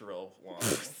 stretched real long.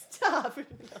 Stop.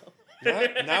 No.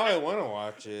 Now I want to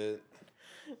watch it.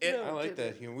 It- I like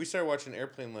that humor. We started watching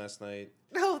Airplane last night,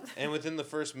 No. and within the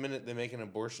first minute, they make an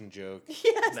abortion joke.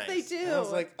 Yes, they Nice. do. And I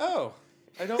was like, oh,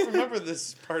 I don't remember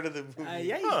this part of the movie.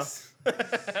 Yikes.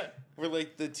 Where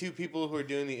like the two people who are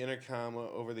doing the intercom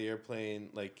over the airplane,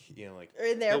 like Or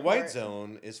in the the white airport.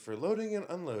 zone is for loading and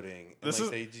unloading. And This like,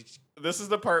 is- they just, This is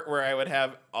the part where I would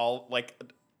have all like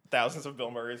thousands of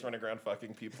Bill Murrays running around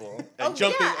fucking people and Oh,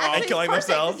 jumping yeah, off. actually, and it's killing perfect.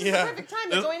 themselves. This is Yeah. the perfect time.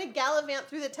 They're This- going to gallivant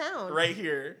through the town. right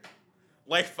here.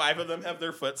 Like 5 of them have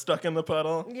their foot stuck in the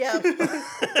puddle. Yeah.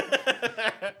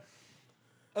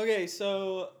 Okay,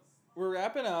 so we're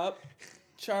wrapping up.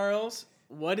 Charles,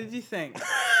 what did you think?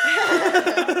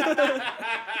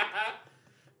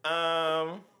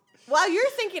 While you're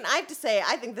thinking, I have to say,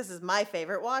 I think this is my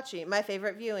favorite watching, my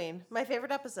favorite viewing, my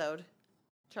favorite episode.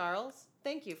 Charles,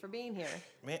 thank you for being here.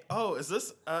 Man, oh, is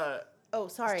this Oh,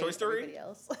 sorry. Toy Story? Everybody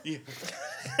else. Yeah.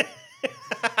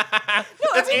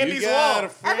 That's I mean- Andy's You got wall. a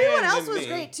friend Everyone else in was me.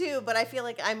 great too, but I feel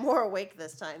like I'm more awake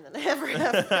this time than I ever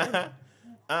have been.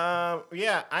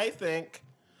 Yeah, I think.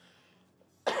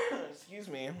 Excuse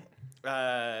me.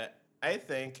 I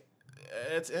think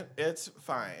it's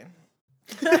fine.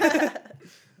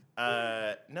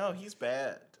 No, he's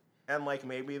bad, and like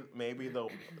maybe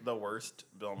the worst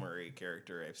Bill Murray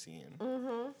character I've seen.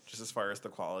 Mm-hmm. Just as far as the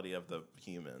quality of the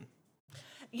human,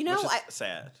 You know, which is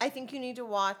sad. I think you need to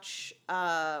watch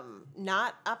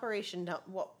not Operation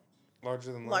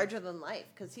Larger than life. Larger Than Life,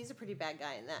 because he's a pretty bad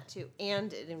guy in that too,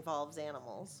 and it involves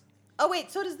animals. Oh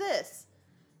wait, so does this.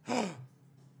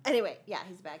 Anyway, yeah,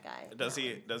 he's a bad guy. Does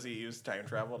he use time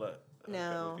travel to hook up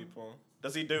No. with people?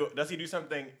 Does he do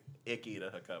something icky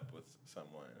to hook up with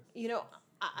someone? You know,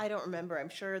 I don't remember. I'm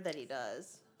sure that he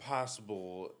does.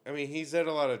 Possible. I mean, he's at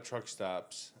a lot of truck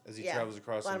stops as he Yeah, travels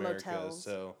across a lot of America. motels.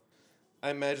 So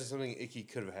I imagine something icky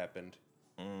could have happened.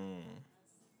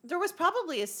 There was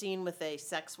probably a scene with a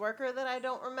sex worker that I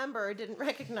don't remember or didn't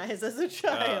recognize as a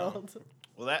child.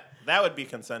 Well, that would be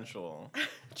consensual.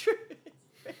 True.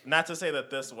 Not to say that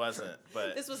this wasn't,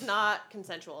 but This was not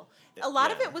consensual. A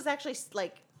lot of Yeah. it was actually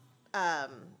like,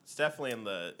 it's definitely in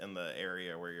the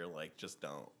area where you're like, just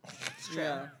don't.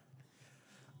 Yeah.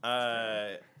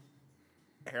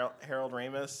 Harold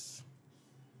Ramis,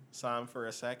 saw him for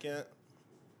a second.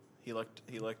 He looked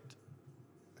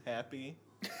happy.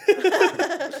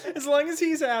 As long as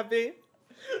he's happy.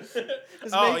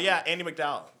 Just Oh make- yeah, Andy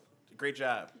McDowell, great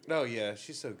job, Oh yeah,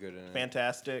 she's so good in it.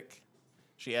 fantastic.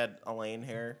 She had Elaine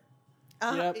hair.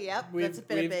 Yep. We've, That's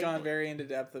been a we've big. gone very into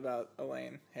depth about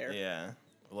Elaine hair. Yeah,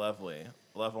 lovely,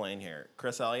 love Elaine hair.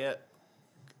 Chris Elliott,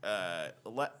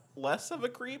 less of a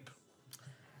creep,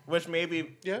 which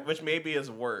maybe is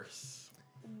worse.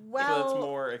 well, So it's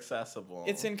more accessible.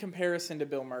 It's in comparison to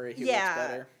Bill Murray. He Yeah. looks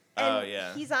better. and Oh,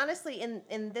 yeah. He's honestly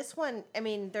in this one. I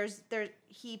mean,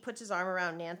 he puts his arm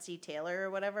around Nancy Taylor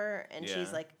or whatever, and she's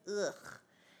Yeah. like, ugh,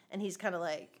 and he's kind of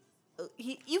like,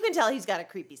 you can tell he's got a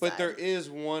creepy side. But there is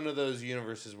one of those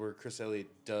universes where Chris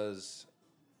Elliott does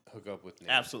hook up with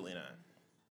Nancy. Absolutely not.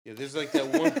 Yeah, there's like that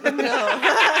one.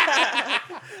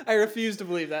 I refuse to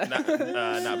believe that. Not possible.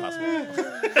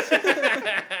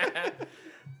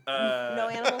 No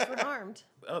animals were harmed.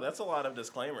 Oh, that's a lot of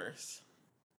disclaimers.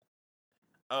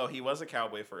 Oh, he was a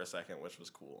cowboy for a second, which was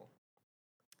cool.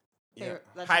 Yeah.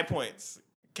 That's- High points.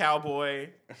 Cowboy,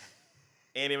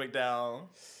 Andy McDowell.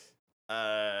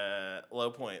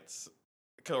 Low points.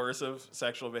 Coercive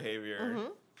sexual behavior,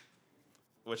 Mhm.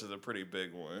 which is a pretty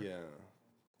big one. Yeah.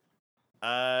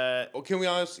 Uh, Oh, can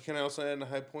I also add a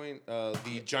high point?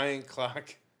 The giant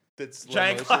clock. That's slow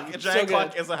giant motion. clock. A giant So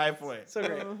clock good. is a high point So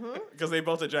great. because they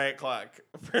built a giant clock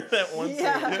for that one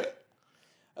Yeah. scene.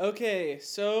 Okay,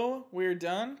 so we're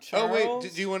done. Oh wait,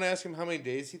 Charles? do you want to ask him how many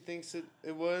days he thinks it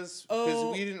was? Oh.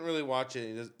 Because we didn't really watch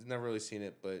it. He's never really seen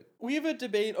it, but We have a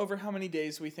debate over how many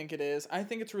days we think it is. I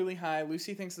think it's really high.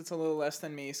 Lucy thinks it's a little less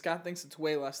than me. Scott thinks it's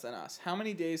way less than us. How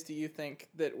many days do you think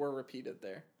that were repeated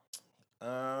there?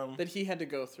 That he had to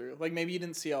go through? Like maybe you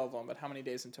didn't see all of them, but how many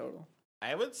days in total?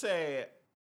 I would say,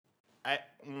 I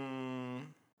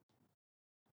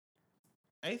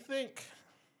think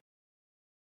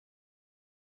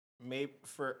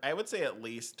I would say at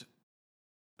least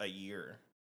a year,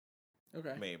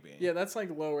 Okay. maybe. Yeah, that's like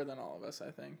lower than all of us, I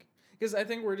think. Because I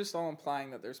think we're just all implying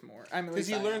that there's more. I mean, at because least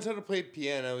he I learns am. how to play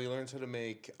piano, he learns how to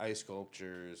make ice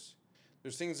sculptures.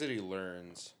 There's things that he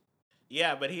learns.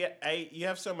 Yeah, but you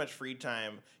have so much free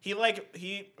time. He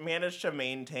managed to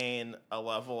maintain a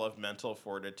level of mental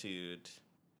fortitude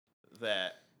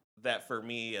that for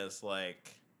me is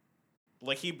like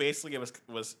he basically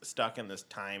was stuck in this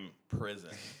time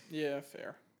prison. Yeah,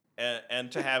 fair. And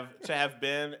to have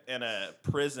been in a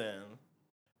prison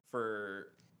for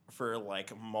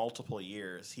like multiple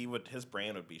years, his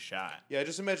brain would be shot. Yeah,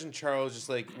 just imagine Charles just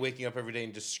like waking up every day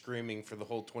and just screaming for the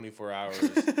whole 24 hours.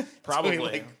 Probably. So he,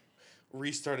 like,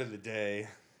 restarted the day.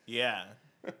 Yeah.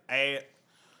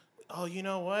 You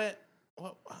know what?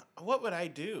 What would I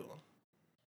do?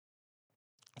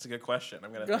 That's a good question.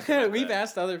 I'm gonna Go think about ahead. We've that.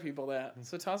 asked other people that.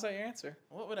 So toss out your answer.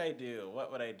 What would I do?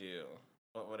 What would I do?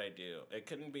 What would I do? It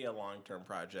couldn't be a long-term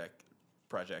project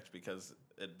because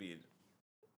it'd be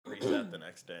reset the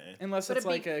next day. Unless Would it's it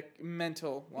be- like a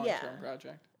mental long-term Yeah.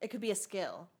 project. It could be a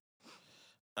skill.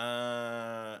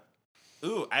 I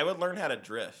would learn how to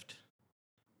drift.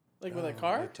 Like with a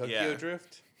car? Like Tokyo Yeah.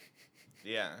 Drift?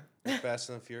 Yeah. Like Fast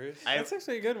and the Furious? That's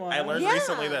actually a good one. I learned Yeah.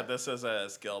 recently that this is a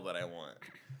skill that I want.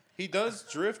 He does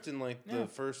drift in like Yeah. the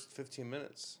first 15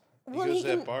 minutes. He Well, goes he to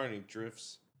that can- bar and he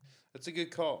drifts. That's a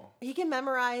good call. He can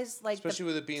memorize like Especially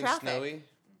with it being traffic. snowy.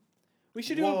 We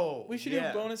should do Whoa, do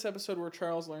yeah. a bonus episode where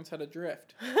Charles learns how to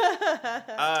drift.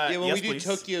 Yeah, when yes, we do please.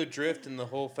 Tokyo Drift in the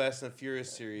whole Fast and the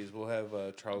Furious series, we'll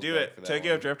have Charles Do back it. for that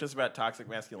Tokyo one. Drift is about toxic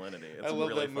masculinity. It's I love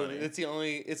really that movie.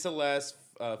 funny. It's the last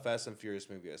Fast and Furious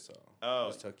movie I saw. Oh,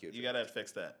 was Tokyo you Drift. gotta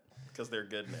fix that because they're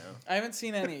good now. I haven't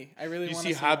seen any. I really You want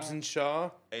see to Hobbs them and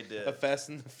Shaw, I did. a Fast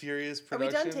and the Furious Are we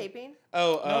production. done taping?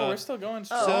 Oh, all. No, we're still going.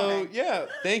 Oh, so okay. yeah,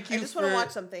 thank I you just for want to watch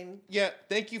something. yeah,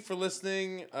 thank you for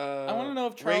listening. I wanna know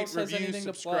if Charles has anything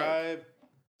to plug. subscribe.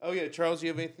 Oh yeah, Charles, you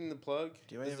have anything to plug?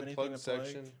 Do I This have is the anything to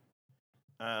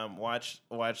plug?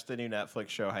 Watch the new Netflix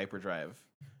show Hyperdrive.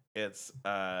 It's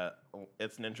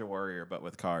Ninja Warrior but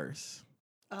with cars.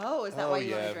 Oh, is that Oh why you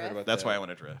yeah, want I've to heard drift? about That's that. why I want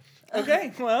to drift.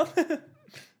 Okay, well,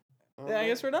 Oh, yeah, I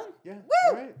guess we're done. yeah. Woo!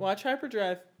 All right. Watch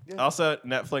Hyperdrive. Also,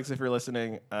 Netflix, if you're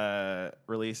listening,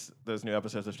 release those new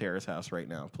episodes of Terrace House right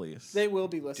now, please. They will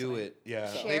be listening. Do it. Yeah,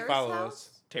 they Cher's follow house?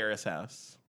 us. Terrace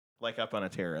House, like up on a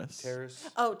terrace. Terrace.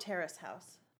 Oh, Terrace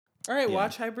House. All right, Yeah.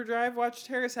 watch Hyperdrive, watch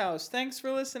Terrace House. Thanks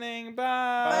for listening.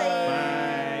 Bye.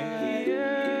 Bye.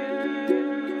 Here